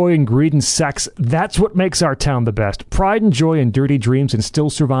pride and joy and greed and sex? That's what makes our town the best. Pride and joy and dirty dreams and still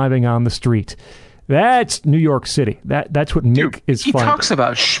surviving on the street. That's New York City. That's what Mick is fun. He talks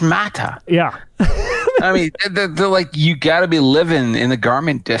about schmata. Yeah. I mean, they're like, you got to be living in the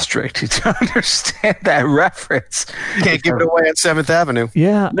garment district to understand that reference. You can't give it away on 7th Avenue.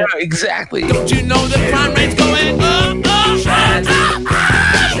 Yeah. No, exactly. Don't you know the crime rate's going up?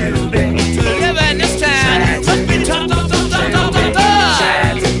 To live in this town must be tough.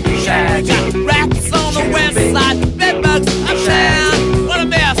 Got rats on the west side, bedbugs uptown. What a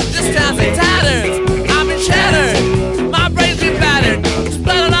mess, this town's in tatters. I'm in shattered, my brain's been battered,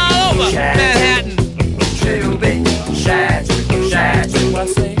 splattered all over Manhattan. What I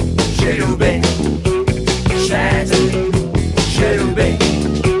say?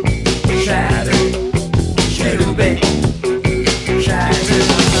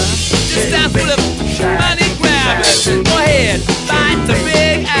 This town's full of money grabbers. Go ahead, bite the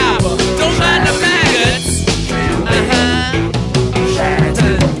big apple. Don't mind the maggots.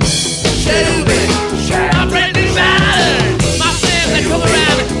 My brain's been battered. My friends, they come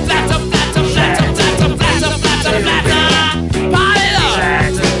around and flat up.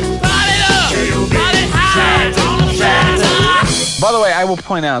 By the way, I will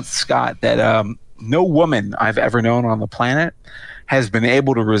point out, Scott, that no woman I've ever known on the planet has been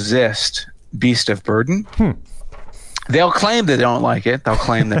able to resist Beast of Burden. They'll claim they don't like it. They'll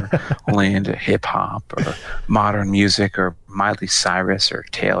claim they're only into hip hop or modern music or Miley Cyrus or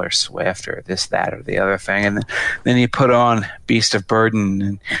Taylor Swift or this, that, or the other thing. And then you put on Beast of Burden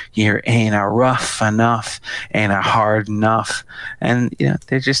and you hear Ain't a Rough Enough, Ain't a Hard Enough. And,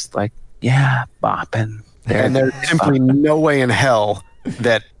 they're just like, yeah, bopping. And there's simply no way in hell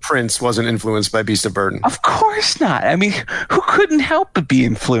that Prince wasn't influenced by Beast of Burden. Of course not. I mean, who couldn't help but be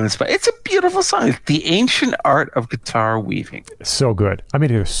influenced by it? It's a beautiful song. It's the ancient art of guitar weaving. So good. I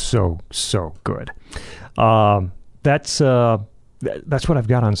mean, it is so good. That's what I've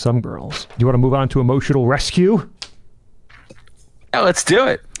got on Some Girls. Do you want to move on to Emotional Rescue? Yeah, let's do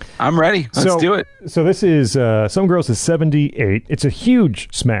it. I'm ready. Let's do it. So this is Some Girls is 78. It's a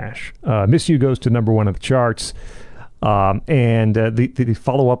huge smash. Miss You goes to number 1 on the charts. And the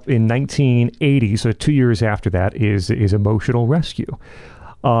follow-up in 1980, so 2 years after that, is Emotional Rescue.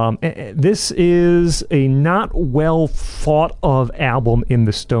 This is a not well thought of album in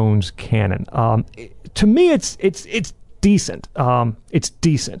the Stones canon. To me, it's decent. It's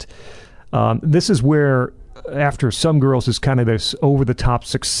decent. This is where, after Some Girls is kind of this over-the-top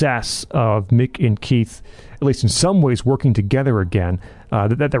success of Mick and Keith, at least in some ways, working together again,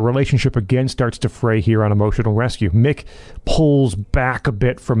 that the relationship again starts to fray here on Emotional Rescue. Mick pulls back a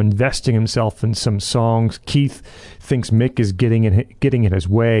bit from investing himself in some songs. Keith thinks Mick is getting in his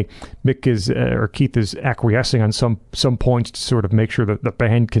way. Keith is acquiescing on some points to sort of make sure that the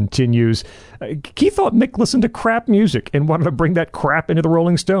band continues. Keith thought Mick listened to crap music and wanted to bring that crap into the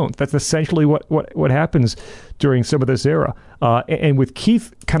Rolling Stones. That's essentially what happens during some of this era. And with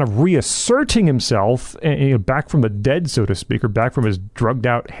Keith kind of reasserting himself, back from the dead, so to speak, or back from his drugged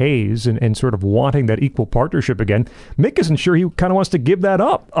out haze, and sort of wanting that equal partnership again, Mick isn't sure he kind of wants to give that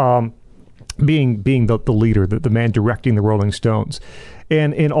up, being the leader, the man directing the Rolling Stones.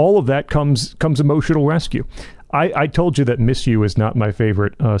 And in all of that comes Emotional Rescue. I told you that Miss You is not my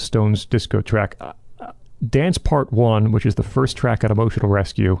favorite Stones disco track. Dance Part 1, which is the first track on Emotional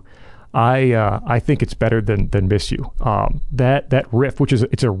Rescue, I think it's better than Miss You. That riff,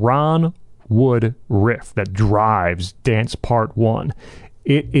 it's a Ron Wood riff that drives Dance Part 1.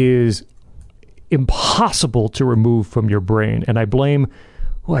 It is impossible to remove from your brain, and I blame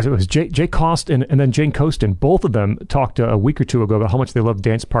it was Jay Cost and then Jane Coaston. Both of them talked a week or two ago about how much they love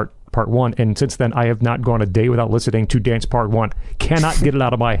Dance Part 1, and since then I have not gone a day without listening to Dance Part 1. Cannot get it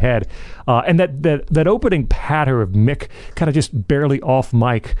out of my head. And that opening patter of Mick kind of just barely off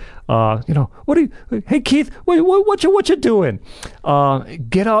mic. Hey Keith, what you doing?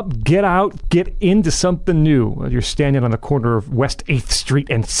 Get up, get out, get into something new. You're standing on the corner of West 8th Street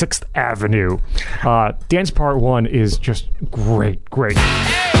and 6th Avenue. Dance Part 1 is just great.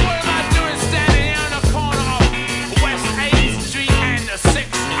 Hey, what am I doing standing on the corner of West 8th Street and the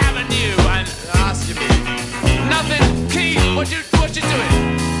 6th Avenue? And ask you nothing, Keith. What you doing?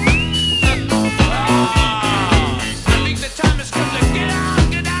 I think the time has come to get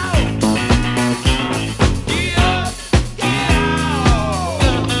out. Get out. Yeah, it's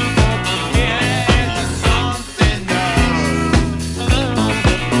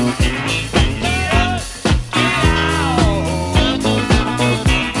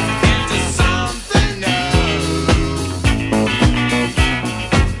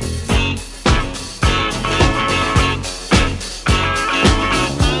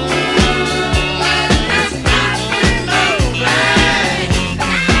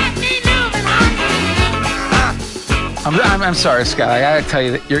something I'm sorry, Scott. I gotta tell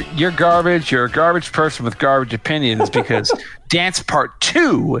you that you're garbage. You're a garbage person with garbage opinions, because Dance Part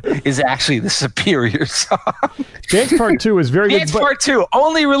 2 is actually the superior song. Dance Part 2 is very Dance good. Part 2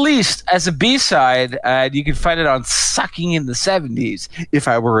 only released as a B-side, and you can find it on Sucking in the 70s. If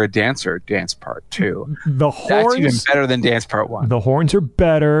I Were a Dancer, Dance Part 2. That's even better than Dance Part 1. The horns are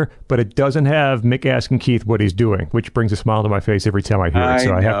better, but it doesn't have Mick asking Keith what he's doing, which brings a smile to my face every time I hear it.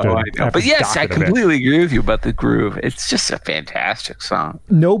 So I have to. But yes, I completely agree with you about the groove. It's just a fantastic song.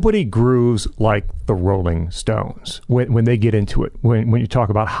 Nobody grooves like the Rolling Stones when they get into it. When you talk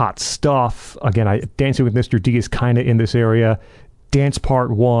about hot stuff, again, Dancing with Mr. D is kind of in this area. Dance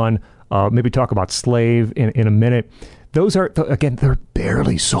Part 1, maybe talk about Slave in a minute. Those are, again, they're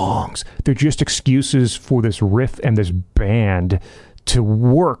barely songs. They're just excuses for this riff and this band to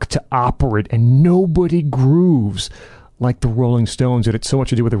work, to operate, and nobody grooves like the Rolling Stones. And it's so much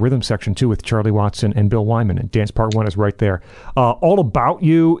to do with the rhythm section, too, with Charlie Watson and Bill Wyman. And Dance Part 1 is right there. All About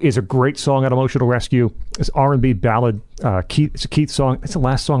You is a great song on Emotional Rescue. It's R&B ballad. It's a Keith song. It's the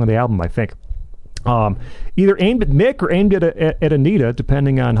last song on the album, I think. Either aimed at Mick or aimed at Anita,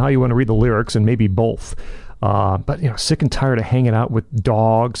 depending on how you want to read the lyrics, and maybe both. But sick and tired of hanging out with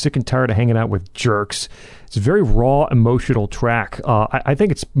dogs, sick and tired of hanging out with jerks. It's a very raw, emotional track. I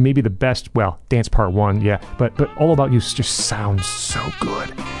think it's maybe the best. Well, Dance Part 1, yeah, but All About You just sounds so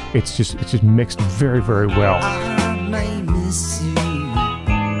good. It's just mixed very, very well. I may miss you,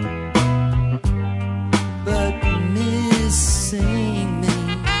 but missing me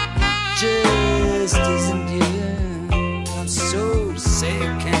just isn't you. I'm so sick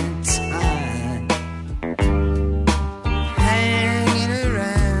and tired, hanging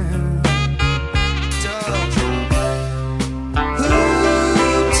around. Who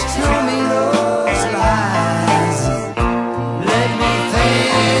told me those lies? Let me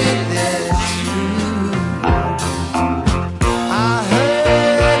think they're true. I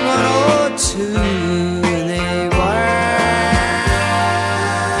heard one or two, and they weren't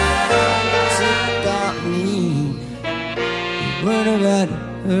about me. They weren't about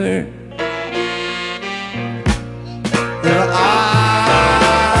her. They were all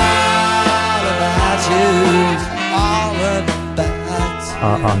about you, all about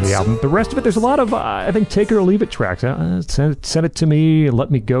On the album. The rest of it, there's a lot of, I think, take it or leave it tracks. Send It to Me,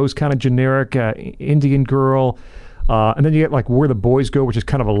 Let Me Go is kind of generic, Indian Girl. And then you get like Where the Boys Go, which is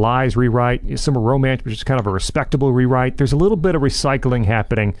kind of a Lies rewrite. Summer Romance, which is kind of a respectable rewrite. There's a little bit of recycling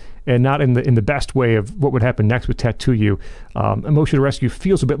happening, and not in the best way of what would happen next with Tattoo You. Emotional Rescue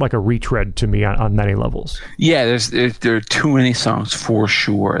feels a bit like a retread to me on many levels. Yeah, there are too many songs for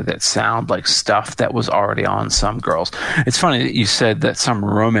sure that sound like stuff that was already on Some Girls. It's funny that you said that Summer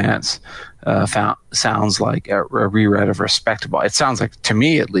Romance sounds like a rewrite of Respectable. It sounds like, to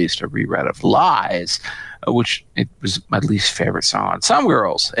me at least, a rewrite of Lies, which it was my least favorite song on Some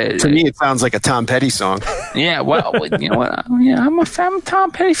Girls. To me, it sounds like a Tom Petty song. Yeah, well, you know what? Yeah, I'm a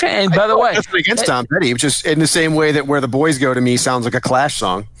Tom Petty fan. And by the way, nothing against Tom Petty, just in the same way that Where the Boys Go to me sounds like a Clash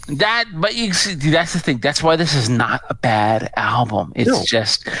song. But you see, that's the thing. That's why this is not a bad album. It's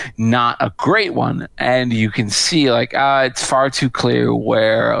just not a great one, and you can see like it's far too clear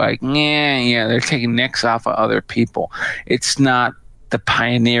where like they're taking nicks off of other people. It's not the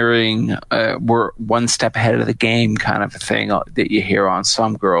pioneering, we're one step ahead of the game kind of a thing that you hear on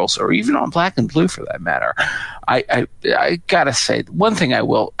Some Girls, or even on Black and Blue for that matter. I gotta say, one thing I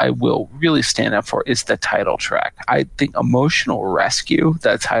will really stand up for is the title track. I think Emotional Rescue,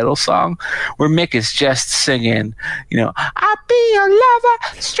 that title song, where Mick is just singing, I'll be your lover,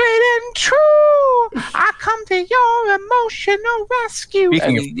 straight and true. I come to your emotional rescue.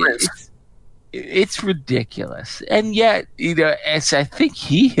 Speaking of Prince. It's ridiculous. And yet, as I think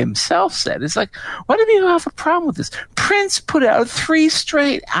he himself said, it's like, why do you have a problem with this? Prince put out 3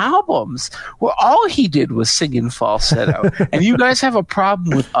 straight albums where all he did was sing in falsetto. And you guys have a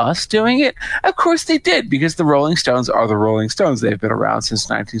problem with us doing it? Of course they did, because the Rolling Stones are the Rolling Stones. They've been around since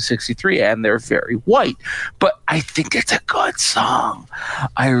 1963, and they're very white. But I think it's a good song.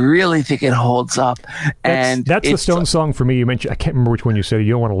 I really think it holds up. And that's the Stones song for me. You mentioned, I can't remember which one you said.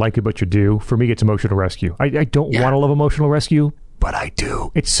 You don't want to like it, but you do. For me, it's Emotional Rescue. I don't want to love Emotional Rescue, but I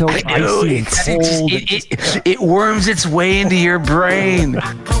do. It's so icy and cold. It worms its way into your brain.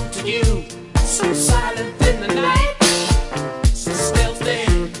 I come to you, so silent in the night, so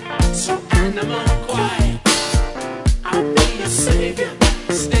stealthy, so animal quiet. I'll be your savior,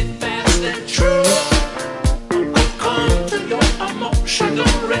 steadfast and true. I come to your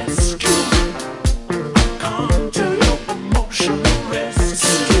emotional rescue. I come to your emotional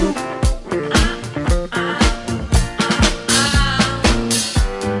rescue.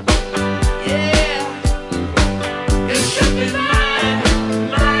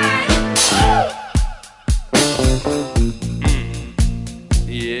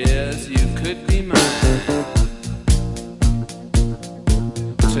 Yes, you could be mine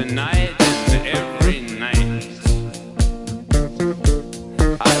tonight and every night.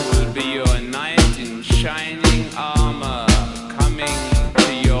 I will be your knight in shining armor, coming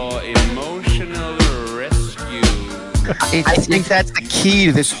to your emotional rescue. I think that's the key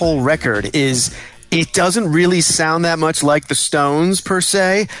to this whole record is it doesn't really sound that much like the Stones per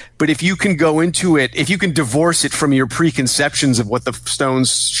se, but if you can go into it, if you can divorce it from your preconceptions of what the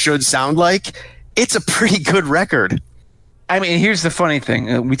Stones should sound like, it's a pretty good record. I mean, here's the funny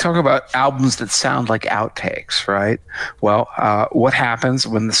thing. We talk about albums that sound like outtakes, right? Well, what happens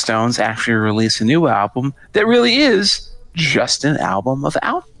when the Stones actually release a new album that really is just an album of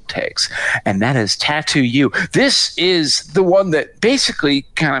outtakes? outtakes, and that is Tattoo You. This is the one that basically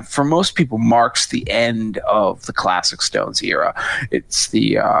kind of, for most people, marks the end of the classic Stones era. It's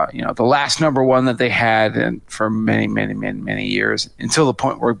the the last number one that they had, and for many years, until the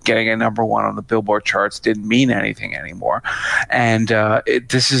point where getting a number one on the Billboard charts didn't mean anything anymore. And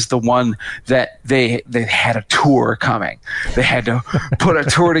this is the one that they had a tour coming. They had to put a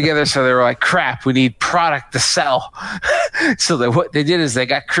tour together, so they were like, crap, we need product to sell. So what they did is they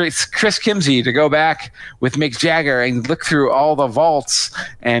got Chris Kimsey to go back with Mick Jagger and look through all the vaults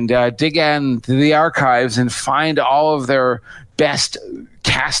and dig into the archives and find all of their best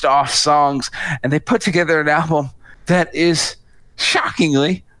cast-off songs. And they put together an album that is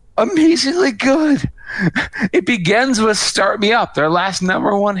shockingly, amazingly good. It begins with Start Me Up, their last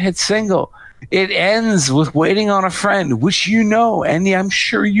number one hit single. It ends with Waiting on a Friend, which you know, and I'm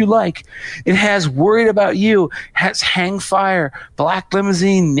sure you like. It has Worried About You, has Hang Fire, Black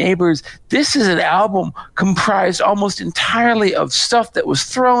Limousine, Neighbors. This is an album comprised almost entirely of stuff that was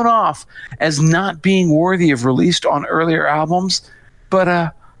thrown off as not being worthy of released on earlier albums.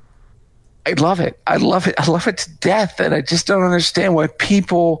 But I love it. I love it. I love it to death. And I just don't understand why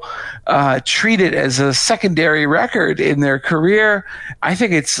people treat it as a secondary record in their career. I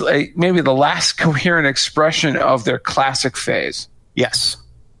think it's like maybe the last coherent expression of their classic phase. Yes.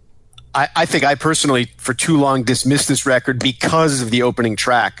 I think I personally, for too long, dismissed this record because of the opening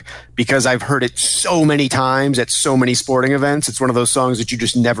track, because I've heard it so many times at so many sporting events. It's one of those songs that you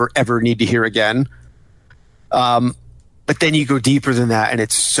just never, ever need to hear again. But then you go deeper than that, and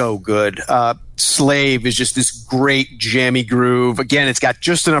it's so good. Slave is just this great jammy groove. Again, it's got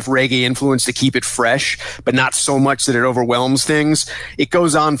just enough reggae influence to keep it fresh, but not so much that it overwhelms things. It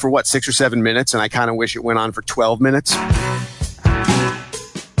goes on for, 6 or 7 minutes, and I kind of wish it went on for 12 minutes.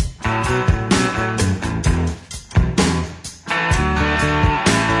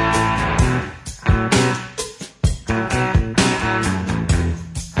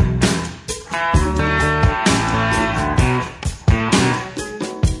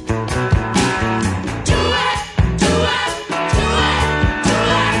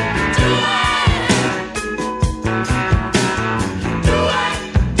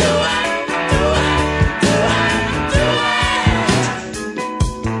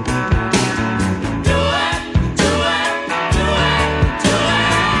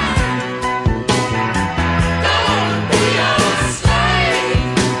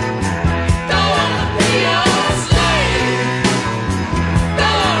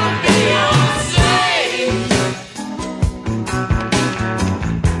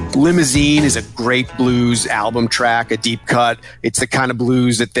 Limousine is a great blues album track, a deep cut. It's the kind of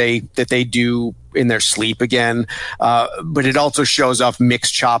blues that they do in their sleep again. But it also shows off Mick's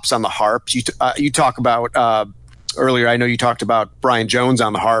chops on the harps. You talk about earlier, I know you talked about Brian Jones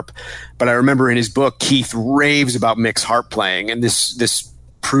on the harp, but I remember in his book, Keith raves about Mick's harp playing, and this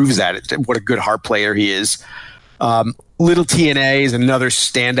proves that, what a good harp player he is. Little TNA is another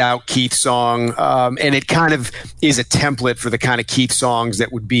standout Keith song, and it kind of is a template for the kind of Keith songs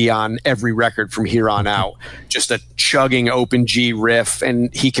that would be on every record from here on out. Just a chugging open G riff,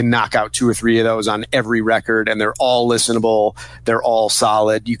 and he can knock out 2 or 3 of those on every record, and they're all listenable. They're all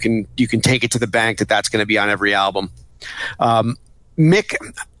solid. You can take it to the bank that that's going to be on every album. Mick,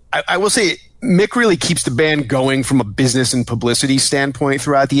 I will say, Mick really keeps the band going from a business and publicity standpoint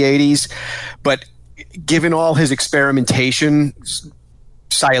throughout the 80s, but given all his experimentation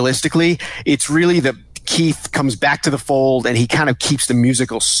stylistically, it's really that Keith comes back to the fold and he kind of keeps the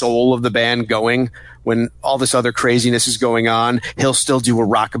musical soul of the band going. When all this other craziness is going on, he'll still do a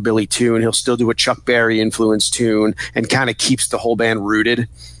rockabilly tune, he'll still do a Chuck Berry influenced tune, and kind of keeps the whole band rooted.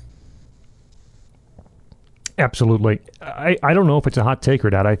 Absolutely. I don't know if it's a hot take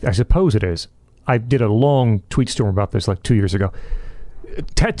or not. I suppose it is. I did a long tweet storm about this like 2 years ago.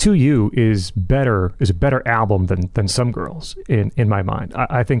 Tattoo You is a better album than Some Girls in my mind.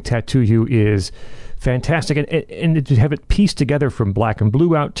 I think Tattoo You is fantastic, and to have it pieced together from Black and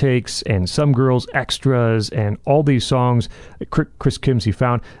Blue outtakes and Some Girls extras and all these songs that Chris Kimsey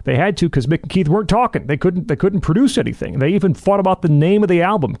found. They had to, because Mick and Keith weren't talking. They couldn't produce anything. They even fought about the name of the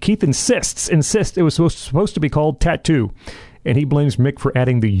album. Keith insists it was supposed to be called Tattoo, and he blames Mick for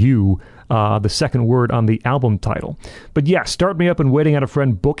adding the U, the second word on the album title. But yeah, Start Me Up and Waiting on a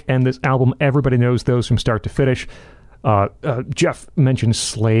Friend bookend this album. Everybody knows those from start to finish. Jeff mentioned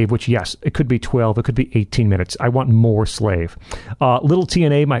Slave, which, yes, it could be 12, it could be 18 minutes. I want more Slave. Little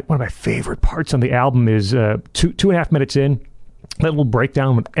TNA, one of my favorite parts on the album is 2.5 minutes in. that little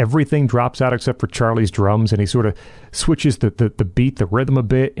breakdown when everything drops out except for Charlie's drums, and he sort of switches the beat, the rhythm a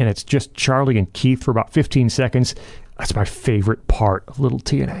bit, and it's just Charlie and Keith for about 15 seconds. That's my favorite part of Little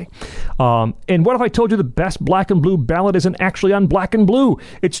TNA. And what if I told you the best Black and Blue ballad isn't actually on Black and Blue?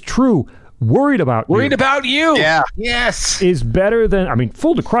 It's true. Worried About You. Yeah. Yes. Is better than, I mean,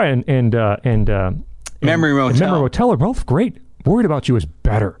 Fool to Cry and Memory Motel are both great. Worried About You is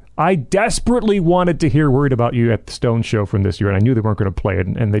better. I desperately wanted to hear Worried About You at the Stone show from this year, and I knew they weren't going to play it,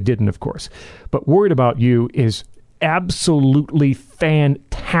 and they didn't, of course. But Worried About You is absolutely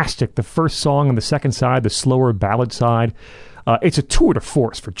fantastic. The first song on the second side, the slower ballad side, it's a tour de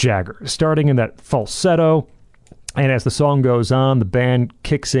force for Jagger, starting in that falsetto, and as the song goes on, the band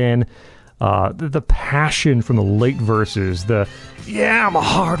kicks in. The passion from the late verses, I'm a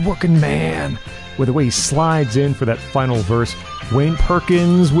hard-working man, with the way he slides in for that final verse. Wayne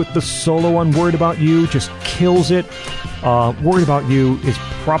Perkins with the solo on Worried About You just kills it. Worried About You is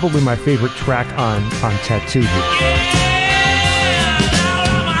probably my favorite track on Tattoo You.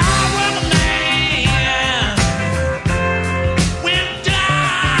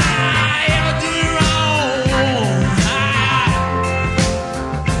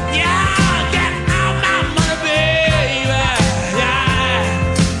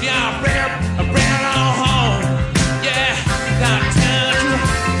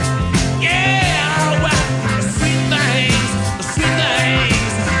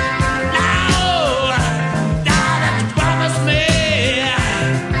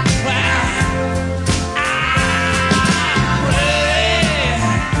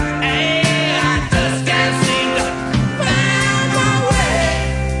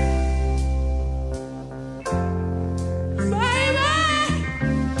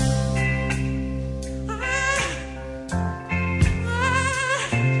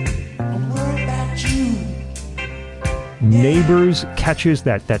 Neighbors catches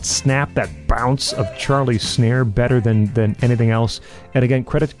that snap, that bounce of Charlie's snare better than anything else. And again,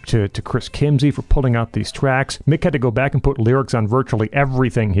 credit to Chris Kimsey for pulling out these tracks. Mick had to go back and put lyrics on virtually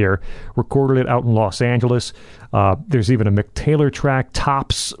everything here. Recorded it out in Los Angeles. There's even a Mick Taylor track,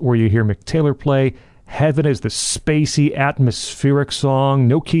 Tops, where you hear Mick Taylor play. Heaven is the spacey, atmospheric song.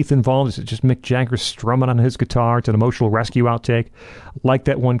 No Keith involved. It's just Mick Jagger strumming on his guitar. It's an emotional rescue outtake. Like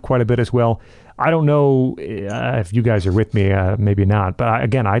that one quite a bit as well. I don't know if you guys are with me, maybe not. But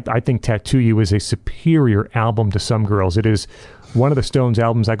I think Tattoo You is a superior album to Some Girls. It is one of the Stones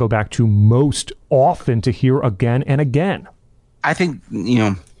albums I go back to most often to hear again and again. I think,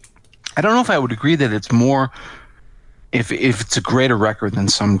 I don't know if I would agree that it's more, if it's a greater record than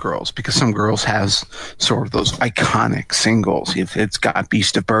Some Girls, because Some Girls has sort of those iconic singles. If it's got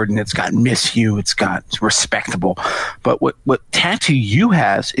Beast of Burden, it's got Miss You, it's got Respectable. But what Tattoo You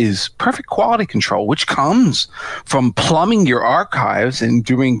has is perfect quality control, which comes from plumbing your archives and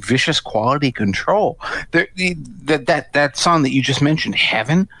doing vicious quality control. That song that you just mentioned,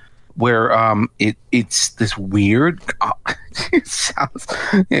 Heaven, where it's this weird it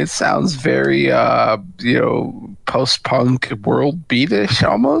sounds very post-punk world beatish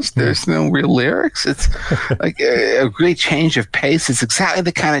almost. There's no real lyrics. It's like a great change of pace. It's exactly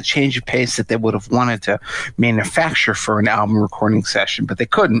the kind of change of pace that they would have wanted to manufacture for an album recording session, but they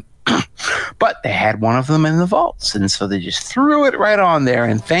couldn't. But they had one of them in the vaults, and so they just threw it right on there.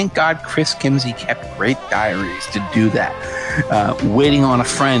 And thank God Chris Kimsey kept great diaries to do that. Waiting on a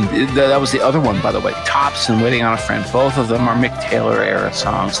Friend, that was the other one, by the way. Tops and Waiting on a Friend, both of them are Mick Taylor era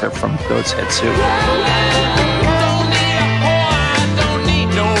songs. They're from Goat's Head Soup.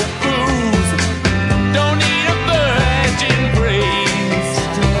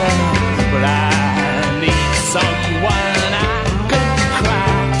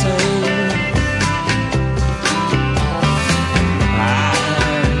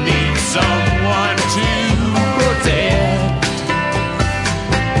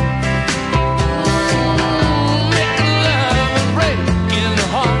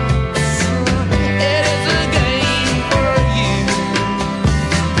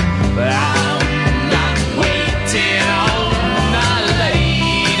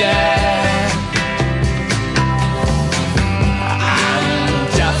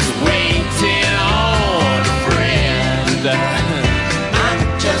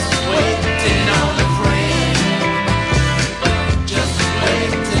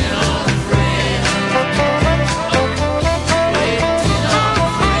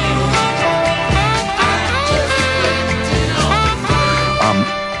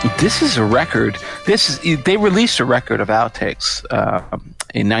 This is a record. They released a record of outtakes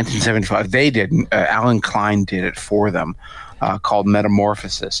in 1975. They didn't. Alan Klein did it for them. called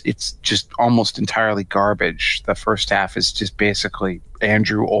Metamorphosis. It's just almost entirely garbage. The first half is just basically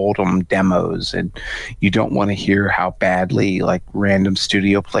Andrew Oldham demos, and you don't want to hear how badly like random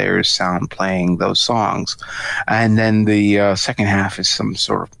studio players sound playing those songs. And then the second half is some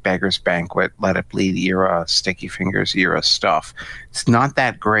sort of Beggar's Banquet, Let It Bleed era, Sticky Fingers era stuff. It's not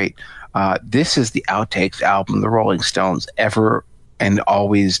that great. This is the outtakes album the Rolling Stones ever and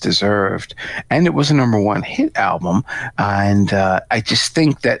always deserved, and it was a #1 hit album. And I just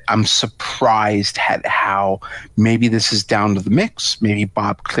think that I'm surprised at how maybe this is down to the mix. Maybe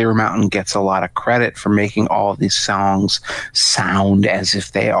Bob Clearmountain gets a lot of credit for making all of these songs sound as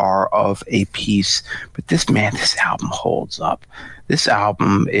if they are of a piece. But this album holds up. This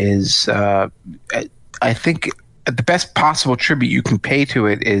album is, I think, the best possible tribute you can pay to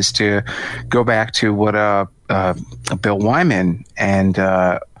it is to go back to what Bill Wyman and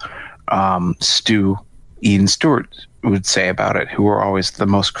Ian Stewart would say about it, who were always the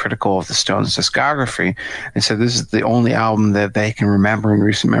most critical of the Stones' discography. They said this is the only album that they can remember in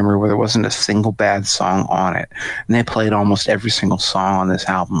recent memory where there wasn't a single bad song on it. And they played almost every single song on this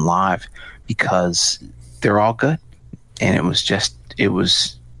album live because they're all good. And it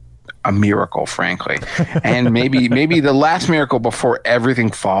was a miracle, frankly. And maybe the last miracle before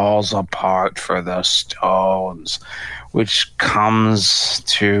everything falls apart for the Stones, which comes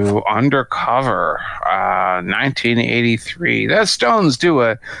to Undercover, 1983. The Stones do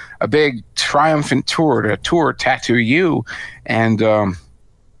a big triumphant tour to tour Tattoo You, and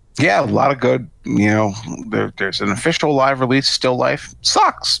yeah, a lot of good, there's an official live release, Still Life.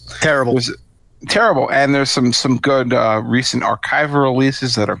 Sucks. Terrible. And there's some good recent archival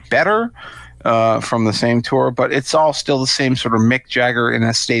releases that are better from the same tour, but it's all still the same sort of Mick Jagger in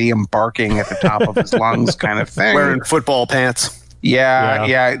a stadium barking at the top of his lungs kind of thing. Wearing football pants.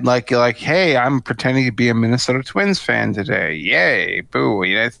 Yeah. Like, hey, I'm pretending to be a Minnesota Twins fan today. Yay, boo.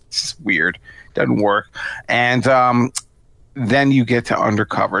 It's just weird. Doesn't work. And then you get to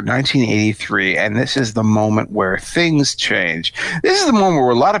Undercover, 1983, and this is the moment where things change. This is the moment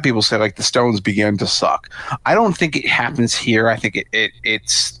where a lot of people say, like, the Stones began to suck. I don't think it happens here. I think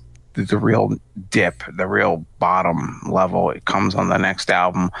it's the real dip, the real bottom level. It comes on the next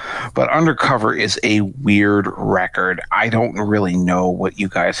album. But Undercover is a weird record. I don't really know what you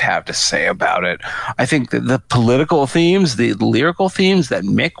guys have to say about it. I think that the political themes, the lyrical themes that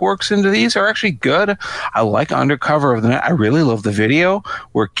Mick works into these are actually good. I like Undercover of the Night. I really love the video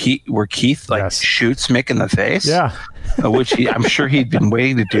where Keith shoots Mick in the face. Yeah. Which I'm sure he'd been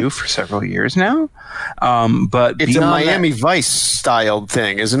waiting to do for several years now. But it's a Miami Vice style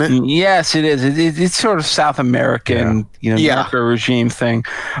thing, isn't it? Yes, it is. It's sort of South American, narco regime thing.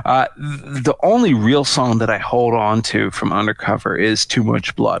 The only real song that I hold on to from Undercover is Too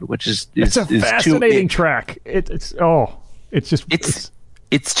Much Blood, which is a fascinating track. It's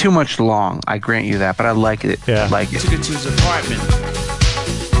too much long. I grant you that, but I like it. Yeah. I like it. Took it to his apartment,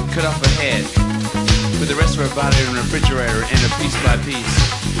 cut off her head, put the rest of her body in the refrigerator, and her piece by piece.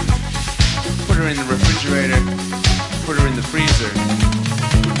 Put her in the refrigerator, put her in the freezer.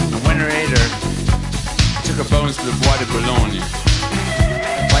 And when her ate her, took her bones to the Bois de Boulogne.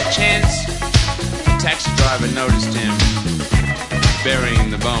 By chance, a taxi driver noticed him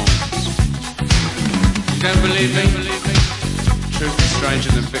burying the bones. You don't believe me? Truth is stranger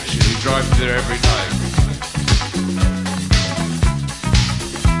than fiction. You drive through there every night.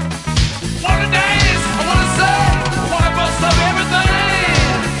 One of days, I wanna say, I wanna bust up everything.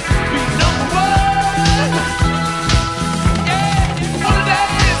 Be number one. Yeah. One of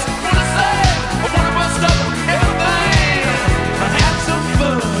days, I wanna say, I wanna bust up everything. I had some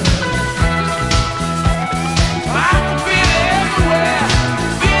fun. I can feel it everywhere.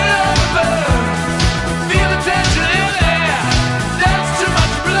 Feel it on the blood. Feel the tension in there. That's too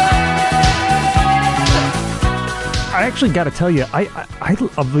much blood. I actually got to tell you, I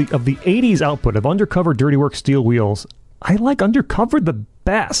of the 80s output of Undercover, Dirty Work, Steel Wheels, I like Undercover the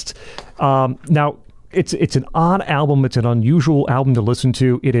best. Now, it's an odd album. It's an unusual album to listen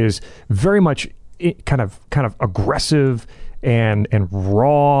to. It is very much kind of aggressive and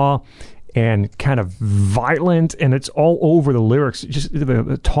raw and kind of violent, and it's all over the lyrics. Just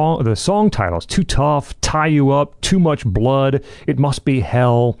the song titles: Too Tough, Tie You Up, Too Much Blood, It Must Be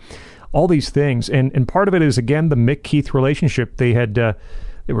Hell. All these things, and part of it is, again, the Mick-Keith relationship. They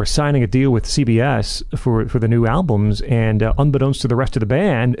were signing a deal with CBS for the new albums, and unbeknownst to the rest of the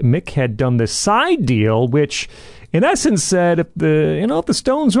band, Mick had done this side deal, which in essence said, if the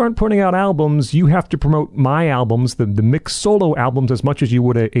Stones aren't putting out albums, you have to promote my albums, the Mick solo albums, as much as you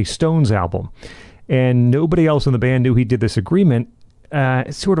would a Stones album. And nobody else in the band knew he did this agreement.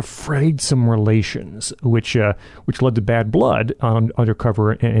 sort of frayed some relations, which led to bad blood on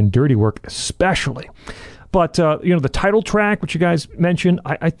Undercover and Dirty Work especially. But, the title track, which you guys mentioned,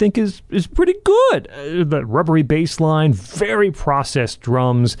 I think is pretty good. The rubbery bass line, very processed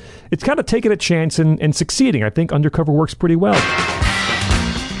drums. It's kind of taking a chance and succeeding. I think Undercover works pretty well.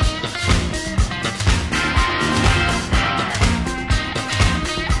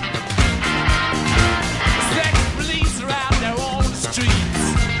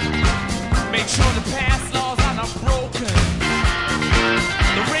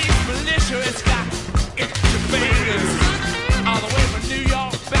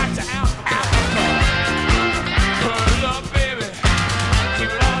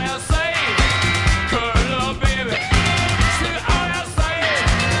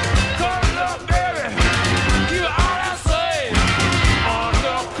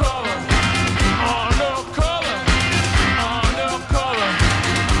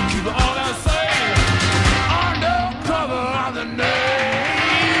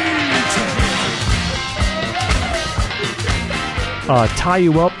 Tie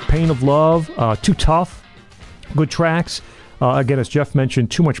You Up, Pain of Love, Too Tough, good tracks. Again, as Jeff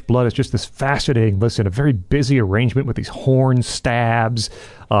mentioned, Too Much Blood is just this fascinating listen, a very busy arrangement with these horn stabs,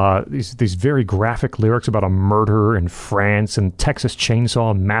 these very graphic lyrics about a murder in France and Texas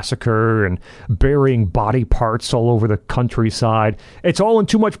Chainsaw Massacre and burying body parts all over the countryside. It's all in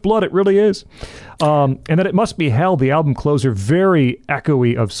Too Much Blood, it really is. And then It Must Be Hell, the album closer, very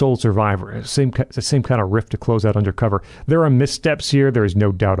echoey of Soul Survivor. It's the same kind of riff to close out Undercover. There are missteps here, there is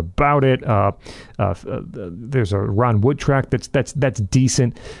no doubt about it. There's a Ron Wood track that's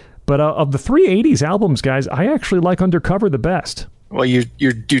decent. But of the 380s albums, guys, I actually like Undercover the best. Well,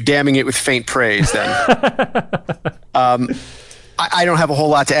 you're damning it with faint praise then. I don't have a whole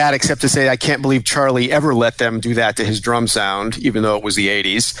lot to add except to say I can't believe Charlie ever let them do that to his drum sound, even though it was the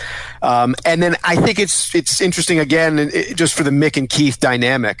 80s. And then I think it's interesting, again, just for the Mick and Keith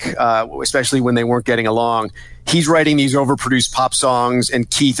dynamic, especially when they weren't getting along. He's writing these overproduced pop songs, and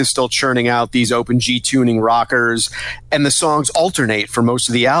Keith is still churning out these open G tuning rockers, and the songs alternate for most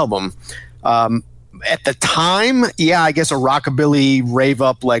of the album. At the time, yeah, I guess a rockabilly rave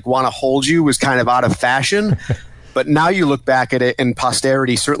up like Wanna Hold You was kind of out of fashion. But now you look back at it, and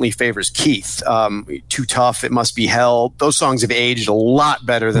posterity certainly favors Keith. Too Tough, It Must Be Hell. Those songs have aged a lot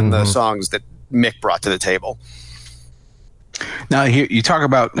better than the songs that Mick brought to the table. Now, here you talk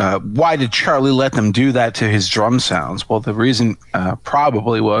about why did Charlie let them do that to his drum sounds? Well, the reason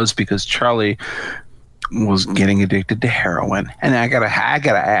probably was because Charlie was getting addicted to heroin. And I gotta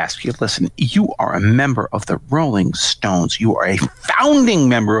ask you, listen, you are a member of the Rolling Stones. You are a founding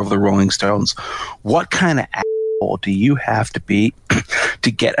member of the Rolling Stones. What kind of asshole do you have to be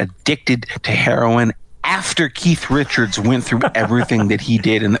to get addicted to heroin after Keith Richards went through everything that he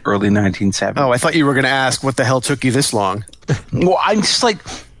did in the early 1970s? Oh, I thought you were going to ask what the hell took you this long. Well, I'm just like,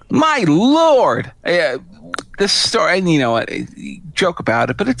 my Lord. This story, and you know what, joke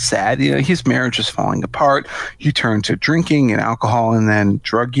about it, but it's sad. You know, his marriage is falling apart. He turned to drinking and alcohol and then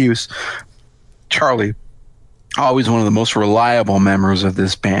drug use. Charlie, always one of the most reliable members of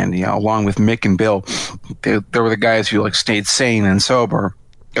this band, you know, along with Mick and Bill. They were the guys who like stayed sane and sober,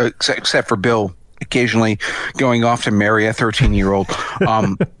 except for Bill occasionally going off to marry a 13-year-old.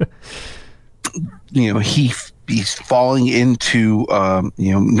 You know, he's falling into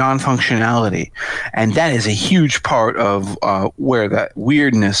non-functionality, and that is a huge part of where that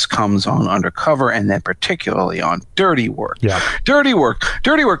weirdness comes on Undercover, and then particularly on Dirty Work. Yeah, Dirty Work,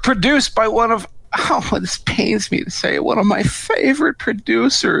 produced by one of, this pains me to say, one of my favorite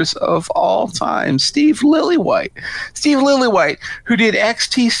producers of all time, Steve Lillywhite. Steve Lillywhite, who did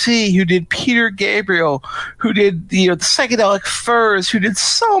XTC, who did Peter Gabriel, who did the Psychedelic Furs, who did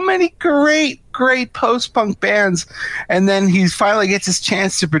so many great post-punk bands, and then he finally gets his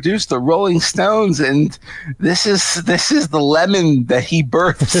chance to produce the Rolling Stones, and this is the lemon that he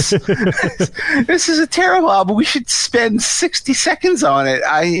births. This is a terrible album. We should spend 60 seconds on it.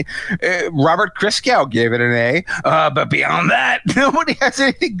 Robert Christgau gave it an A, but beyond that, nobody has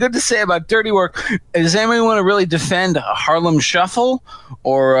anything good to say about Dirty Work. Does anybody want to really defend Harlem Shuffle,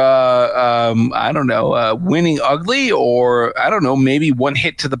 or I don't know, Winning Ugly, or I don't know, maybe One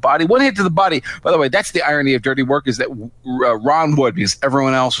Hit to the Body? By the way, that's the irony of Dirty Work, is that Ron Wood, because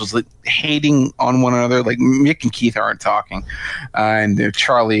everyone else was like hating on one another, like Mick and Keith aren't talking, and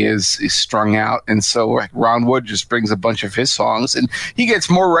Charlie is strung out, and so Ron Wood just brings a bunch of his songs, and he gets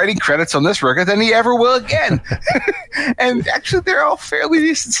more writing credits on this record than he ever will again. And actually, they're all fairly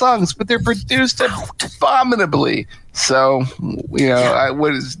decent songs, but they're produced abominably. So, you know,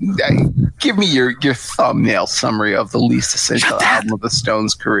 Give me your thumbnail summary of the least essential album of the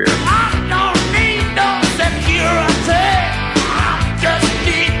Stones' career. I don't need no security. I just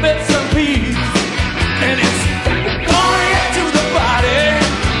need bits and pieces. And it's going into the body.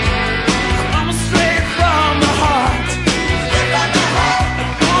 I'm straight from the heart.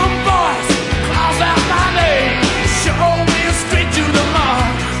 One voice calls out my name. Show me straight to the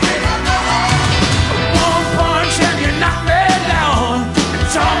mark. One punch and you knock me down.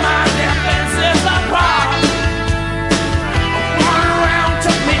 Tore my defenses apart. One round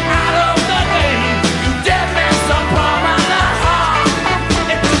took me out of the game. You dead man, some palm on the heart.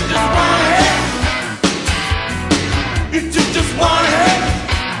 It took just one hit. It took just one hit.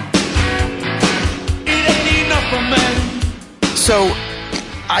 It ain't enough for me. So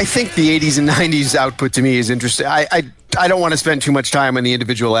I think the 80s and 90s output to me is interesting. I don't want to spend too much time on the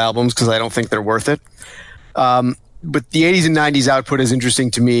individual albums because I don't think they're worth it. But the 80s and 90s output is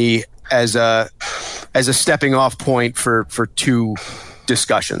interesting to me as a stepping off point for two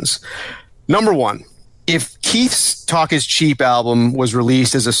discussions. Number one, if Keith's Talk Is Cheap album was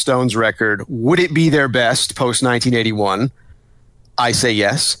released as a Stones record, would it be their best post 1981? I say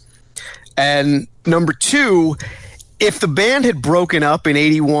yes. And number two, if the band had broken up in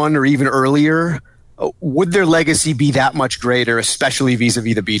 81 or even earlier, would their legacy be that much greater, especially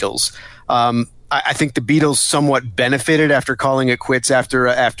vis-a-vis the Beatles? I think the Beatles somewhat benefited after calling it quits after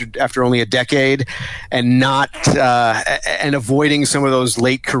only a decade, and and avoiding some of those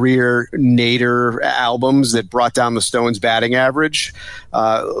late career nadir albums that brought down the Stones' batting average,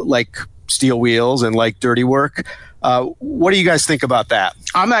 like Steel Wheels and like Dirty Work. What do you guys think about that?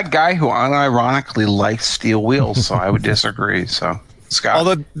 I'm that guy who unironically likes Steel Wheels, so I would disagree. So, Scott.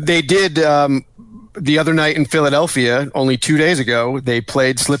 Although they did the other night in Philadelphia, only 2 days ago, they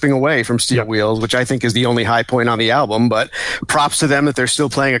played Slipping Away from Steel Wheels, which I think is the only high point on the album, but props to them that they're still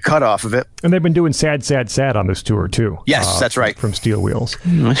playing a cut off of it. And they've been doing Sad, Sad, Sad on this tour, too. Yes, that's right. From Steel Wheels.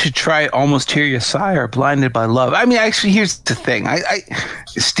 I should try Almost Hear You Sigh or Blinded by Love. I mean, actually, here's the thing.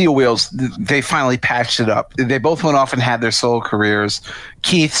 Steel Wheels, they finally patched it up. They both went off and had their solo careers.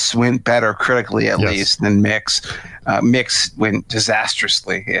 Keith's went better critically, at least, than Mick's. Mick's went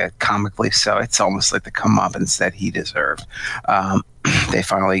disastrously, comically so. It's almost like the comeuppance that he deserved. They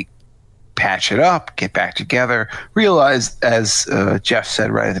finally patch it up, get back together, realize, as Jeff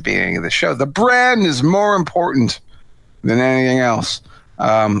said right at the beginning of the show, the brand is more important than anything else.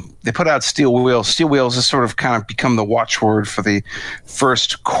 They put out Steel Wheels. Steel Wheels has sort of kind of become the watchword for the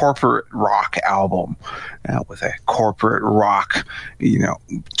first corporate rock album, with a corporate rock,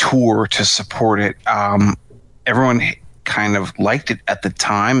 tour to support it. Everyone kind of liked it at the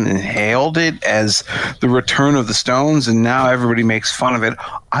time and hailed it as the return of the Stones, and now everybody makes fun of it.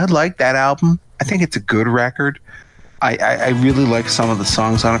 I like that album. I think it's a good record. I really like some of the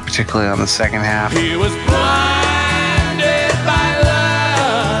songs on it, particularly on the second half. He was blinded by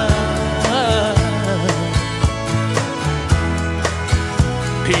love.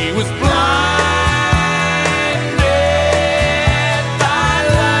 He was blinded by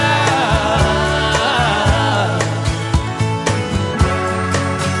love.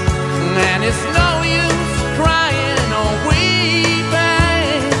 And it's no use crying or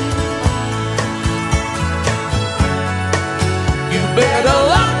weeping. You better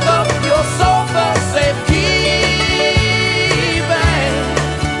lock up your soul for safekeeping.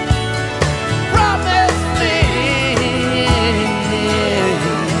 Promise me.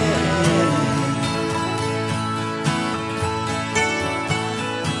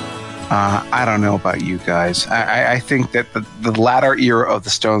 I don't know about you guys. I think that the latter era of the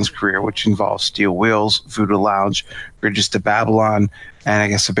Stones' career, which involves Steel Wheels, Voodoo Lounge, Bridges to Babylon, and I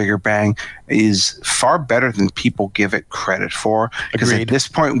guess A Bigger Bang, is far better than people give it credit for. Because at this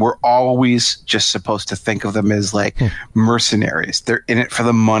point, we're always just supposed to think of them as like mercenaries. They're in it for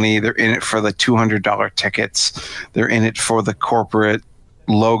the money. They're in it for the $200 tickets. They're in it for the corporate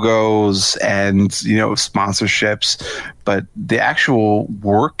logos and sponsorships, but the actual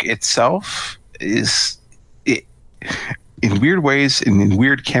work itself is in weird ways and in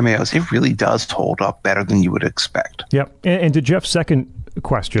weird cameos, it really does hold up better than you would expect. Yep. And to Jeff's second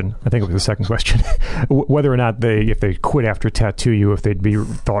question, I think it was the second question, whether or not if they quit after Tattoo You, if they'd be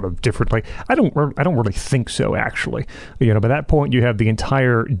thought of differently. I don't really think so, actually. By that point, you have the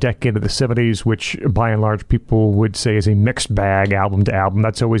entire decade of the 70s, which by and large people would say is a mixed bag album to album.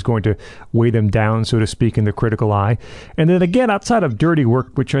 That's always going to weigh them down, so to speak, in the critical eye. And then again, outside of Dirty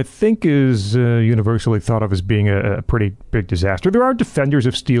Work, which I think is universally thought of as being a pretty big disaster, there are defenders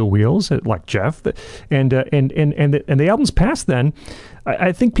of Steel Wheels, like Jeff, and the albums past then.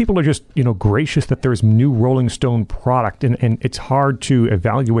 I think people are just, gracious that there's new Rolling Stone product, and it's hard to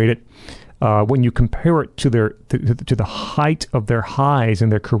evaluate it when you compare it to to the height of their highs in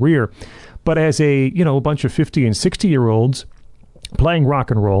their career. But as a bunch of 50 and 60-year-olds playing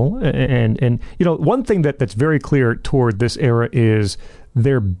rock and roll, and one thing that's very clear toward this era is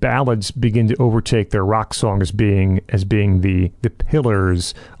their ballads begin to overtake their rock song as being the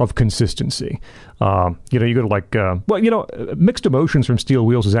pillars of consistency. You go to Mixed Emotions from Steel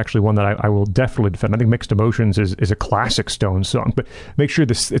Wheels is actually one that I will definitely defend. I think Mixed Emotions is a classic Stones song, but make sure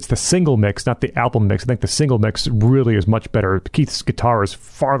it's the single mix, not the album mix. I think the single mix really is much better. Keith's guitar is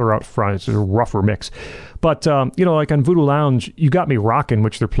farther out front. It's a rougher mix. But, like on Voodoo Lounge, You Got Me Rockin',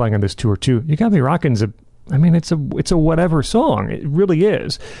 which they're playing on this tour too. You Got Me Rockin's it's a whatever song. It really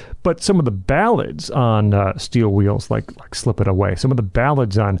is. But some of the ballads on Steel Wheels, like Slip It Away, some of the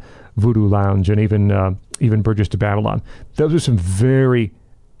ballads on Voodoo Lounge, and even Bridges to Babylon, those are some very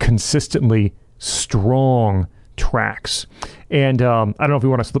consistently strong tracks. And I don't know if we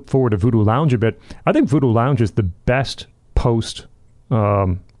want to slip forward to Voodoo Lounge a bit. I think Voodoo Lounge is the best post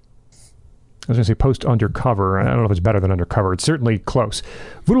undercover. I don't know if it's better than undercover. It's certainly close.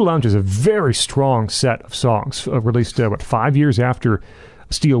 Voodoo Lounge is a very strong set of songs released 5 years after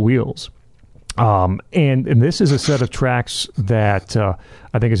Steel Wheels. And this is a set of tracks that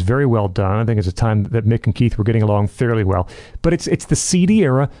I think is very well done. I think it's a time that Mick and Keith were getting along fairly well. But it's the CD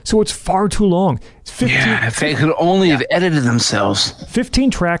era, so it's far too long. It's 15. Yeah, if they could only have edited themselves.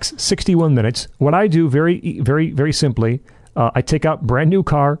 15 tracks, 61 minutes. What I do very, very, very simply, I take out Brand New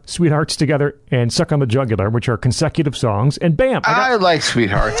Car, Sweethearts Together, and Suck on the Jugular, which are consecutive songs, and bam! I like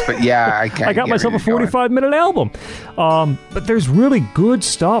Sweethearts, but yeah, I got myself a 45-minute album. But there's really good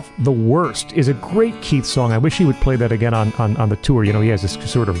stuff. The Worst is a great Keith song. I wish he would play that again on the tour. He has this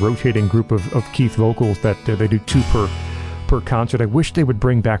sort of rotating group of Keith vocals that they do 2 per concert. I wish they would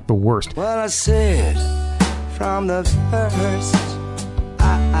bring back The Worst. Well, I said from the first,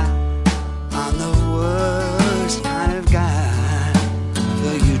 I'm the worst kind of guy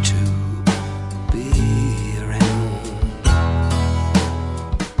for you to be around.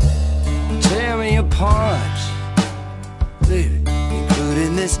 Tear me apart, baby,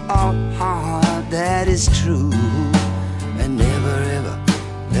 including this all heart that is true, and never ever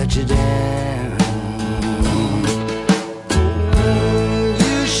let you down.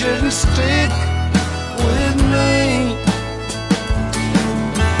 You shouldn't stick with me.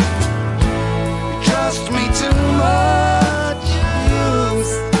 You trust me too much, you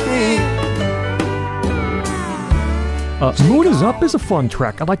think. Moon Is Up is a fun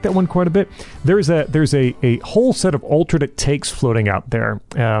track. I like that one quite a bit. There's a whole set of alternate takes floating out there.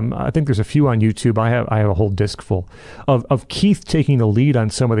 I think there's a few on YouTube. I have a whole disc full of Keith taking the lead on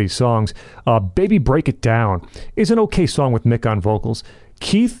some of these songs. Baby Break It Down is an okay song with Mick on vocals.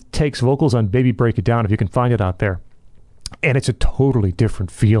 Keith takes vocals on Baby Break It Down, if you can find it out there. And it's a totally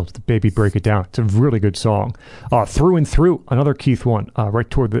different feel to Baby Break It Down. It's a really good song. Through and Through, another Keith one, right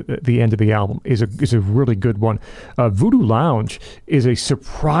toward the end of the album, is a really good one. Voodoo Lounge is a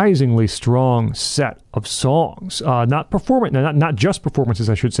surprisingly strong set of songs. Not just performances,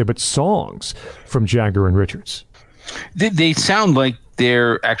 I should say, but songs from Jagger and Richards. They sound like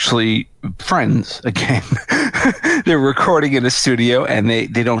they're actually friends again. They're recording in a studio, and they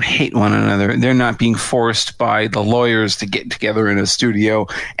don't hate one another. They're not being forced by the lawyers to get together in a studio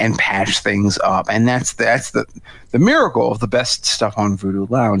and patch things up. And that's the miracle of the best stuff on Voodoo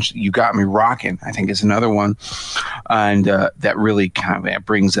Lounge. You Got Me Rockin', I think, is another one, and that really kind of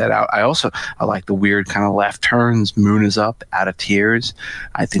brings that out. I like the weird kind of left turns. Moon Is Up, Out of Tears.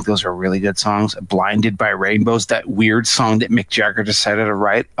 I think those are really good songs. Blinded by Rainbows, that weird song that Mick Jagger decided to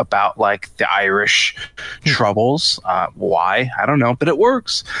write about like the Irish troubles. Why? I don't know, but it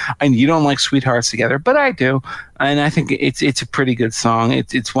works. And you don't like Sweethearts Together, but I do. And I think it's a pretty good song.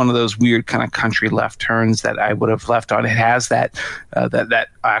 It's one of those weird kind of country left turns that I would have left on. It has that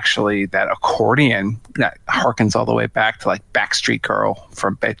accordion that harkens all the way back to like Backstreet Girl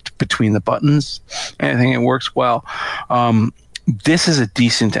from Between the Buttons. And I think it works well. This is a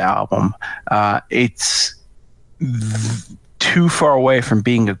decent album. It's too far away from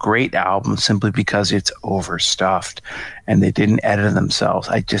being a great album simply because it's overstuffed and they didn't edit themselves.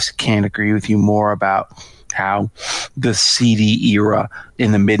 I just can't agree with you more about how the CD era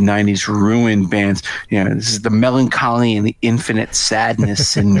in the mid-90s ruined bands. This is the melancholy and the infinite sadness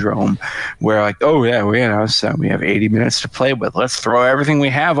syndrome, where like, oh yeah, so we have 80 minutes to play with. Let's throw everything we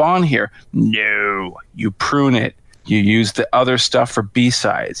have on here. No, you prune it. You use the other stuff for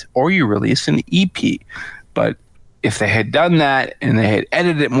B-sides, or you release an EP. But if they had done that and they had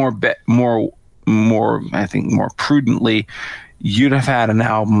edited it more, I think more prudently, you'd have had an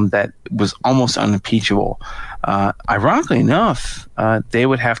album that was almost unimpeachable. Ironically enough, they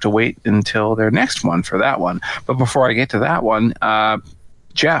would have to wait until their next one for that one. But before I get to that one,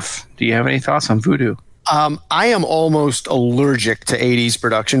 Jeff, do you have any thoughts on Voodoo? I am almost allergic to 80s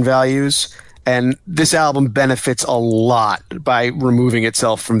production values, and this album benefits a lot by removing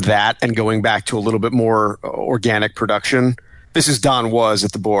itself from that and going back to a little bit more organic production. This is Don Was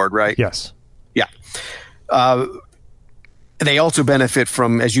at the board, right? Yes. Yeah. They also benefit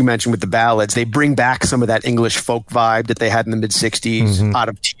from, as you mentioned, with the ballads. They bring back some of that English folk vibe that they had in the mid-'60s, Out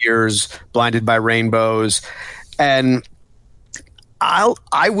of Tears, Blinded by Rainbows. And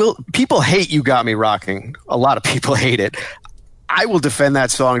I will. People hate You Got Me Rocking. A lot of people hate it. I will defend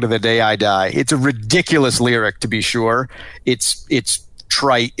that song to the day I die. It's a ridiculous lyric, to be sure. It's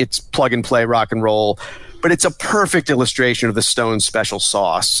trite. It's plug and play rock and roll, but it's a perfect illustration of the Stones' special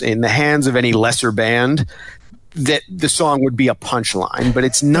sauce. In the hands of any lesser band, that the song would be a punchline, but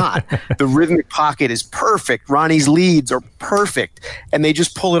it's not. The rhythmic pocket is perfect. Ronnie's leads are perfect, and they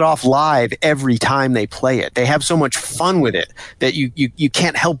just pull it off live every time they play it. They have so much fun with it that you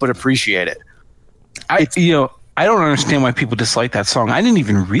can't help but appreciate it. I don't understand why people dislike that song. I didn't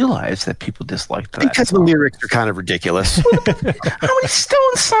even realize that people disliked that. Because song. The lyrics are kind of ridiculous. How many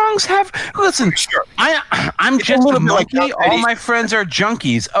Stone songs have? Listen, Sure. I'm just a monkey. All my friends are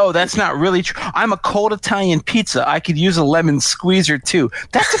junkies. Oh, that's not really true. I'm a cold Italian pizza. I could use a lemon squeezer too.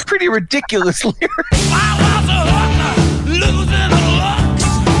 That's a pretty ridiculous lyric. I was a hustler, losing the looks.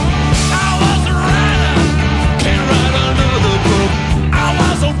 I was a writer, can't write another book. I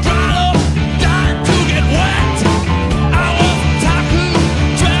was a driller, dying to get wet. I was a tycoon,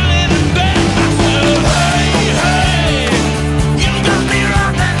 drowning in bed. I said, hey, hey, you got me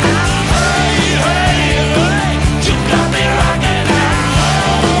rocking out. Hey, hey, hey, you got me rocking out.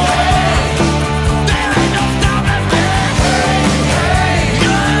 Hey, there ain't no stopping me. Hey, hey,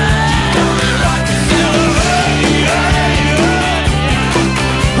 you got me rocking out. Hey, hey,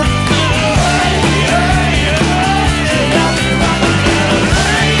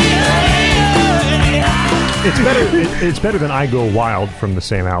 It's better than I Go Wild from the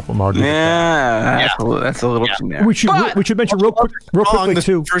same album. That's a little too narrow. We should mention real quickly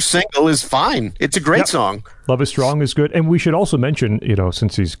too. The first single is fine. It's a great song. Love Is Strong is good. And we should also mention,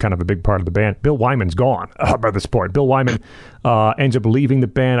 since he's kind of a big part of the band, Bill Wyman's gone by this point. Bill Wyman ends up leaving the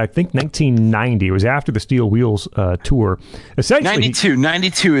band, I think, 1990. It was after the Steel Wheels tour. Essentially,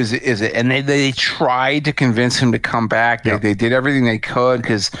 92 is it? And they tried to convince him to come back. Yeah. They did everything they could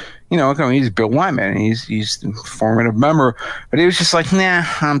because, he's Bill Wyman. He's a formative member. But he was just like, nah,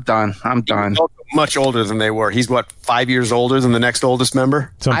 I'm done. He's much older than they were. He's, 5 years older than the next oldest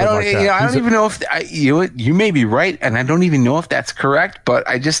member? Something like that. I don't even know if you may be right, and I don't even know if that's correct. But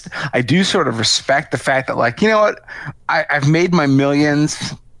I do sort of respect the fact that, I've made my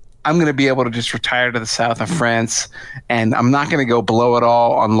millions. I'm going to be able to just retire to the south of France, and I'm not going to go blow it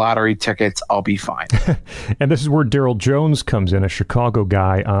all on lottery tickets. I'll be fine. And this is where Daryl Jones comes in, a Chicago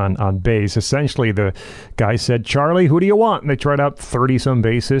guy on bass. Essentially, the guy said, Charlie, who do you want? And they tried out 30-some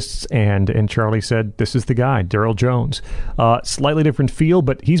bassists, and Charlie said, this is the guy, Daryl Jones. Slightly different feel,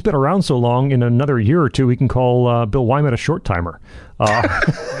 but he's been around so long, in another year or two, he can call Bill Wyman a short-timer.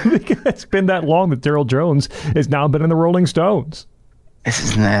 It's been that long that Daryl Jones has now been in the Rolling Stones.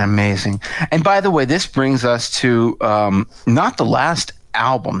 Isn't that amazing? And by the way, this brings us to not the last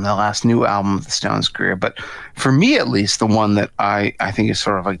new album of the Stones' career, but for me at least, the one that I think is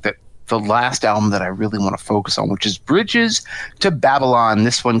sort of like the last album that I really want to focus on, which is Bridges to Babylon.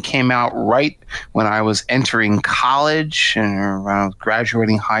 This one came out right when I was entering college and around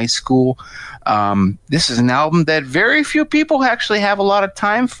graduating high school. This is an album that very few people actually have a lot of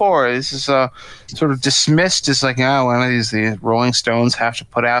time for. This is sort of dismissed as like, one of the Rolling Stones have to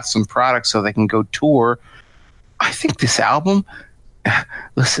put out some products so they can go tour. I think this album,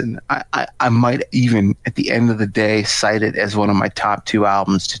 listen, I might even at the end of the day cite it as one of my top 2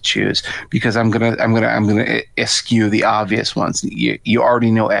 albums to choose, because I'm gonna eschew the obvious ones. You already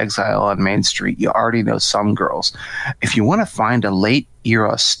know Exile on Main Street. You already know Some Girls. If you want to find a late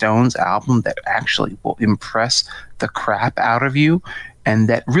era Stones album that actually will impress the crap out of you, and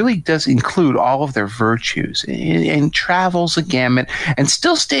that really does include all of their virtues and travels a gamut and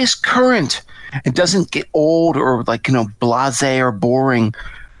still stays current, it doesn't get old or blasé or boring.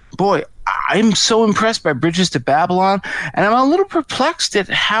 Boy, I'm so impressed by Bridges to Babylon, and I'm a little perplexed at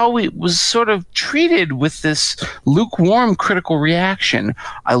how it was sort of treated with this lukewarm critical reaction.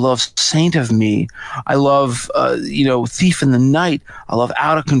 I love Saint of Me. I love, Thief in the Night. I love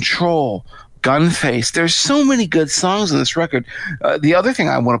Out of Control. Gunface. There's so many good songs on this record. The other thing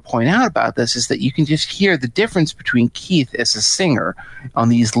I want to point out about this is that you can just hear the difference between Keith as a singer on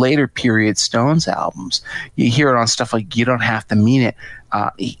these later period Stones albums. You hear it on stuff like You Don't Have to Mean It.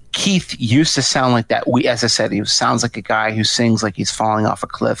 Keith used to sound like that. As I said, he sounds like a guy who sings like he's falling off a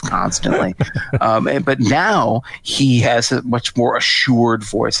cliff constantly. But now he has a much more assured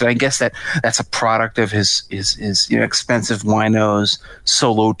voice, and I guess that's a product of his expensive winos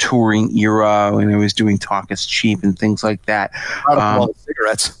solo touring era when he was doing Talk Is Cheap and things like that. All the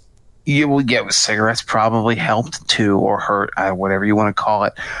cigarettes. Yeah, well, yeah, cigarettes probably helped too, or hurt, whatever you want to call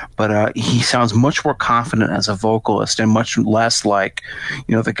it. But he sounds much more confident as a vocalist, and much less like,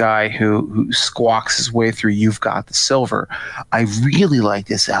 the guy who squawks his way through "You've Got the Silver." I really like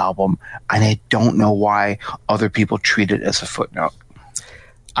this album, and I don't know why other people treat it as a footnote.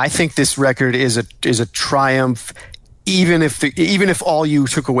 I think this record is a triumph. Even if all you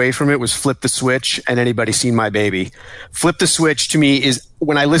took away from it was Flip the Switch and Anybody Seen My Baby. Flip the Switch to me is,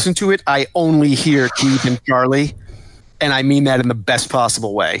 when I listen to it, I only hear Keith and Charlie, and I mean that in the best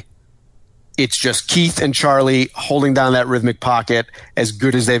possible way. It's just Keith and Charlie holding down that rhythmic pocket as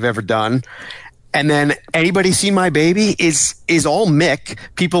good as they've ever done. And then Anybody Seen My Baby is all Mick.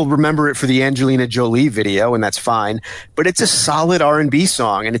 People remember it for the Angelina Jolie video, and that's fine. But it's a solid R&B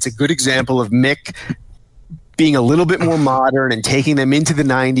song, and it's a good example of Mick being a little bit more modern and taking them into the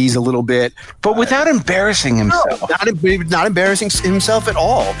 90s a little bit. But without embarrassing himself. No, not embarrassing himself at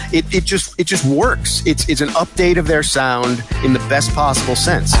all. It just works. It's an update of their sound in the best possible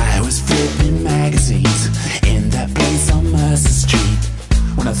sense. I was flipping magazines in that place on Mercer Street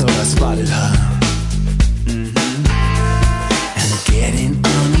when I thought I spotted her. And getting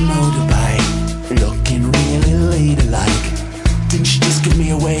on a motorbike, looking really ladylike. Didn't she just give me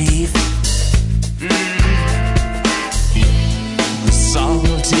a wave?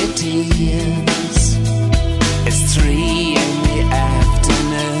 Salty tears. It's 3 in the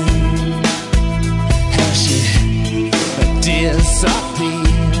afternoon. Has she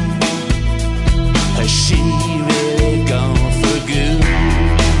disappeared? Has she really gone for good?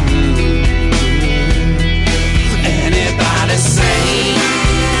 Anybody say?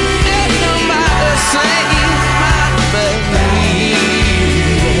 Anybody say my baby?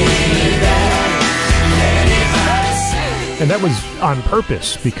 And that was on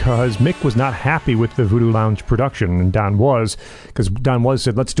purpose because Mick was not happy with the Voodoo Lounge production, and Don was, because Don was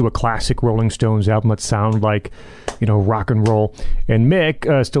said, let's do a classic Rolling Stones album. Let's sound like, rock and roll. And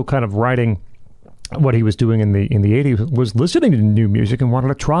Mick, still kind of writing what he was doing in the 80s, was listening to new music and wanted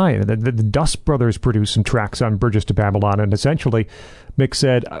to try it. The Dust Brothers produced some tracks on Bridges to Babylon, and essentially Mick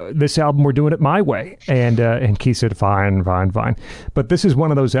said, this album, we're doing it my way. And Keith said, fine. But this is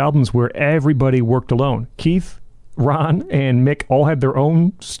one of those albums where everybody worked alone. Keith, Ron, and Mick all had their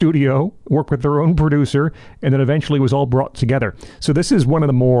own studio, worked with their own producer, and then eventually was all brought together. So this is one of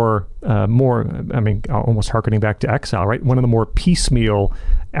the more, almost harkening back to Exile, right? One of the more piecemeal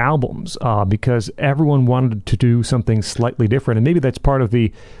albums, because everyone wanted to do something slightly different, and maybe that's part of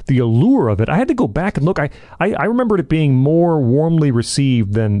the allure of it. I had to go back and look. I remembered it being more warmly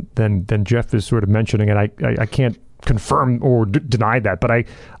received than Jeff is sort of mentioning, and I can't confirm or deny that, but I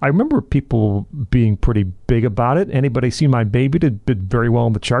remember people being pretty big about it. Anybody Seen My Baby did very well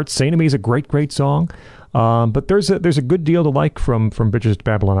in the charts. Say to Me is a great song, but there's a good deal to like from Bridges to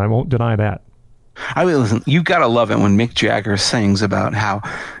Babylon. I won't deny that. I mean, listen, you gotta love it when Mick Jagger sings about how,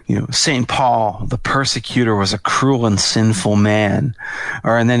 St. Paul, the persecutor, was a cruel and sinful man.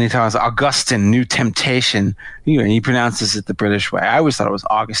 And then he talks Augustine, New Temptation. He pronounces it the British way. I always thought it was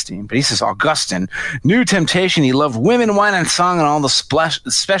Augustine, but he says Augustine, New Temptation. He loved women, wine, and song, and all the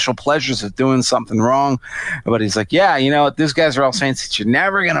special pleasures of doing something wrong. But he's like, these guys are all saints. You're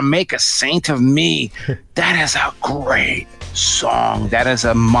never gonna make a saint of me. That is a great song. That is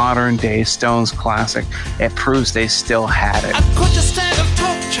a modern day Stones classic. It proves they still had it. And could you stand the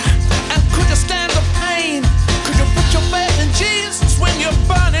torture? And could you stand the pain? Could you put your faith in Jesus when you're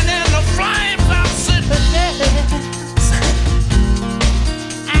burning in the flames? I said yes.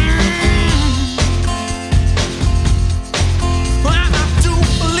 Well, I do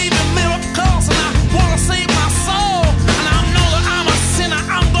believe in miracles, and I want to save my soul. And I know that I'm a sinner.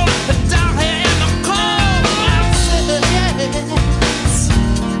 I'm going to die here in the cold. I said yes.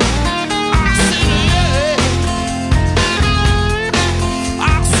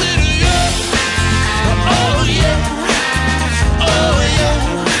 I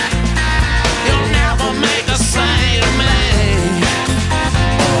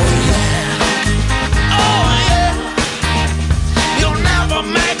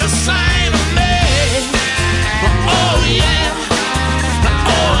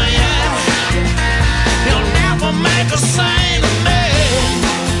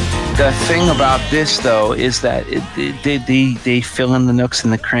the thing about this, though, is that they fill in the nooks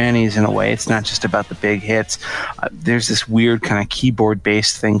and the crannies in a way. It's not just about the big hits. There's this weird kind of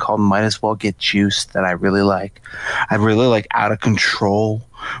keyboard-based thing called Might As Well Get Juiced that I really like. I really like Out of Control,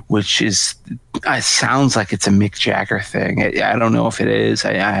 which is sounds like it's a Mick Jagger thing. I don't know if it is.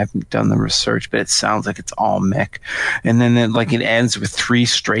 I haven't done the research, but it sounds like it's all Mick. And then it ends with 3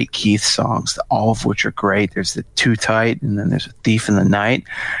 straight Keith songs, all of which are great. There's the Too Tight, and then there's A Thief in the Night,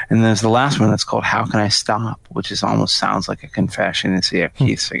 and then there's the last one that's called How Can I Stop, which is almost sounds like a confession. It's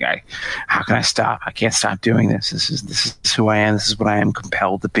Keith saying, "How can I stop? I can't stop doing this. This is who I am. This is what I am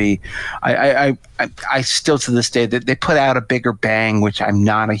compelled to be." I still to this day that they put out a Bigger Bang, which I'm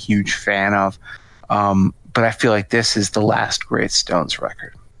not a huge fan of. But I feel like this is the last great Stones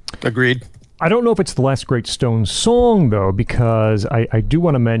record. Agreed. I don't know if it's the last great Stones song, though, because I do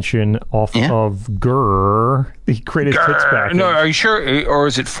want to mention off of Grrr, the greatest hits back. No, are you sure? Or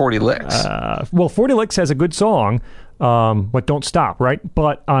is it 40 Licks? Well, 40 Licks has a good song, but Don't Stop, right?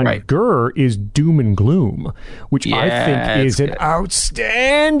 But on Grrr is Doom and Gloom, which I think is an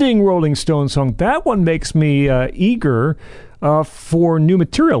outstanding Rolling Stones song. That one makes me eager for new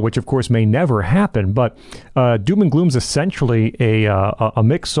material, which of course may never happen. But Doom and Gloom's essentially a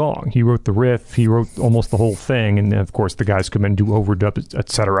mixed song. He wrote the riff, he wrote almost the whole thing, and of course the guys come in and do overdub,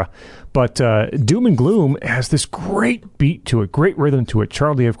 etc. But Doom and Gloom has this great beat to it, great rhythm to it.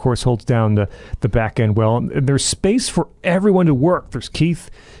 Charlie, of course, holds down the back end well, and there's space for everyone to work. There's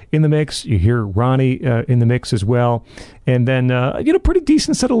Keith in the mix. You hear Ronnie in the mix as well. And then, pretty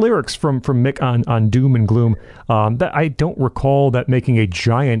decent set of lyrics from Mick on Doom and Gloom. That I don't recall that making a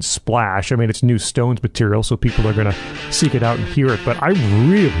giant splash. I mean, it's new Stones material, so people are going to seek it out and hear it. But I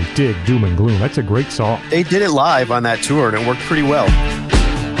really dig Doom and Gloom. That's a great song. They did it live on that tour, and it worked pretty well.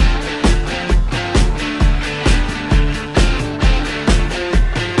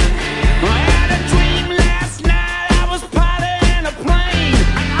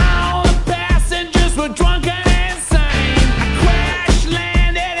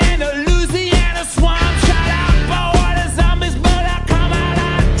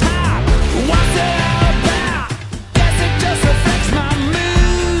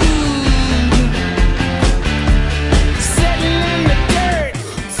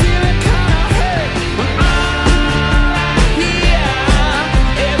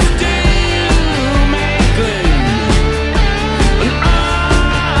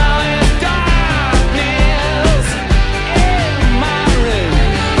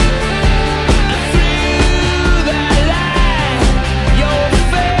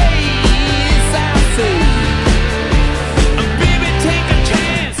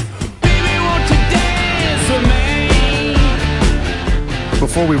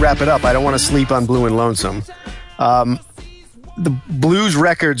 Before we wrap it up, I don't want to sleep on Blue and Lonesome. The blues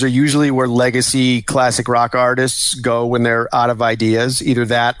records are usually where legacy classic rock artists go when they're out of ideas. Either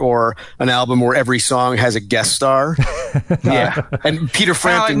that or an album where every song has a guest star. And Peter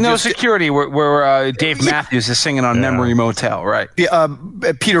Frampton. No Security, where Dave Matthews is singing on Memory Motel, right?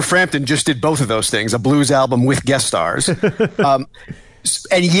 Peter Frampton just did both of those things, a blues album with guest stars. And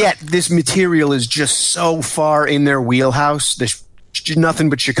yet this material is just so far in their wheelhouse. There's nothing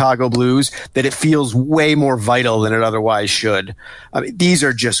but Chicago blues that it feels way more vital than it otherwise should. I mean, these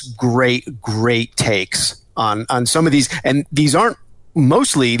are just great takes on some of these, and these are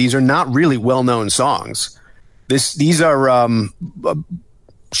not really well-known songs. These are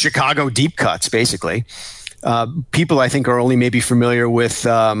Chicago deep cuts, basically. People I think are only maybe familiar with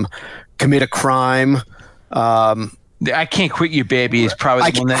Commit a Crime. I Can't Quit You, Baby is probably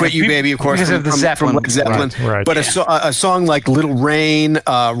the one that... I Can't Quit You, Baby, of course, because of the Zeppelin. From Led Zeppelin. Right. But a song like Little Rain,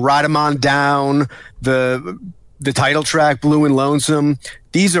 Ride 'Em On Down, the title track, Blue and Lonesome,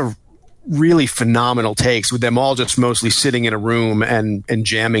 these are really phenomenal takes with them all just mostly sitting in a room and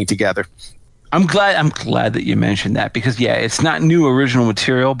jamming together. I'm glad that you mentioned that because, it's not new original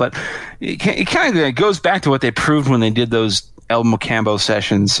material, but it kind of goes back to what they proved when they did those El Mocambo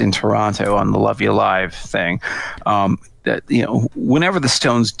sessions in Toronto on the Love You Live thing. That whenever the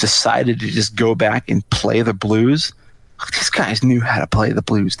Stones decided to just go back and play the blues, these guys knew how to play the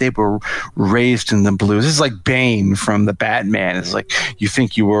blues. They were raised in the blues. It's like Bane from the Batman. It's like you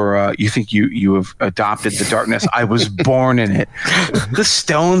think you have adopted the darkness. I was born in it. The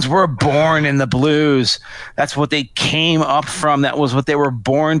Stones were born in the blues. That's what they came up from. That was what they were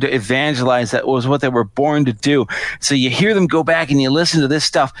born to evangelize. That was what they were born to do. So you hear them go back and you listen to this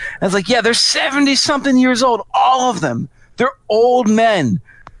stuff. And it's like, they're 70-something years old. All of them. They're old men.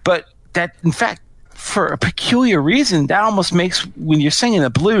 But that, in fact, for a peculiar reason, that almost makes when you're singing the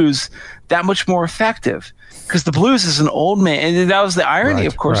blues that much more effective. Because the blues is an old man, and that was the irony,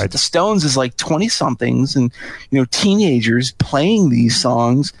 of course. That the Stones is like 20-somethings, and teenagers playing these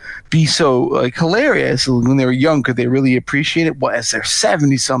songs be so like hilarious when they were young. Could they really appreciate it? Well, as they're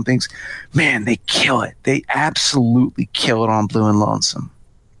 70-somethings, man, they kill it. They absolutely kill it on Blue and Lonesome.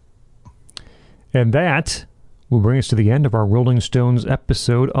 And that will bring us to the end of our Rolling Stones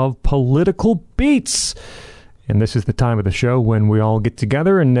episode of Political Beats. And this is the time of the show when we all get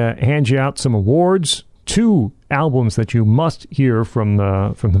together and hand you out some awards. 2 albums that you must hear from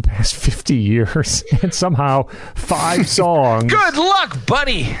the past 50 years, and somehow 5 songs. Good luck,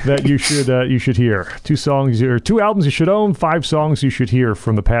 buddy. That you should hear. 2 albums you should own. 5 songs you should hear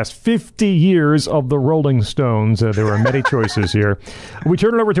from the past 50 years of the Rolling Stones. There were many choices here. We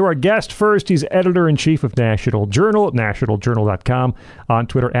turn it over to our guest first. He's editor-in-chief of National Journal at nationaljournal.com, on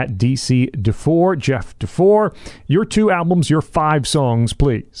Twitter at DC Dufour. Jeff Dufour, your 2 albums, your 5 songs,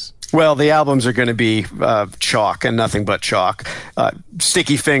 please. Well, the albums are going to be chalk and nothing but chalk.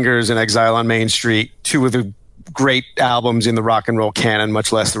 Sticky Fingers and Exile on Main Street, 2 of the great albums in the rock and roll canon,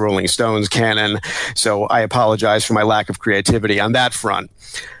 much less the Rolling Stones canon. So I apologize for my lack of creativity on that front.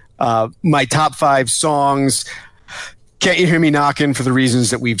 My top 5 songs: Can't You Hear Me Knockin', for the reasons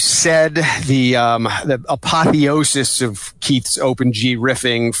that we've said. The apotheosis of Keith's open G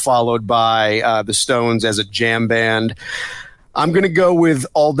riffing, followed by the Stones as a jam band. I'm going to go with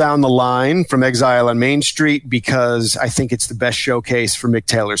All Down the Line from Exile on Main Street because I think it's the best showcase for Mick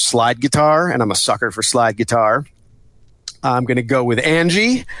Taylor's slide guitar, and I'm a sucker for slide guitar. I'm going to go with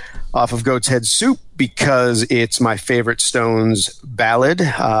Angie off of Goat's Head Soup because it's my favorite Stones ballad.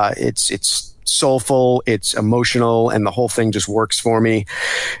 It's soulful, it's emotional, and the whole thing just works for me.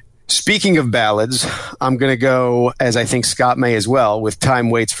 Speaking of ballads, I'm going to go, as I think Scott may as well, with Time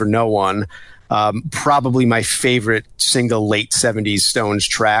Waits for No One. Probably my favorite single late 70s Stones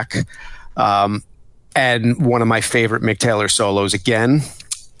track, and one of my favorite Mick Taylor solos again.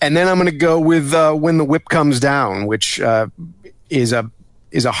 And then I'm going to go with When the Whip Comes Down, which is a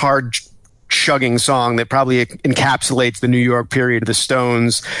hard chugging song that probably encapsulates the New York period of the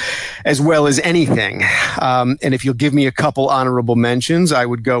Stones as well as anything. And if you'll give me a couple honorable mentions, I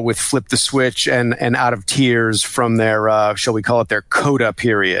would go with Flip the Switch and Out of Tears from their, shall we call it, their coda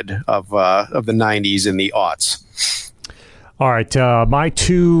period of the 90s and the aughts. All right, my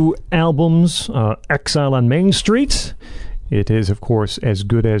 2 albums, Exile on Main Street. It is, of course, as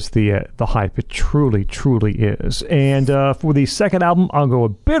good as the hype. It truly, truly is. And for the second album, I'll go a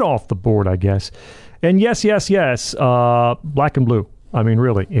bit off the board, I guess. And yes, Black and Blue. I mean,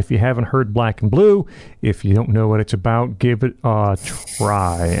 really, if you haven't heard Black and Blue, if you don't know what it's about, give it a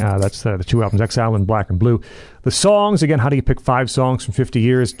try. That's the 2 albums, Exile and Black and Blue. The songs, again, how do you pick 5 songs from 50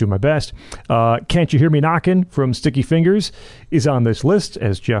 years? Do my best. Can't You Hear Me Knockin' from Sticky Fingers is on this list,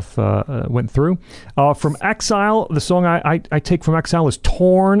 as Jeff went through. From Exile, the song I take from Exile is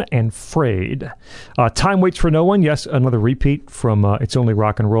Torn and Frayed. Time Waits for No One, yes, another repeat from It's Only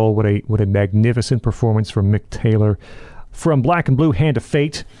Rock and Roll. What a magnificent performance from Mick Taylor. From Black and Blue, Hand of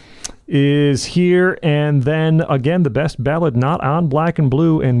Fate is here. And then, again, the best ballad not on Black and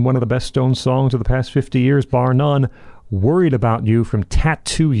Blue and one of the best Stones songs of the past 50 years, bar none, Worried About You from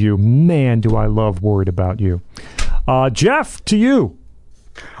Tattoo You. Man, do I love Worried About You. Jeff, to you.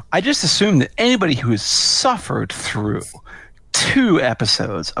 I just assume that anybody who has suffered through 2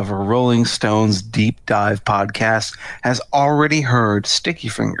 episodes of a Rolling Stones deep dive podcast has already heard Sticky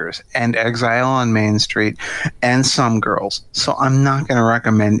Fingers and Exile on Main Street and Some Girls. So I'm not going to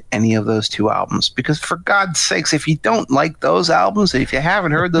recommend any of those 2 albums because, for God's sakes, if you don't like those albums, if you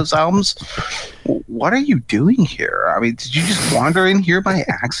haven't heard those albums, what are you doing here? I mean, did you just wander in here by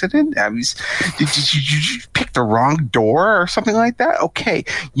accident? I mean, did you pick the wrong door or something like that? Okay,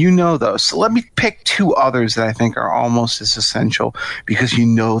 you know those. So let me pick 2 others that I think are almost as essential because you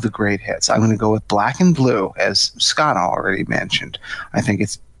know the great hits. I'm going to go with Black and Blue, as Scott already mentioned. I think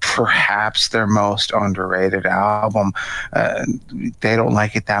it's perhaps their most underrated album. They don't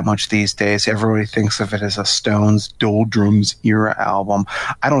like it that much these days. Everybody thinks of it as a Stones doldrums era album.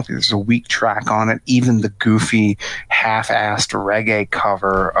 I don't think there's a weak track on it. Even the goofy, half-assed reggae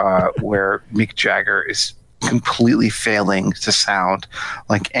cover where Mick Jagger is completely failing to sound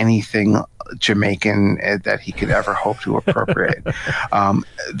like anything Jamaican that he could ever hope to appropriate.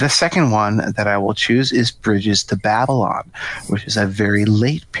 The second one that I will choose is Bridges to Babylon, which is a very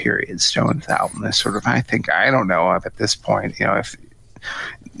late period Stones album. It's sort of, I don't know if at this point, if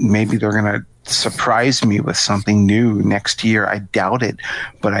maybe they're going to surprise me with something new next year. I doubt it,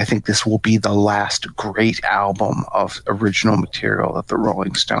 but I think this will be the last great album of original material that the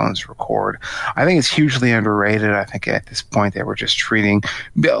Rolling Stones record. I think it's hugely underrated. I think at this point they were just treating,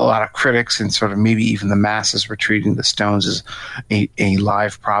 a lot of critics and sort of maybe even the masses were treating the Stones as a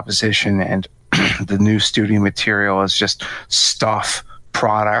live proposition, and the new studio material is just stuff,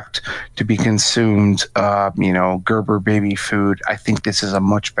 product to be consumed, Gerber baby food. I think this is a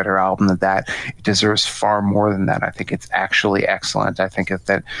much better album than that. It deserves far more than that. I think it's actually excellent. I think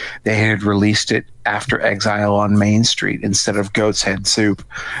that they had released it after Exile on Main Street instead of Goat's Head Soup,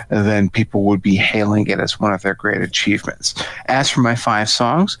 then people would be hailing it as one of their great achievements. As for my 5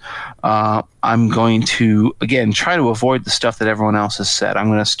 songs, I'm going to, again, try to avoid the stuff that everyone else has said. I'm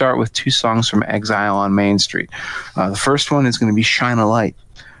going to start with 2 songs from Exile on Main Street. The first one is going to be Shine a Light.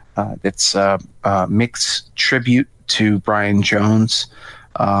 It's Mick's tribute to Brian Jones,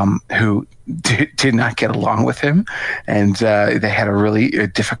 who did not get along with him, and they had a really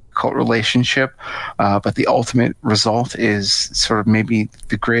difficult relationship. But the ultimate result is sort of maybe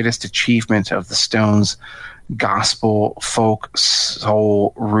the greatest achievement of the Stones' gospel, folk,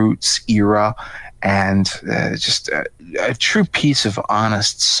 soul roots era, and just a true piece of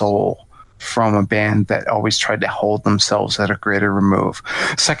honest soul from a band that always tried to hold themselves at a greater remove.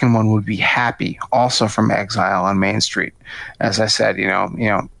 Second one would be Happy, also from Exile on Main Street. As I said,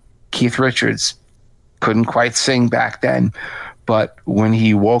 Keith Richards couldn't quite sing back then, but when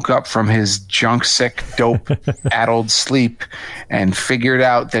he woke up from his junk-sick, dope-addled sleep and figured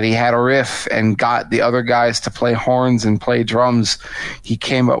out that he had a riff and got the other guys to play horns and play drums, he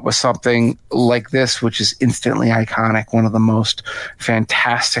came up with something like this, which is instantly iconic, one of the most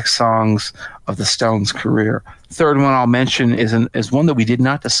fantastic songs of the Stones' career. Third one I'll mention is one that we did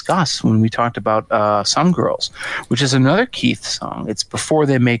not discuss when we talked about Some Girls, which is another Keith song. It's Before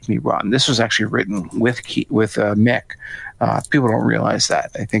They Make Me Run. This was actually written with Mick. People don't realize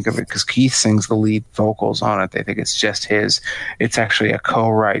that. They think of it because Keith sings the lead vocals on it. They think it's just his. It's actually a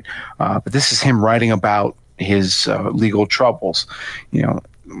co-write. But this is him writing about his legal troubles.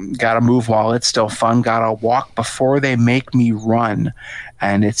 Gotta move while it's still fun. Gotta walk before they make me run.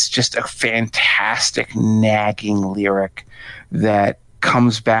 And it's just a fantastic nagging lyric that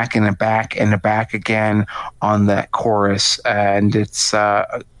comes back and back and back again on that chorus. And it's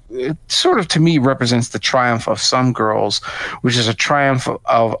it sort of, to me, represents the triumph of Some Girls, which is a triumph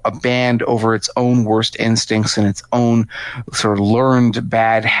of a band over its own worst instincts and its own sort of learned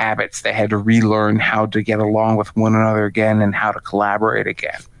bad habits. They had to relearn how to get along with one another again and how to collaborate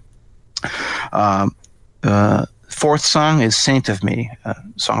again. Fourth song is Saint of Me, a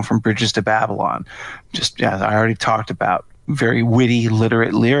song from Bridges to Babylon. Just as I already talked about, very witty,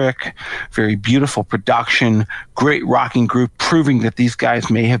 literate lyric, very beautiful production, great rocking group, proving that these guys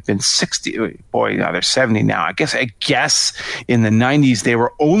may have been 60. Boy, now they're 70 now. I guess in the 90s they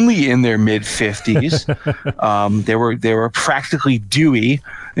were only in their mid 50s. They were practically dewy,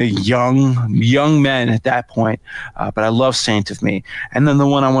 young men at that point. But I love Saint of Me. And then the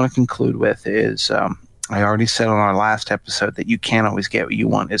one I want to conclude with is, I already said on our last episode that You Can't Always Get What You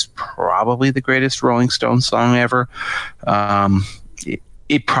Want is probably the greatest Rolling Stones song ever.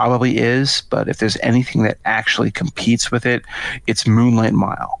 It probably is, but if there's anything that actually competes with it, it's Moonlight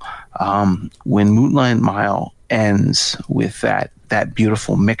Mile. When Moonlight Mile ends with that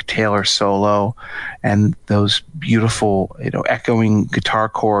beautiful Mick Taylor solo and those beautiful, echoing guitar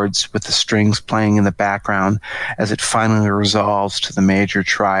chords with the strings playing in the background as it finally resolves to the major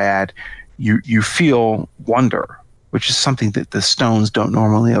triad, you feel wonder, which is something that the Stones don't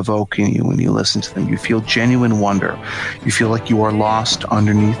normally evoke in you when you listen to them. You feel genuine wonder. You feel like you are lost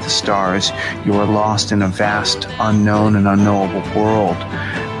underneath the stars. You are lost in a vast, unknown and unknowable world.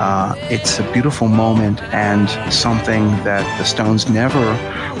 It's a beautiful moment and something that the Stones never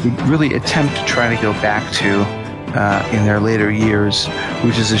would really attempt to try to go back to in their later years,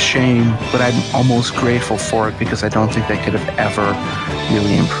 which is a shame, but I'm almost grateful for it because I don't think they could have ever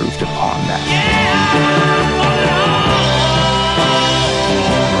really improved upon that.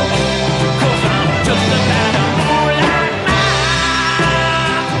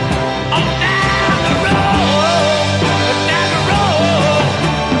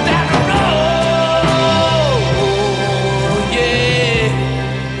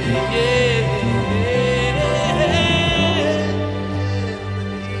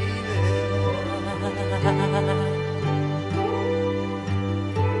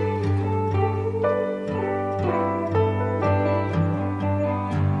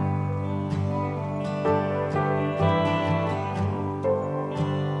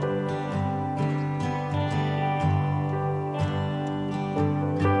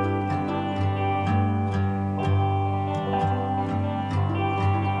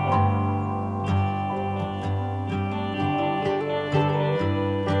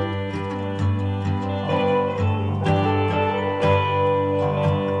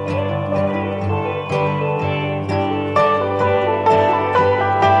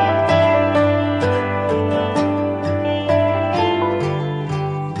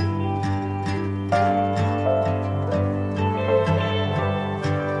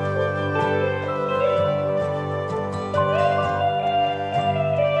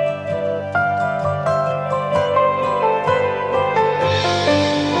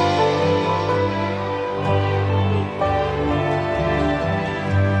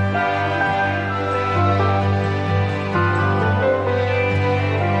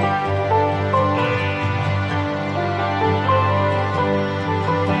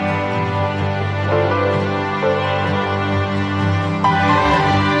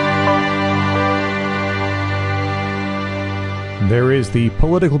 is the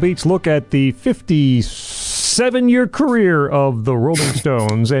Political Beats look at the 57-year career of the Rolling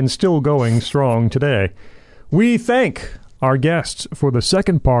Stones and still going strong today. We thank our guests for the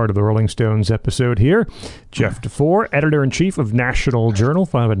second part of the Rolling Stones episode here. Jeff Dufour, editor-in-chief of National Journal,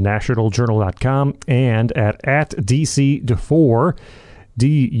 found at nationaljournal.com and at DC Dufour,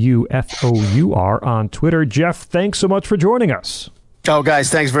 Dufour on Twitter. Jeff, thanks so much for joining us. Oh,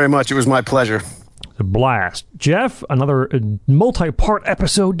 guys, thanks very much. It was my pleasure. A blast. Jeff, another multi-part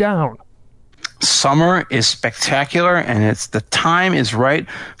episode down. Summer is spectacular, and the time is right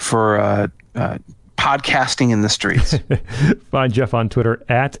for podcasting in the streets. Find Jeff on Twitter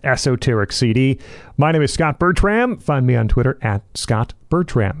at EsotericCD. My name is Scott Bertram. Find me on Twitter at Scott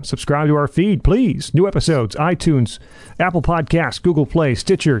Bertram. Subscribe to our feed, please. New episodes, iTunes, Apple Podcasts, Google Play,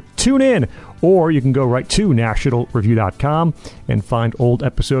 Stitcher. Tune in, or you can go right to nationalreview.com and find old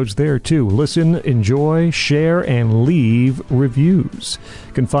episodes there, too. Listen, enjoy, share, and leave reviews.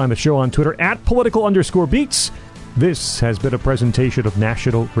 You can find the show on Twitter at political_beats. This has been a presentation of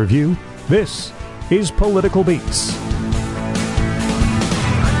National Review. This is Political Beats.